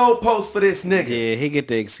moving the goalposts for this nigga. Yeah, he get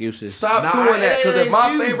the excuses. Stop doing that. Because if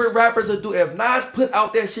my favorite rappers if Nas put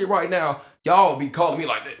out that shit right now, y'all be calling me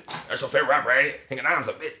like, that's your favorite rapper, ain't it? Nigga, Nas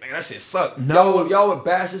a bitch, nigga. That shit suck. No. Y'all would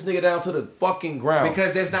bash this nigga down to the fucking ground.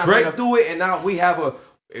 Because that's not Drake do it, and now we have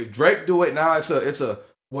if Drake do it, now it's a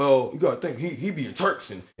well, you gotta think he be in Turks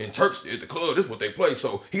and Turks at the club. This is what they play.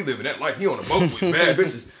 So he living that life. He on the boat with bad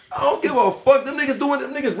bitches. I don't give a fuck. Them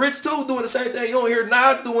niggas rich too, doing the same thing. You don't hear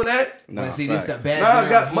Nas doing that. Nah, but see, this the background. Nas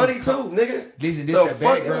got money too, nigga. Listen, this the the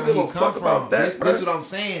background he come from. About that, this what I'm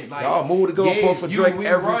saying. Like, y'all move to go for Drake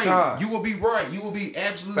every time. You will be right. You will be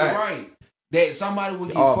absolutely right. That somebody would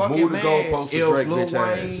get fucking move mad if Drake, Lil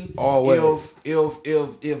Wayne,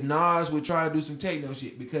 if Nas would try to do some techno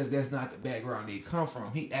shit, because that's not the background they come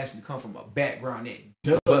from. He actually come from a background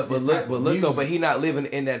that does. But he not living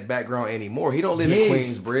in that background anymore. He don't live in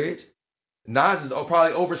Queensbridge. Nas is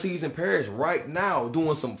probably overseas in Paris right now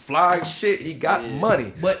doing some fly shit. He got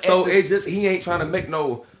money, but so it's just he ain't trying to make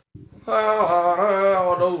no fun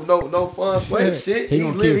sweat shit.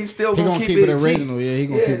 He still gonna keep it original. Yeah, he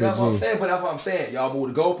gonna keep it. That's what I'm saying. But that's what I'm saying. Y'all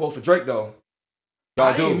move the goalpost for Drake though.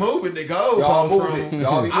 Y'all ain't moving the goalpost.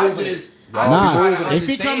 Y'all be moving. If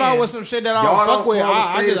he come out with some shit that I don't fuck with,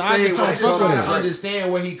 I just don't fuck with it.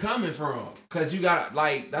 Understand where he coming from, cause you got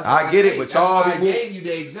like that's. I get it, but y'all I gave you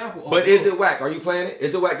the example. But is it whack? Are you playing it?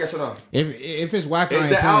 Is it whack? Yes or no? If it's whack, I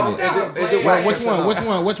ain't playing it. Is it whack?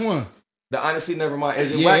 Which one? The Honestly Nevermind.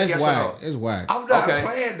 Is it whack? It's yes whack. Or no? It's whack. I'm not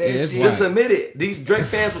playing that shit. Just admit it. These Drake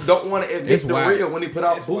fans don't want to admit the real when he put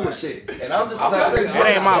out bullshit. And I'm just it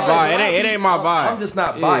ain't my vibe. It ain't my vibe. I'm just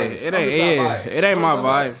not biased. It ain't my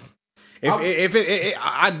vibe.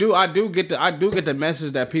 I do get the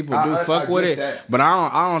message that people do fuck with it, but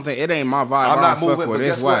I don't think it ain't my vibe. I'm not moving. With it.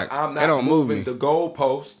 It's whack. I'm not moving the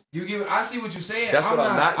goalpost. I see what you're saying. That's what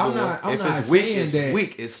I'm not doing. If it's weak, it's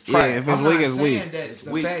weak. It's trash. Yeah, if it's weak, it's weak. That's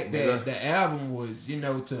the fact that the album was,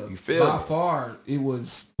 by far, it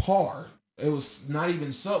was par. It was not even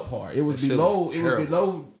subpar. It was below. It was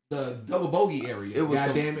below the double bogey area. It was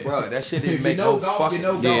goddamn it, bro. That shit didn't make no fucking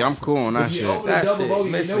sense. Yeah, I'm cool on that shit. Over the double bogey,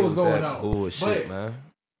 you know what's going on. Bullshit, man.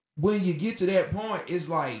 When you get to that point, it's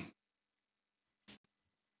like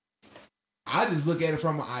I just look at it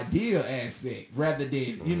from an ideal aspect rather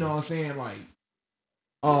than you know what I'm saying, like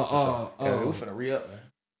we're finna re-up, man.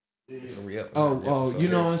 you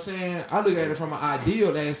know what I'm saying? I look at it from an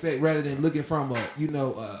ideal aspect rather than looking from a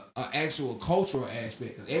actual cultural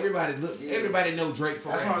aspect. Cause everybody know Drake for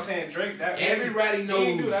That's rap. what I'm saying. Drake. Everybody knows.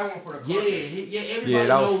 He do that one for the culture. Everybody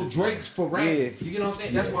knows Drake's for rap. Yeah. You know what I'm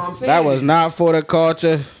saying? That's what I'm saying. That was not for the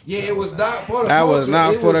culture. Yeah, it was not for the culture. That was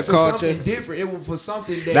not for the culture. Something different. It was for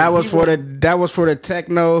something that was for the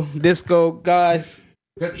techno disco guys.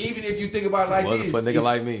 Because even if you think about it like this, for a nigga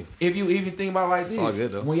like me, if you even think about it like this, all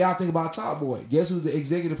good, though. When y'all think about Top Boy, guess who's the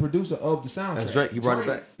executive producer of the soundtrack? That's Drake. He brought it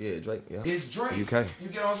back. Yeah, Drake. Yeah, it's Drake. UK. You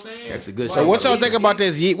get what I'm saying? That's a good show. So what y'all think about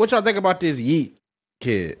this Yeet? What y'all think about this Yeet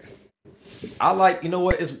kid? I like. You know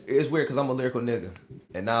what? It's weird because I'm a lyrical nigga,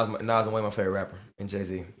 and Nas is one of my favorite rapper, and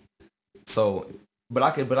Jay-Z. So, but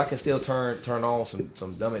I can still turn on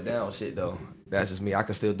some dumb it down shit though. That's just me. I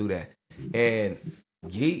can still do that. And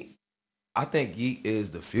Yeet. I think Yeet is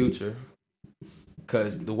the future,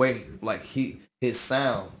 cause the way like his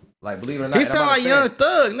sound, like believe it or not, he sound like Young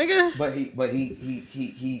Thug, nigga. But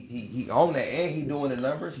he own that, and he doing the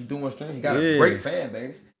numbers, he doing streams, he got a great fan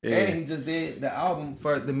base, and he just did the album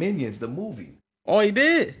for the Minions, the movie. Oh, he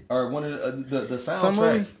did, or one of the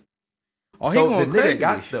soundtrack. Oh, he so going the crazy. Nigga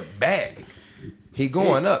got the bag. He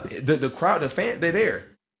going up. The crowd, the fan, they're there,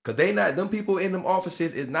 cause they not them people in them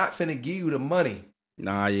offices is not finna give you the money.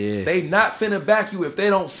 Nah, yeah. They not finna back you if they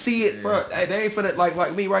don't see it first. They ain't finna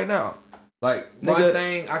like me right now. Like one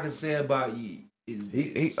thing I can say about Yeet is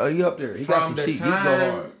he up there. He got some shit. He go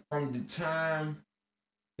hard. From the time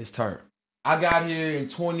his turn. I got here in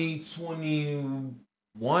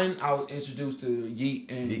 2021, I was introduced to Yeet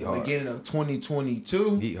in the beginning of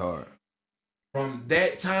 2022. Yeet hard. From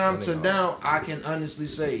that time to now, I can honestly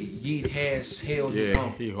say Yeet has held his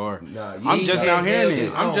own. He hard. Nah, I'm just now hearing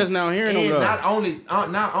it. I'm just now hearing him. Not only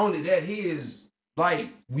that, he is like,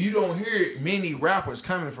 you don't hear many rappers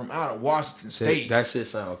coming from out of Washington State. That shit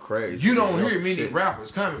sound crazy. You don't hear many rappers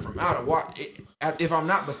coming from out of Washington. If I'm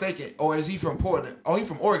not mistaken, or is he from Portland? Oh, he's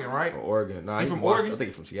from Oregon, right? Oregon. Nah, he's from Oregon. I think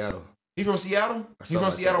he's from Seattle. He from Seattle? He's from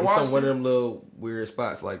like Seattle, Washington? Washington? He's from one of them little weird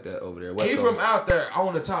spots like that over there. He from out there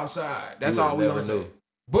on the top side. That's all we gonna say.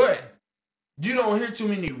 But you don't hear too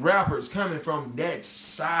many rappers coming from that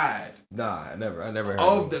side. Nah, I never heard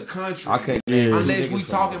of the country. I can't unless we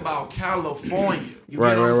talking about California. You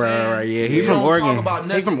right. Yeah, he from Oregon.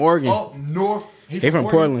 He from Oregon. Up north. He from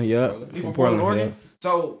Portland. Yeah, he from Portland, Oregon. Yeah.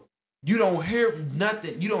 So you don't hear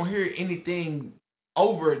nothing. You don't hear anything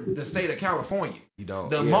over the state of California. You don't.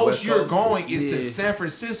 The most you're going is to San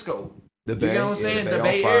Francisco. The Bay, you know what I'm saying? The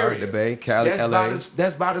Bay Area. The Bay, Cali, LA.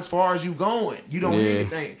 That's about as far as you going. You don't hear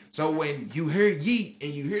anything. So when you hear Yeet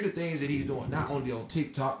and you hear the things that he's doing, not only on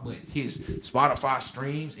TikTok, but his Spotify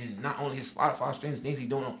streams, and not only his Spotify streams, things he's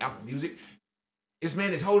doing on Apple Music, this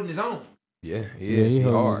man is holding his own. Yeah, he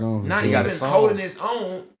holding his own. Not even holding his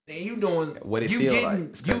own, and you doing what it feel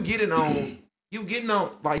like. You getting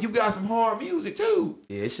on, like you got some hard music too.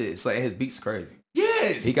 Yeah, shit. It's like his beats crazy.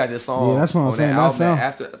 Yes, he got this song. Yeah, that's what I'm saying. That album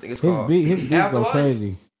after I think it's called his beat go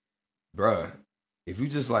crazy, bruh. If you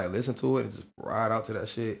just like listen to it and just ride out to that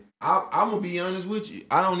shit, I'm gonna be honest with you.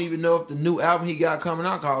 I don't even know if the new album he got coming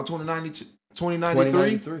out called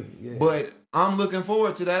 2093. Yeah. But I'm looking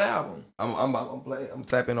forward to that album. I'm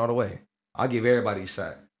tapping all the way. I'll give everybody a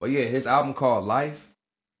shot. But yeah, his album called Life,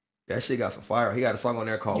 that shit got some fire. He got a song on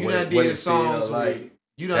there called What It Feels Like.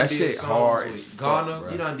 You done did songs with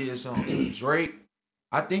Ghana. You done did songs with Drake.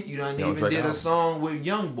 I think you done even did a song with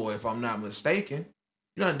YoungBoy, if I'm not mistaken.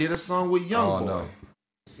 You done did a song with YoungBoy. No.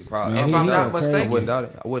 If I'm not mistaken. I wouldn't doubt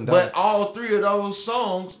it. But all three of those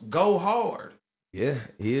songs go hard. Yeah,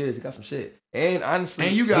 he is. He got some shit. And honestly,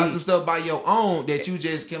 and you got some stuff by your own that you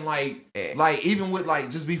just can like even with like,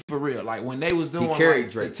 just be for real. Like when they was doing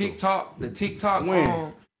like the TikTok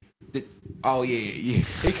oh yeah. He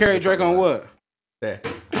carried Drake on what? That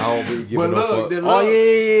I don't be giving but look, oh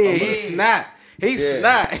yeah, he snap. He's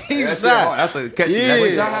not. He's not. That's a catchy. Yeah.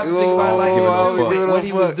 But y'all have to think about like what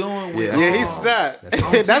he was doing with. Yeah, he's not.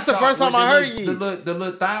 That's the first time I heard you. The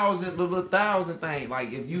little thousand thing.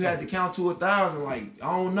 Like if you had to count to 1,000, like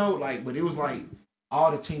I don't know, like, but it was like all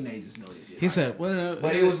the teenagers know this shit. He said, "What?"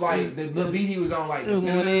 But it was like the beat he was on, like,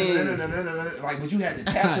 like, but you had to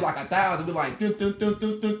tap to like 1,000. Be like,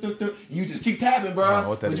 you just keep tapping,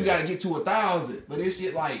 bro. But you got to get to 1,000. But this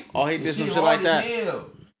shit like, oh, he did some shit like that.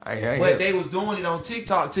 But they was doing it on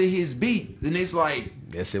TikTok to his beat, and it's like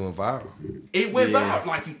that shit went viral. It went viral,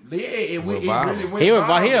 like it really went he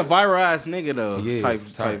viral. He a viral ass nigga though. Yeah, type.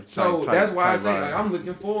 So that's why I say like I'm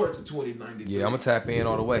looking forward to 2093. Yeah, I'm gonna tap in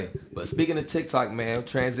all the way. But speaking of TikTok, man,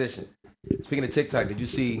 transition. Speaking of TikTok, did you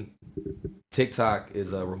see TikTok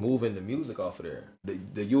is removing the music off of there?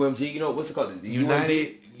 The UMG, you know what's it called? The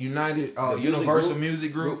United Universal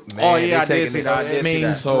Music Group. Man, oh yeah, I did see that. It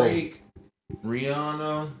means Drake,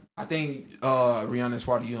 Rihanna. I think Rihanna is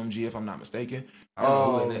part of UMG, if I'm not mistaken.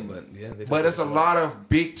 But it's a lot of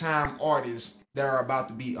big time artists that are about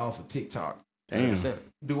to be off of TikTok. Damn.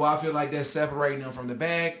 Do I feel like that's separating them from the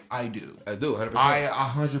bag? I do. I do. 100%. I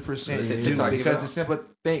 100% do, because the simple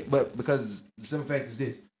thing, but because the simple fact is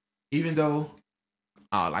this: even though,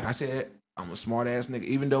 like I said, I'm a smart ass nigga.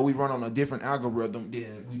 Even though we run on a different algorithm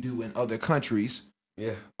than we do in other countries,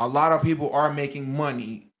 a lot of people are making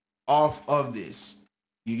money off of this.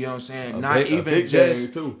 You get what I'm saying? Not just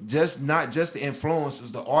the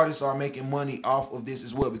influencers. The artists are making money off of this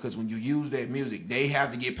as well, because when you use that music, they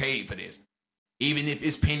have to get paid for this, even if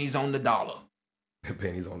it's pennies on the dollar.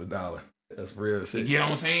 Pennies on the dollar. That's real shit. You get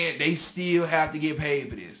what I'm saying? They still have to get paid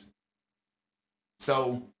for this.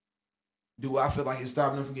 So, do I feel like it's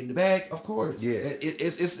stopping them from getting the bag? Of course. Yeah.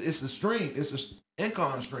 It's a stream. It's an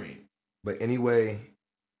income stream. But anyway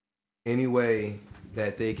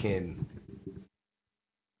that they can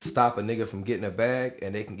stop a nigga from getting a bag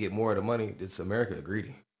and they can get more of the money, it's America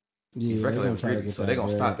greedy. Yeah, they're gonna try to get so they're gonna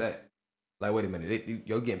stop that. Like, wait a minute,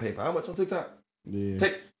 you're getting paid for how much on TikTok? Yeah.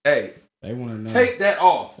 Hey, They want to know. Take that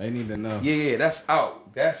off. They need to know. Yeah, that's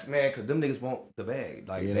out. That's man, cause them niggas want the bag.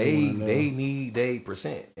 Like they need their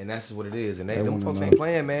percent, and that's just what it is. And them folks ain't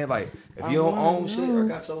playing, man. Like if you don't own shit or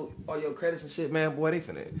got all your credits and shit, man, boy, they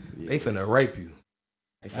finna rape you.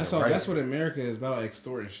 That's what America is about,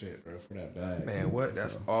 extorting shit, bro, for that bag. Man, what?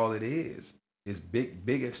 That's all it is. It's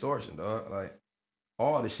big extortion, dog. Like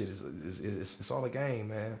all this shit is it's all a game,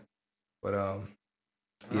 man. But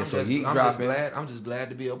yeah, I'm just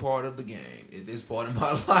glad to be a part of the game. It's part of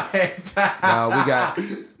my life. Now we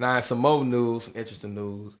got some more news, some interesting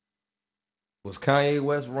news. Was Kanye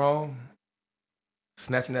West wrong?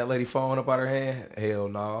 Snatching that lady phone up out her hand? Hell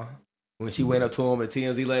no. Nah. When she went up to him, the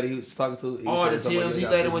TMZ lady he was talking to. The TMZ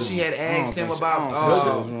lady when she had asked him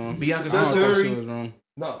about Bianca Cesari.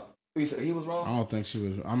 No. He said he was wrong. I don't think she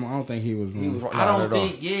was. I don't think he was wrong. He was wrong. I don't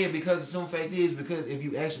think. Yeah, because the simple fact is, because if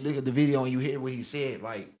you actually look at the video and you hear what he said,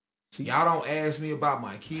 like y'all don't ask me about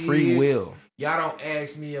my kids. Free will. Y'all don't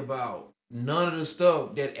ask me about none of the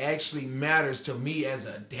stuff that actually matters to me as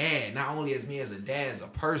a dad. Not only as me as a dad, as a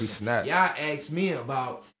person. Y'all ask me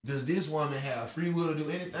about, does this woman have free will to do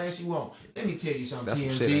anything she want? Let me tell you something,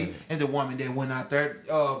 TMZ, and the woman that went out there.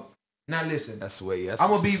 Now listen, that's the way. I'm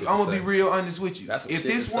gonna be real honest with you. If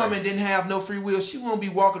this woman didn't have no free will, she wouldn't be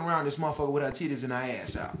walking around this motherfucker with her titties and her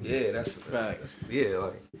ass out. Yeah, that's fact. Yeah,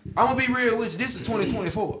 like I'm gonna be real with you. This is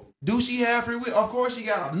 2024. Do she have free will? Of course, she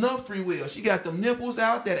got enough free will. She got them nipples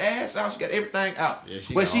out, that ass out. She got everything out. Yeah,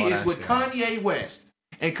 but she is with Kanye West,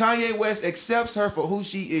 and Kanye West accepts her for who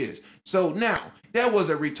she is. So now that was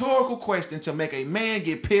a rhetorical question to make a man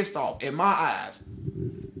get pissed off in my eyes.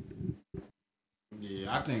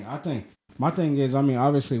 Yeah, I think my thing is, I mean,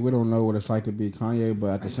 obviously we don't know what it's like to be Kanye,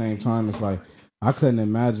 but at the same time, it's like I couldn't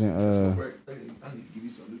imagine.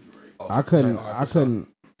 I couldn't.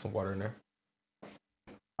 Some water in there.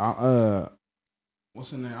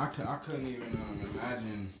 What's in there? I couldn't even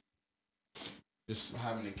imagine just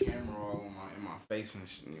having a camera all in my face and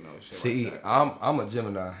shit, shit. See, like that. I'm a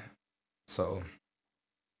Gemini, so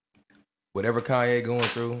whatever Kanye going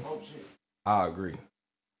through, I agree.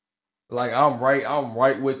 Like I'm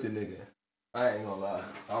right with the nigga. I ain't gonna lie,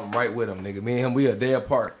 I'm right with him, nigga. Me and him, we a day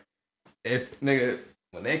apart. If nigga,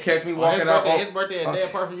 when they catch me walking out, his birthday a day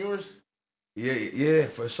apart from yours. Yeah,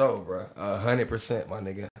 for sure, bro. 100%, my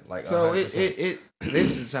nigga. Like, so 100%.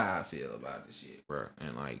 This is how I feel about this shit, bro.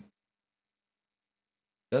 And like,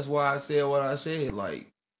 that's why I said what I said. Like,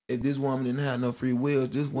 if this woman didn't have no free will,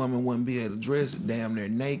 this woman wouldn't be able to dress damn near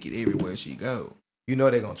naked everywhere she go. You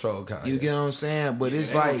know they gonna troll Kanye. You get what I'm saying? But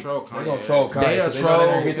it's like they gonna troll Kanye. They'll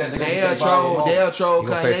troll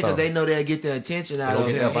Kanye because they know they'll get the attention out of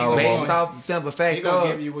him based off the simple fact he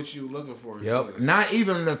gonna give you what you looking for. Yep. Not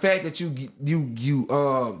even the fact that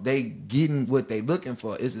they getting what they looking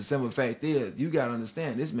for. It's the simple fact is you gotta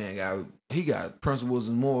understand this man got principles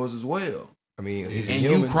and morals as well. I mean, and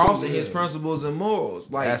you crossing his principles and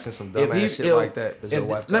morals, like asking some dumb ass shit like that.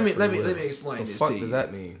 Let me explain this to you. What does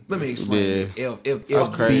that mean? Let me explain this. If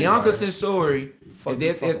Bianca Censori,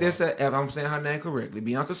 if I'm saying her name correctly,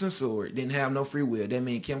 Bianca Censori didn't have no free will. That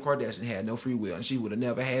means Kim Kardashian had no free will, and she would have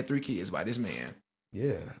never had 3 kids by this man.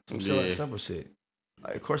 Yeah, some shit like simple shit.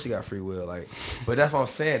 Like, of course she got free will. Like, but that's what I'm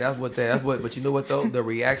saying. But you know what though? The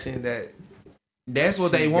reaction that. That's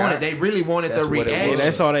what they wanted. They really wanted the reaction.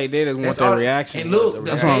 That's all they did is want the reaction. And look,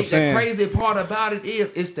 the crazy part about it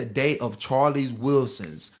is it's the day of Charlie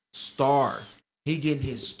Wilson's star. He getting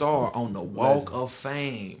his star on the Walk of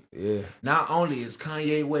Fame. Yeah. Not only is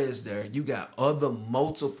Kanye West there, you got other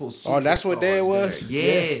multiple superstars. Oh, that's what day it was?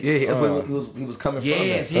 Yes. Yeah, he was coming from that.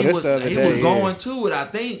 Yes, he was going to it, I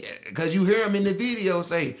think, because you hear him in the video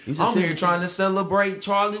say, I'm here trying to celebrate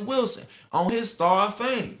Charlie Wilson on his Star of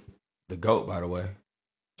Fame. The GOAT, by the way.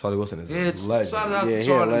 Charlie Wilson is a legend. Shout out to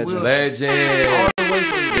Charlie Wilson. Legend. All the way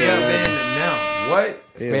from Gap Band to now. What?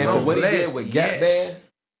 Yeah, man, what he did with Gap Band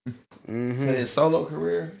in his solo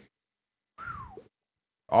career,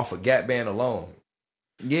 off of Gap Band alone.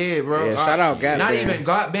 Yeah, bro. Yeah, shout out Gap Band. Not even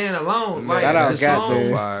Gap Band alone. Like, shout out Gap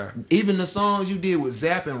Band. Even the songs you did with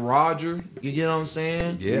Zapp and Roger, you get what I'm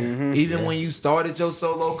saying? Yeah. Even when you started your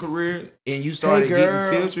solo career and you started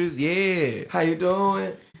getting features, yeah. How you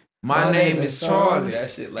doing? My name is Charlie,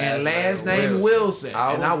 and last name Wilson.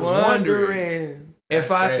 And I was wondering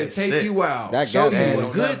if I could take you out, show you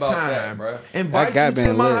a good time, invite you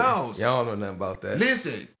to my house. Y'all don't know nothing about that.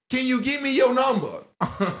 Listen, can you give me your number?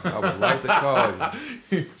 I would like to call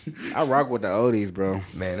you. I rock with the oldies, bro.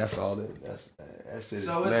 Man, that's all that's shit.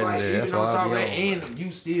 So it's like, even on top of that, and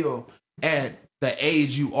you still, at the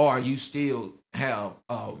age you are, you still have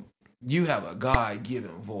a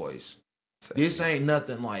God-given voice. This ain't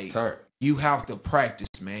nothing like You have to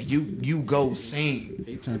practice, man. You go sing.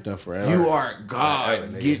 He turned up forever. You are God.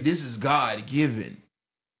 Forever, nigga. This is God given.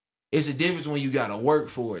 It's a difference when you gotta work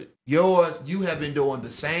for it. You have been doing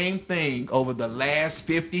the same thing over the last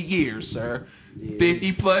 50 years, sir.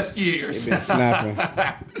 50 plus years. He been snapping.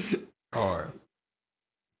 Hard,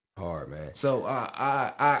 man. So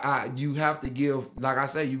you have to give, like I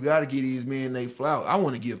say, you got to give these men they flowers. I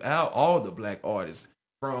want to give out all the black artists,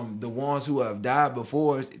 from the ones who have died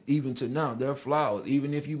before us, even to now, their flowers.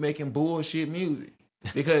 Even if you making bullshit music,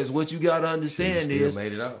 because what you got to understand is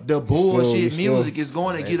the bullshit music is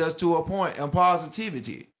going to get us to a point of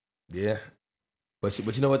positivity. Yeah, but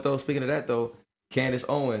you know what though? Speaking of that though, Candace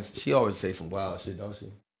Owens, she always say some wild shit, don't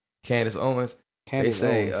she? Candace Owens.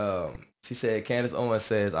 She said Candace Owens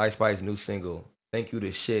says Ice Spice's new single, "Thank You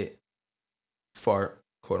to Shit," for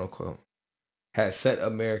quote unquote, has set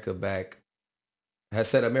America back,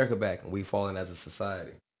 and we've fallen as a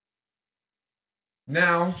society.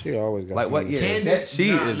 Now she always got like what? Yeah, Candace,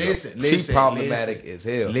 she's problematic as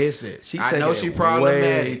hell. Listen, I know she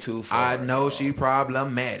problematic. Too far, I know she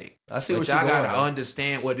problematic. I see what y'all gotta going.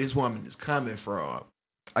 understand where this woman is coming from.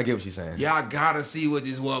 I get what she's saying. Y'all gotta see where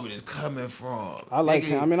this woman is coming from. I like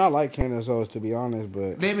Candace Owens, to be honest,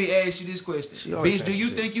 but let me ask you this question. Bitch, do you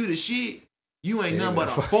think you the shit? You ain't nothing but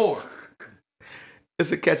a 4.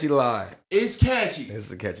 It's a catchy line. It's catchy. It's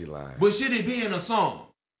a catchy line. But should it be in a song?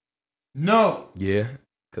 No. Yeah,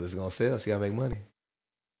 because it's going to sell. She got to make money.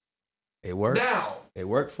 It worked. Now. It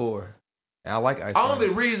worked for her. And I like Ice Spice. Only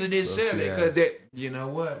reason it's selling because that, you know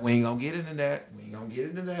what? We ain't going to get into that. I ain't going to get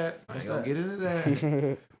into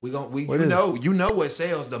that. You know what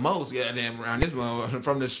sells the most, goddamn, around this one,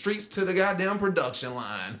 from the streets to the goddamn production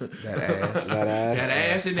line. That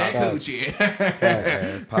ass and that coochie.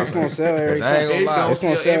 It's gonna sell every time. It's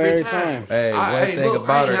gonna sell every time. Hey, one thing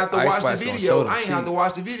about her, Ice Spice gonna show them I ain't have to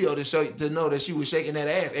watch the video to know that she was shaking that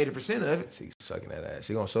ass 80% of it. She's shaking that ass.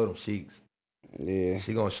 She gonna show them cheeks. Yeah,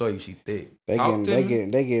 she gonna show you she thick. They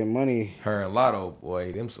getting money. Her and Lotto,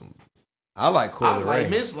 boy, them some. I like Coi Leray. I like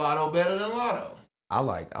Miss Lotto better than Lotto. I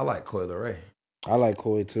like Coi Leray. I like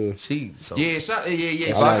Coi too. She so yeah. If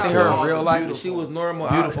I see her in real life, she was normal.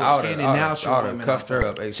 Beautiful skin and natural. I would have cuffed her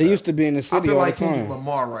up. ASAP. She used to be in the city all the time. I feel like Kendrick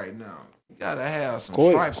Lamar right now. You gotta have some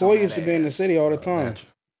stripes. Coi used to be in the city all the time.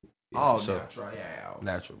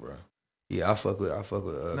 Natural, bro. Yeah, I fuck with Coi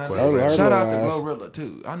Leray. Shout out to Glorilla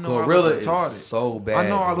too. I know Glorilla I look retarded. Is so bad. I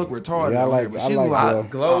know I look retarded. Yeah, I like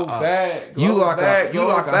Glow bad. You like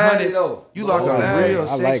a real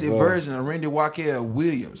sexy version of Randy Wackell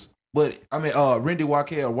Williams. But I mean, Randy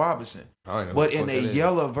Wackell Robinson. But in a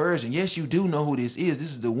yellow version, yes, you do know who this is.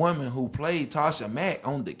 This is the woman who played Tasha Mack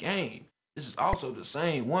on The Game. This is also the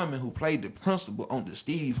same woman who played the principal on the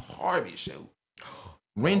Steve Harvey Show.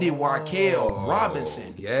 Randy Wackell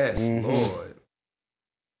Robinson. Yes, Lord.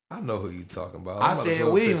 I know who you talking about. I said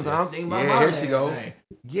Williams. I'm thinking about my here she go.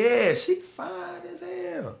 Yeah, she fine as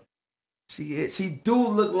hell. She do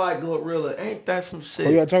look like Glorilla. Ain't that some shit?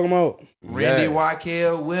 Who y'all talking about? Randy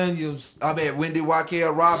Wackell Williams. I mean, Randy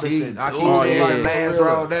Wackell Robinson. I keep saying last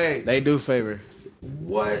all day. They do favor.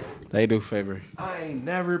 What? They do favor. I ain't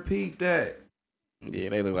never peeped that. Yeah,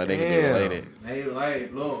 they look like they can be related. Hey,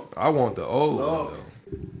 look. I want the old one, though. Look.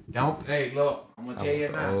 I'm going to tell you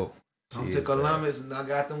now. I'm to Columbus and I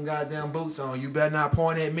got them goddamn boots on. You better not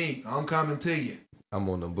point at me. I'm coming to you. I'm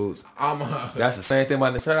on them boots. That's the same thing.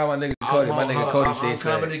 Shout out my nigga Cody. Cody said, I'm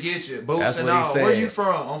coming to get you. Boots and all. Where you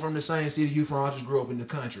from? I'm from the same city you from. I just grew up in the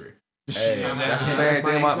country. Hey, that's the same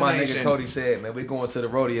thing my nigga Cody said, man. We going to the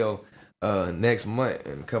rodeo next month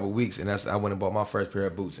in a couple weeks, and I went and bought my first pair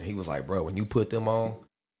of boots, and he was like, bro, when you put them on,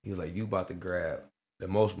 he was like, you about to grab the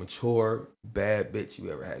most mature bad bitch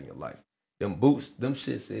you ever had in your life. Them boots, them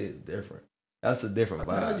shits is different. That's a different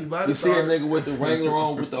vibe. You see a nigga with the Wrangler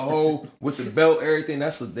on, with the belt, everything.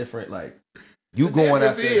 That's a different, like, you going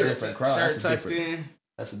after a different crowd.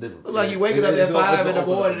 That's a different. Look like you waking up at 5 in the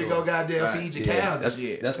morning to go goddamn feed your cows and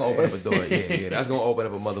shit. That's gonna open up a door. Yeah. That's gonna open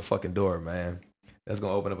up a motherfucking door, man. That's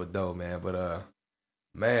gonna open up a door, man. But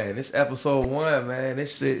man, this episode 1, man.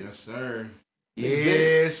 This shit. Yes, sir.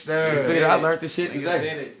 Yes, sir. I learned this shit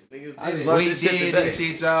today. This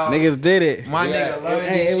shit, y'all. Niggas did it. My nigga learned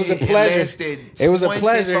this shit. It was a pleasure. It was a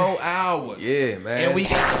pleasure. 24 hours. Yeah, man. And we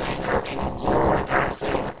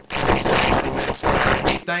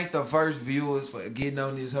thank the first viewers for getting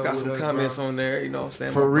on this whole. Got some comments on there, you know what I'm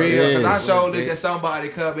saying? For real. Because I showed look at somebody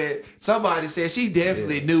comment. Somebody said she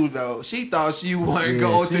definitely knew, though. She thought she wasn't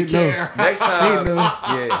going to care. Next time.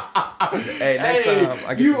 Hey, next time.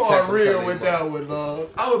 I get you are real with that one, love.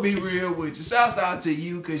 I would be real with you. Shouts out to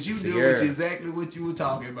you because you knew exactly what you were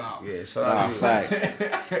talking about. Yeah, shout out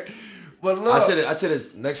to you. But look, I should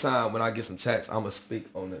have next time when I get some chats, I'm gonna speak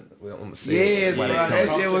on it. I'm gonna say yes, bro, it.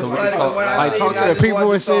 that shit was So we funny. can talk- like, talk to the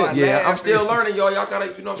people and shit. Yeah, I'm still learning, y'all. Y'all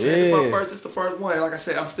gotta, you know what I'm saying? Yeah. This is the first one. Like I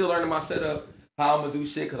said, I'm still learning my setup, how I'm gonna do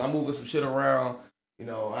shit, because I'm moving some shit around. You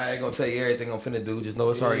know, I ain't gonna tell you everything I'm finna do. Just know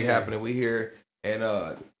it's already happening. We here. And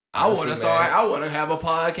I want to start. I want to have a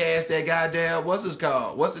podcast that goddamn. What's this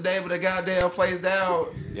called? What's the name of the goddamn place down?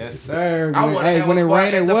 Yes, sir. I want to have when a it spot rain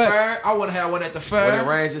at and the what? fair. I want to have one at the fair. when it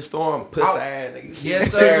rains and storm, pussy ass nigga.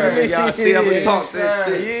 Yes, sir. Y'all see, I'm gonna talk Yes, that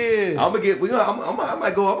sir. shit. Yeah. I'm gonna get. I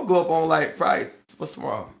might go up on like Friday. What's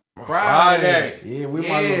tomorrow? Friday. Yeah, we Yeah.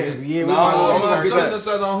 might as well. Yeah, we No, might as I'm well. gonna get that. Us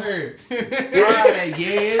on here. Friday. Yeah,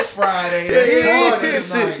 it's Friday. Yeah, Let's shit. party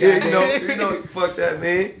Yeah, tonight, you know, fuck that,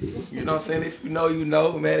 man. You know what I'm saying? If you know, you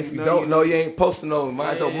know, man. If you don't know, you ain't posting no.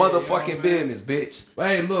 Mind your motherfucking business, bitch.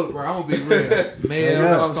 Hey, look, bro, I'm gonna be real. Yeah.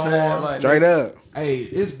 Man, Saying, like, Straight up. hey,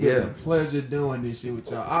 it's been Yeah. a pleasure doing this shit with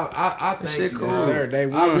y'all. I thank shit you. cool. dog. Yes, sir. Day I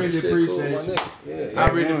one. really Shit appreciate cool, you. my nigga. I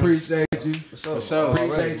really appreciate you. For sure.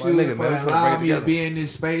 Appreciate My you nigga, for man. We finna allowing break me to together. be in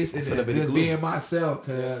this space and Finna be the just glue. being myself.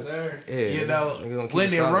 Cause Yeah, you know, nigga gonna keep when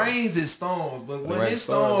it it solid. rains, it storms. But when rain it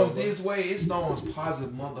storms, storms this way, it storms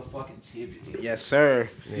positive motherfucking activity. Yes, sir.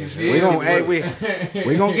 You We feel gonna, me? hey,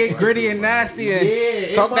 we gonna get gritty and nasty and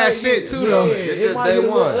it talk that might shit get- too, yeah, though. It's It just might day get a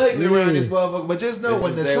little one. ugly around Yeah. this motherfucker, but just know It's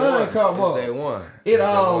when the just day sun one. come It's up, day one. it It's day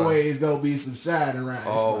one. always gonna be some shining around. This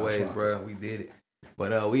Always, motherfucker. bro. We did it.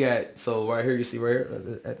 But we had, so right here, you see right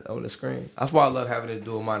here on the screen. That's why I love having this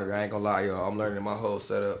dual monitor. I ain't gonna lie, y'all. I'm learning my whole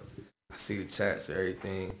setup. I see the chats and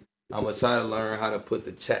everything. I'm gonna try to learn how to put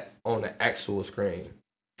the chat on the actual screen.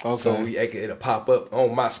 So it'll pop up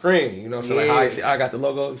on my screen. You know what I'm saying? Like how you see, I got the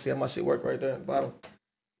logo. You see how my shit work right there at the bottom?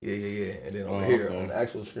 Yeah. And then over here on the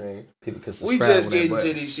actual screen, people can subscribe. We just with that getting to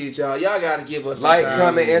button. this shit, y'all. Y'all gotta give us some Like, time.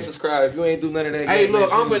 comment, and subscribe. If you ain't do none of that, Hey, yet, look,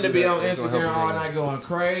 man, I'm please gonna do be that. on It's gonna help Instagram all us out. night going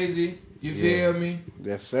crazy. You Yeah. feel me?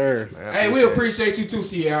 Yes, sir. Hey, we appreciate you too,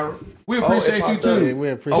 Sierra. We it appreciate you popped up. too. Yeah, we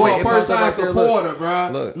Oh, appreciate wait, it first popped up time right there, look. supporter, bro.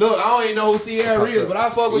 Look. Look, I don't even know who Sierra Popped is, up. but I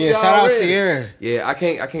fuck with Yeah, y'all shout out already. Sierra. Yeah, I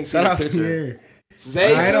can't see Shout the out picture. Sierra.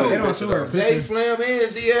 Zay Nah, they too. don't show her Zay picture. Flam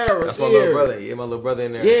and Sierra. That's my little Sierra. brother. Yeah, my little brother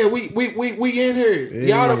in there. Yeah, we in here.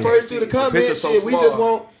 Yeah. Y'all the first two to comment. picture's so Shit, we small. just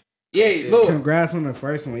want. Yeah, look. Congrats on the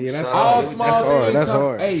first one. Yeah, that's Shout All out. small That's things hard. That's come.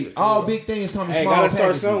 hard. Hey, all big things come in Hey, small gotta start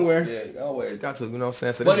packages. somewhere. Yeah, always got to. You know what I'm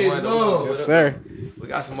saying? So But this it's one, love. Yes, sir. We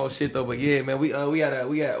got some more shit though, but yeah, man, we got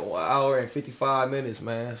 1 hour and 55 minutes,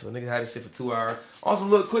 man. So niggas had this shit for 2 hours. On some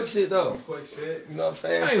little quick shit though. Quick shit, you know what I'm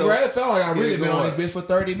saying? Hey, So, bro, it felt like I really Yeah, been go on on. this bitch for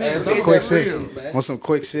 30 minutes. Hey, I'm quick for shit. real. man. Want some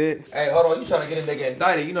quick shit? Hey, hold on, you trying to get a nigga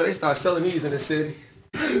indicted? You know they start selling these in the city.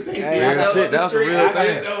 Hey, Real shit, that's a real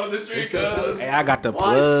thing. on the street, cuz. Hey, I got the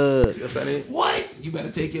plug. That's what it. What? You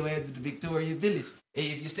better take your ass to the Victoria Village. Hey,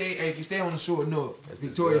 if you stay on the shore north,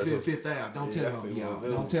 Victoria Fifth Ave, don't tell them, y'all.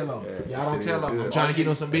 Don't tell them. Y'all don't tell them. I'm trying to get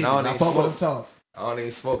on some business. I don't I need fuck with them smoke. tough. I don't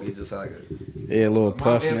even smoke it, just like a Yeah, a little My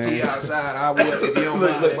puff, FT man. outside, I would if you don't Look,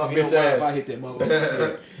 mind. look, If my you don't bitch mind ass. if I hit that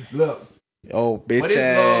motherfucker. Look, Oh, but bitch it's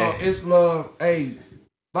love. ass. It's love. Hey,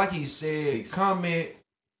 like he said, comment,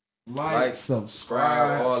 like,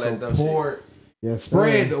 subscribe, all that dumb support. Yes,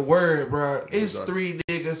 Spread the word, bro. It's 3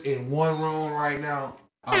 niggas in one room right now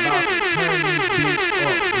about to turn this bitch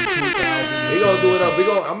up in 2000. We gonna do it up.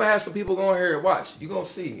 I'm gonna have some people going here and watch. You gonna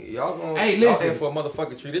see. Y'all gonna. Hey, y'all listen. in for a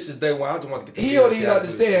motherfucking treat. This is day one. I just want to get the He don't DLC even out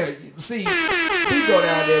of this. understand. See, we go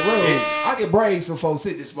down that road. I can bring some folks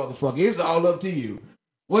in this motherfucker. It's all up to you.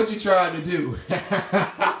 What you trying to do?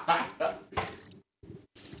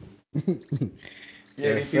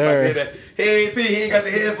 Yeah, Yes, these people sir. did that. He ain't got the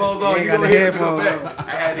headphones on. He ain't You got go the ahead and go headphones back.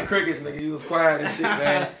 I had the crickets, nigga. He was quiet and shit,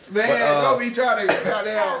 man. Man, But, don't be trying to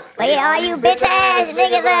goddamn. Well, yeah, all you bitch ass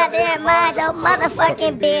niggas out there, mind your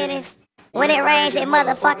motherfucking business. When it rains, it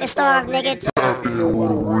motherfucking storms, nigga. Tap in with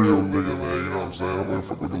a real nigga, man. You know what I'm saying? I'm gonna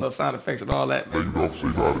fuck with little sound effects and all that, man. you know, see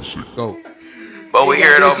how this shit Go. But we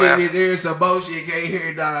here though, man. His ears some bullshit. Can't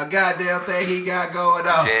hear the goddamn thing he got going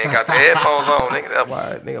on. She ain't got the headphones on, nigga.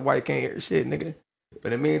 That's Why you can't hear shit, nigga?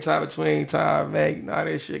 But in the meantime, between time, man, you know how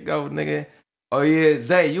this shit go, nigga. Oh yeah,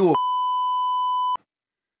 Zay, you a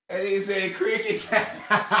And he said crickets.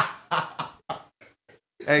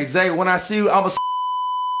 Hey Zay, when I see you, I'm a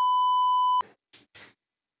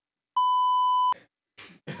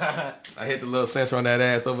I hit the little sensor on that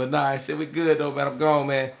ass though, but nah, shit, we good though, man. I'm gone,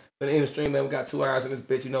 man. Been in the stream, man. We got 2 hours in this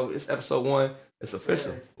bitch. You know, it's episode 1. It's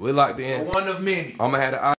official. We locked in. One of many. I'm gonna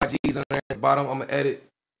have the IGs on there at the bottom. I'm gonna edit.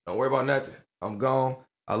 Don't worry about nothing. I'm gone.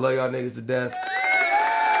 I love y'all niggas to death.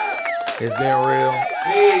 It's been real.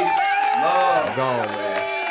 Peace. Love. I'm gone, man.